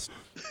podcast.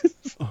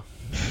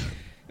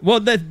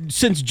 Well,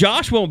 since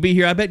Josh won't be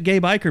here, I bet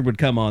Gabe Eichert would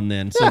come on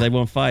then, so they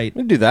won't fight.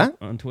 We can do that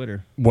on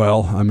Twitter.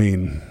 Well, I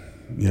mean,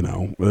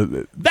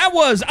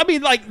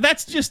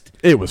 that's just.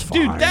 It was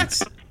fine. Dude,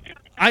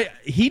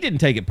 he didn't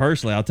take it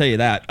personally, I'll tell you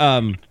that.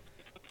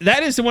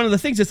 That is one of the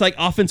things. It's like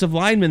offensive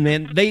linemen,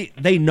 man.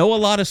 They know a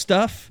lot of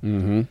stuff,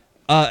 and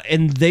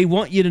they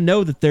want you to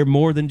know that they're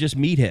more than just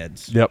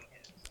meatheads. Yep.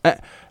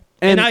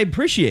 And I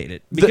appreciate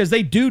it because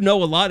they do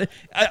know a lot.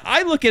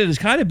 I look at it as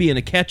kind of being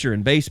a catcher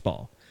in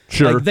baseball.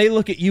 Sure. Like they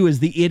look at you as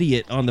the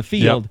idiot on the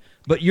field,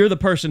 but you're the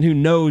person who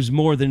knows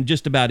more than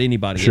just about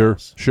anybody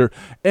else. Sure.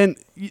 And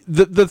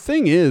the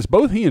thing is,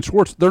 both he and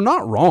Schwartz, they're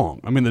not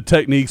wrong. I mean, the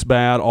technique's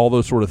bad, all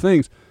those sort of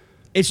things.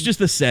 It's just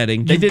the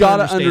setting. You've got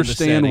to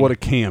understand what a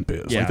camp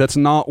is. Yeah. Like that's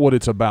not what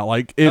it's about.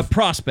 Like a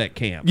prospect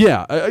camp.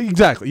 Yeah,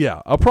 exactly.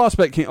 Yeah, a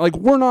prospect camp. Like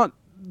we're not.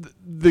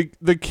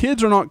 The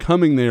kids are not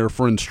coming there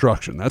for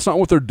instruction. That's not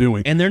what they're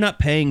doing. And they're not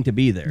paying to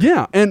be there.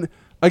 Yeah, and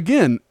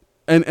again,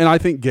 and I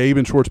think Gabe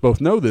and Schwartz both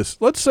know this.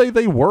 Let's say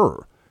they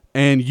were,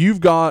 and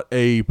you've got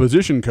a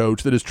position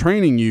coach that is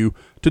training you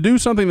to do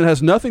something that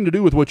has nothing to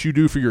do with what you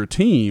do for your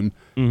team,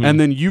 and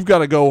then you've got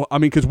to go. I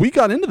mean, because we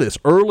got into this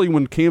early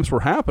when camps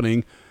were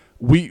happening.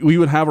 We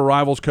would have a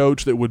rivals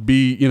coach that would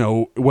be,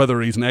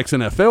 whether he's an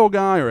ex-NFL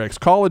guy or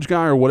ex-college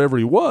guy or whatever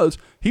he was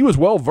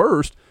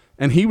well-versed,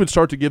 and he would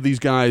start to give these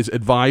guys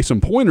advice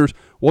and pointers.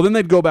 Well, then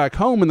they'd go back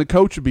home, and the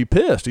coach would be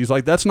pissed. He's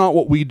like, that's not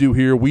what we do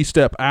here. We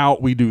step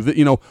out. We do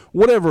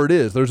whatever it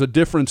is. There's a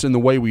difference in the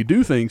way we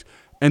do things,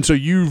 and so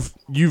you've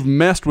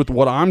messed with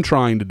what I'm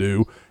trying to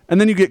do,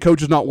 and then you get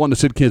coaches not wanting to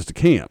send kids to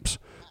camps.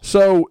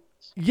 So,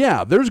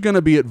 yeah, there's going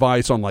to be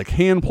advice on, like,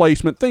 hand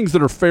placement, things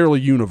that are fairly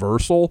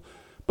universal,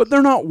 but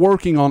they're not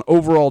working on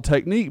overall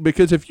technique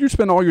because if you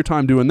spend all your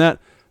time doing that,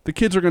 the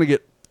kids are going to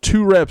get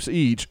 2 reps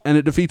each, and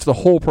it defeats the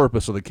whole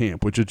purpose of the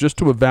camp, which is just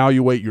to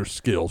evaluate your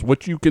skills,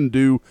 what you can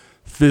do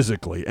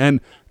physically. And,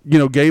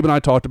 Gabe and I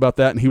talked about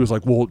that, and he was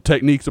like, well,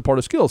 technique's a part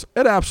of skills.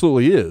 It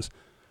absolutely is.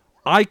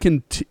 I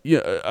can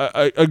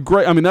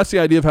that's the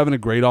idea of having a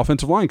great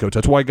offensive line coach.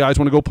 That's why guys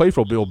want to go play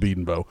for Bill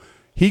Bedenbaugh.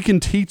 He can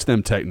teach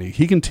them technique.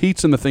 He can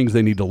teach them the things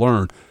they need to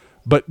learn.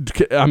 But,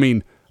 I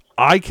mean,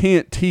 I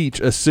can't teach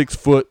a 6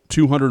 foot,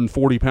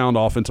 240-pound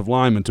offensive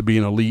lineman to be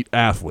an elite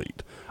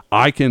athlete.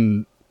 I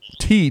can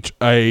teach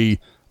a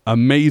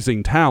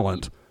amazing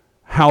talent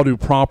how to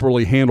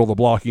properly handle the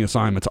blocking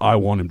assignments I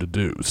want him to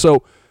do.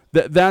 So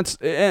that's,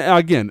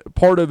 again,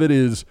 part of it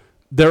is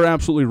they're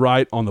absolutely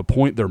right on the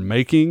point they're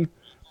making,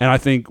 and I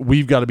think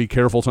we've got to be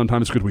careful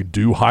sometimes because we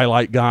do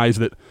highlight guys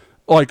that,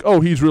 like,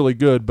 oh, he's really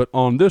good, but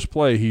on this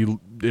play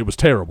it was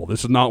terrible.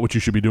 This is not what you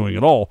should be doing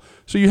at all.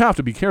 So you have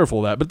to be careful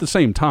of that. But at the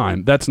same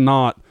time, that's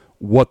not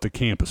what the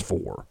camp is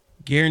for.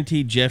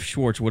 Guaranteed Jeff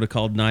Schwartz would have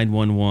called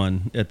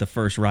 911 at the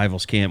first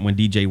Rivals camp when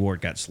DJ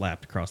Ward got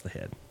slapped across the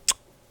head.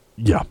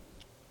 Yeah.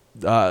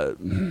 That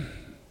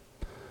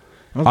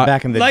was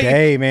back in the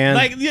day, man.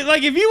 Like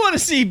if you want to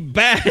see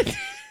bad,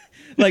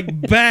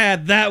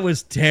 bad, that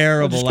was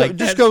terrible.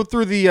 Just go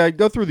through the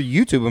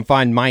YouTube and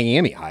find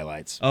Miami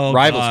highlights. Oh,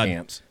 Rivals God.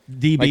 camps.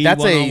 DB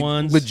That's a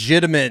one-on-ones.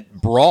 legitimate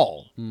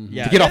brawl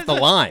Yeah. to get off the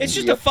line. It's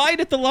just a fight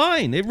at the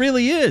line. It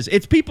really is.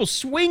 It's people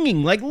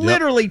swinging,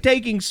 literally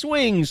taking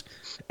swings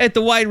at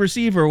the wide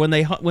receiver when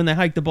they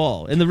hike the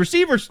ball, and the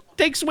receivers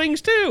take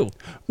swings too.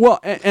 Well,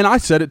 and I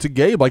said it to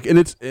Gabe,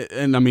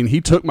 and I mean,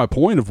 he took my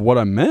point of what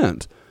I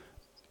meant.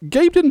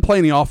 Gabe didn't play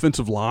any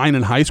offensive line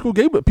in high school.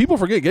 People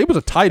forget Gabe was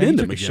a tight end.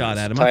 He took a shot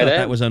at him. Tight I thought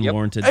end. that was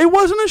unwarranted. It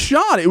wasn't a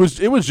shot. It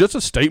was just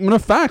a statement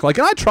of fact. And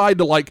I tried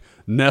to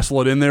nestle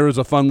it in there as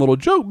a fun little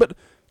joke, but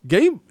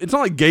Gabe, it's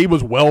not like Gabe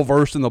was well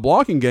versed in the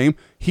blocking game.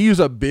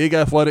 He's a big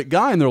athletic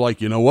guy, and they're like,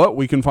 you know what?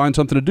 We can find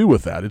something to do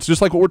with that. It's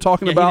just like what we're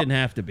talking about. He didn't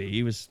have to be.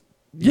 He was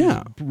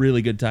Yeah. a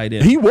really good tight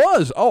end. He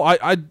was. Oh,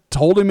 I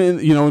told him in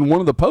one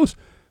of the posts.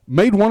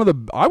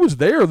 I was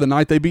there the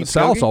night they beat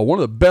Sallisaw. One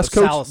of the best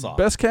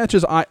best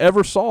catches I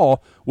ever saw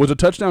was a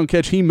touchdown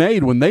catch he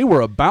made when they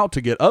were about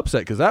to get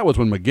upset, because that was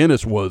when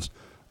McGinnis was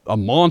a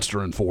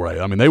monster in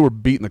 4A. I mean, they were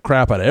beating the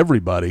crap out of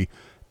everybody,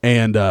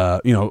 and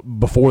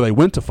before they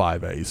went to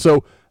 5A.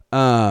 So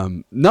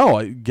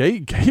no,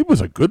 Gabe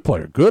was a good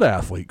player, good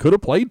athlete, could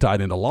have played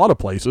tight end a lot of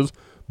places,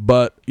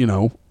 but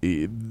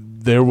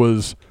that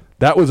was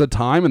a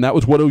time, and that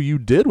was what OU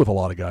did with a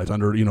lot of guys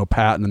under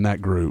Patton and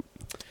that group.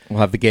 We'll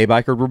have the Gabe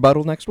Eichert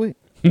rebuttal next week.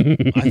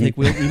 I think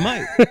we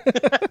might.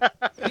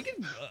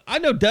 I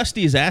know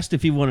Dusty has asked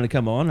if he wanted to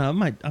come on.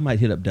 I might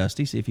hit up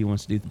Dusty, see if he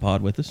wants to do the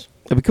pod with us.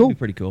 That'd be cool. That'd be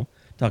pretty cool.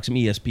 Talk some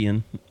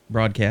ESPN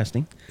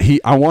broadcasting.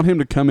 I want him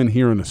to come in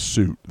here in a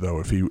suit,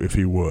 though, if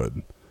he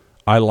would.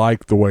 I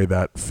like the way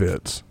that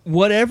fits.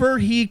 Whatever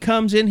he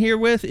comes in here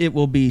with, it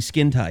will be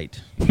skin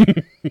tight.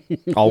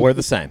 All wear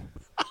the same.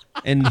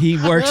 And he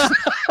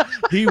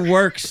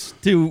works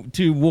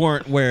to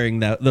warrant wearing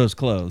those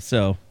clothes.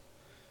 So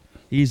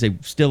he's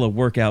still a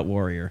workout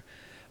warrior.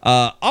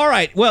 All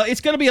right. Well,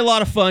 it's going to be a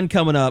lot of fun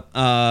coming up.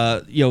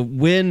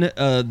 When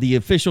the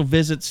official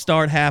visits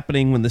start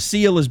happening, when the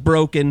seal is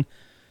broken.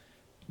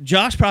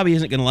 Josh probably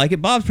isn't going to like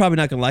it. Bob's probably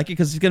not going to like it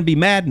because it's going to be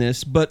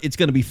madness, but it's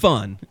going to be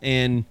fun.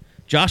 And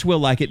Josh will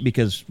like it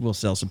because we'll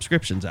sell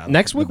subscriptions out.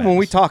 Next week when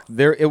we talk,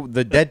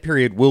 the dead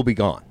period will be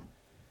gone.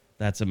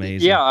 That's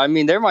amazing. Yeah, I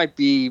mean, there might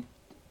be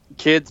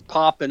kids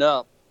popping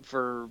up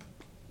for,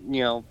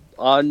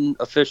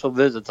 unofficial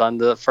visits on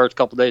the first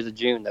couple days of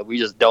June that we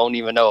just don't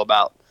even know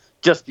about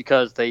just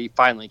because they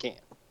finally can.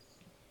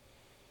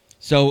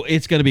 So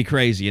it's going to be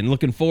crazy, and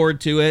looking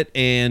forward to it,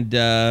 and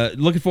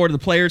looking forward to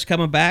the players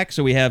coming back.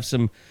 So we have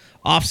some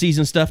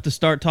off-season stuff to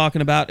start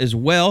talking about as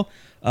well.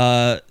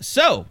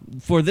 So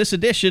for this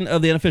edition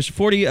of the Unofficial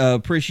 40,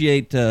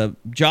 appreciate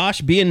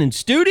Josh being in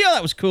studio.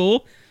 That was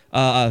cool.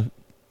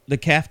 The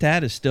calf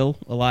tat is still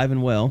alive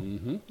and well.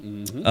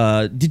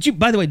 Did you,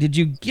 by the way, did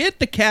you get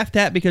the calf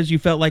tat because you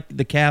felt like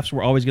the calves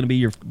were always going to be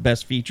your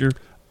best feature?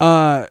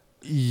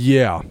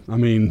 Yeah. I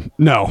mean,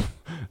 no.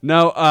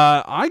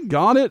 I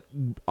got it.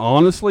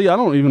 Honestly, I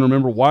don't even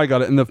remember why I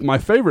got it. And my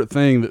favorite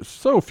thing that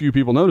so few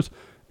people notice,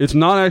 it's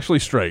not actually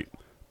straight.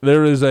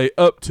 There is a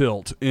up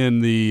tilt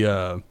in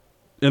the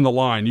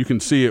line. You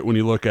can see it when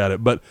you look at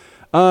it. But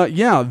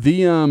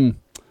the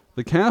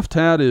calf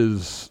tat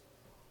is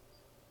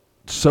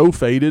so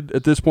faded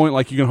at this point,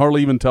 like you can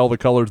hardly even tell the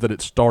colors that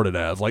it started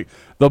as. Like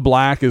the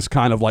black is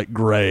kind of like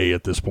gray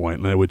at this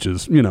point, which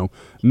is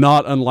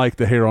not unlike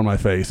the hair on my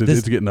face.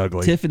 It's getting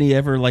ugly. Tiffany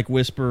ever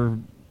whisper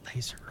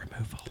laser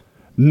removal?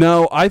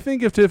 No, I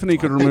think if Tiffany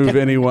could remove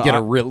anyone, get a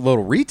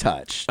little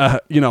retouch. I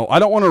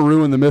don't want to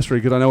ruin the mystery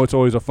because I know it's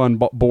always a fun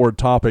board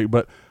topic,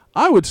 but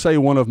I would say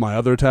one of my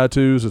other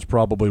tattoos is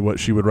probably what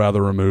she would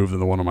rather remove than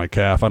the one on my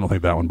calf. I don't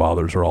think that one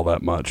bothers her all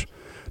that much.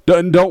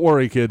 Don't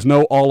worry, kids.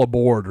 No all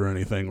aboard or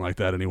anything like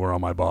that anywhere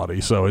on my body.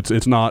 So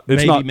it's not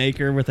baby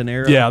maker with an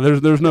arrow. Yeah,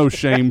 there's no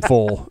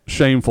shameful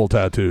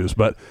tattoos,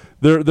 but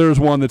there's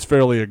one that's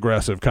fairly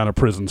aggressive, kind of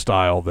prison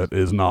style, that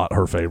is not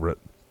her favorite.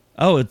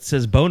 Oh, it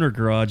says Boner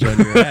Garage on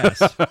your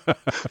ass.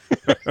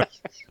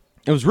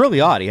 It was really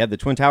odd. He had the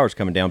Twin Towers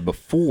coming down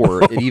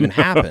before it even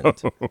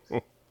happened.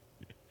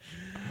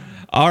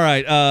 All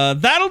right,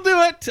 that'll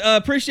do it.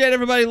 Appreciate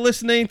everybody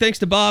listening. Thanks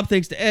to Bob.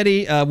 Thanks to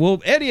Eddie.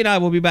 Eddie and I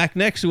will be back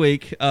next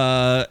week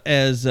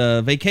as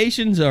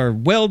vacations are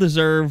well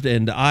deserved,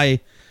 and I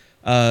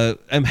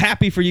am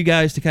happy for you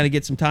guys to kind of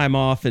get some time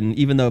off. And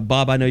even though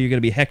Bob, I know you're going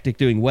to be hectic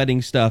doing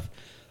wedding stuff,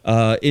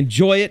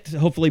 enjoy it.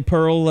 Hopefully,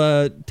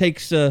 Pearl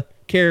takes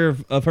care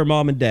of her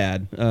mom and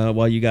dad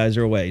while you guys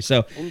are away.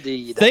 So,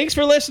 Indeed. Thanks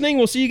for listening.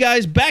 We'll see you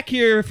guys back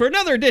here for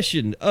another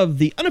edition of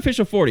the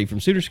Unofficial 40 from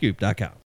SoonerScoop.com.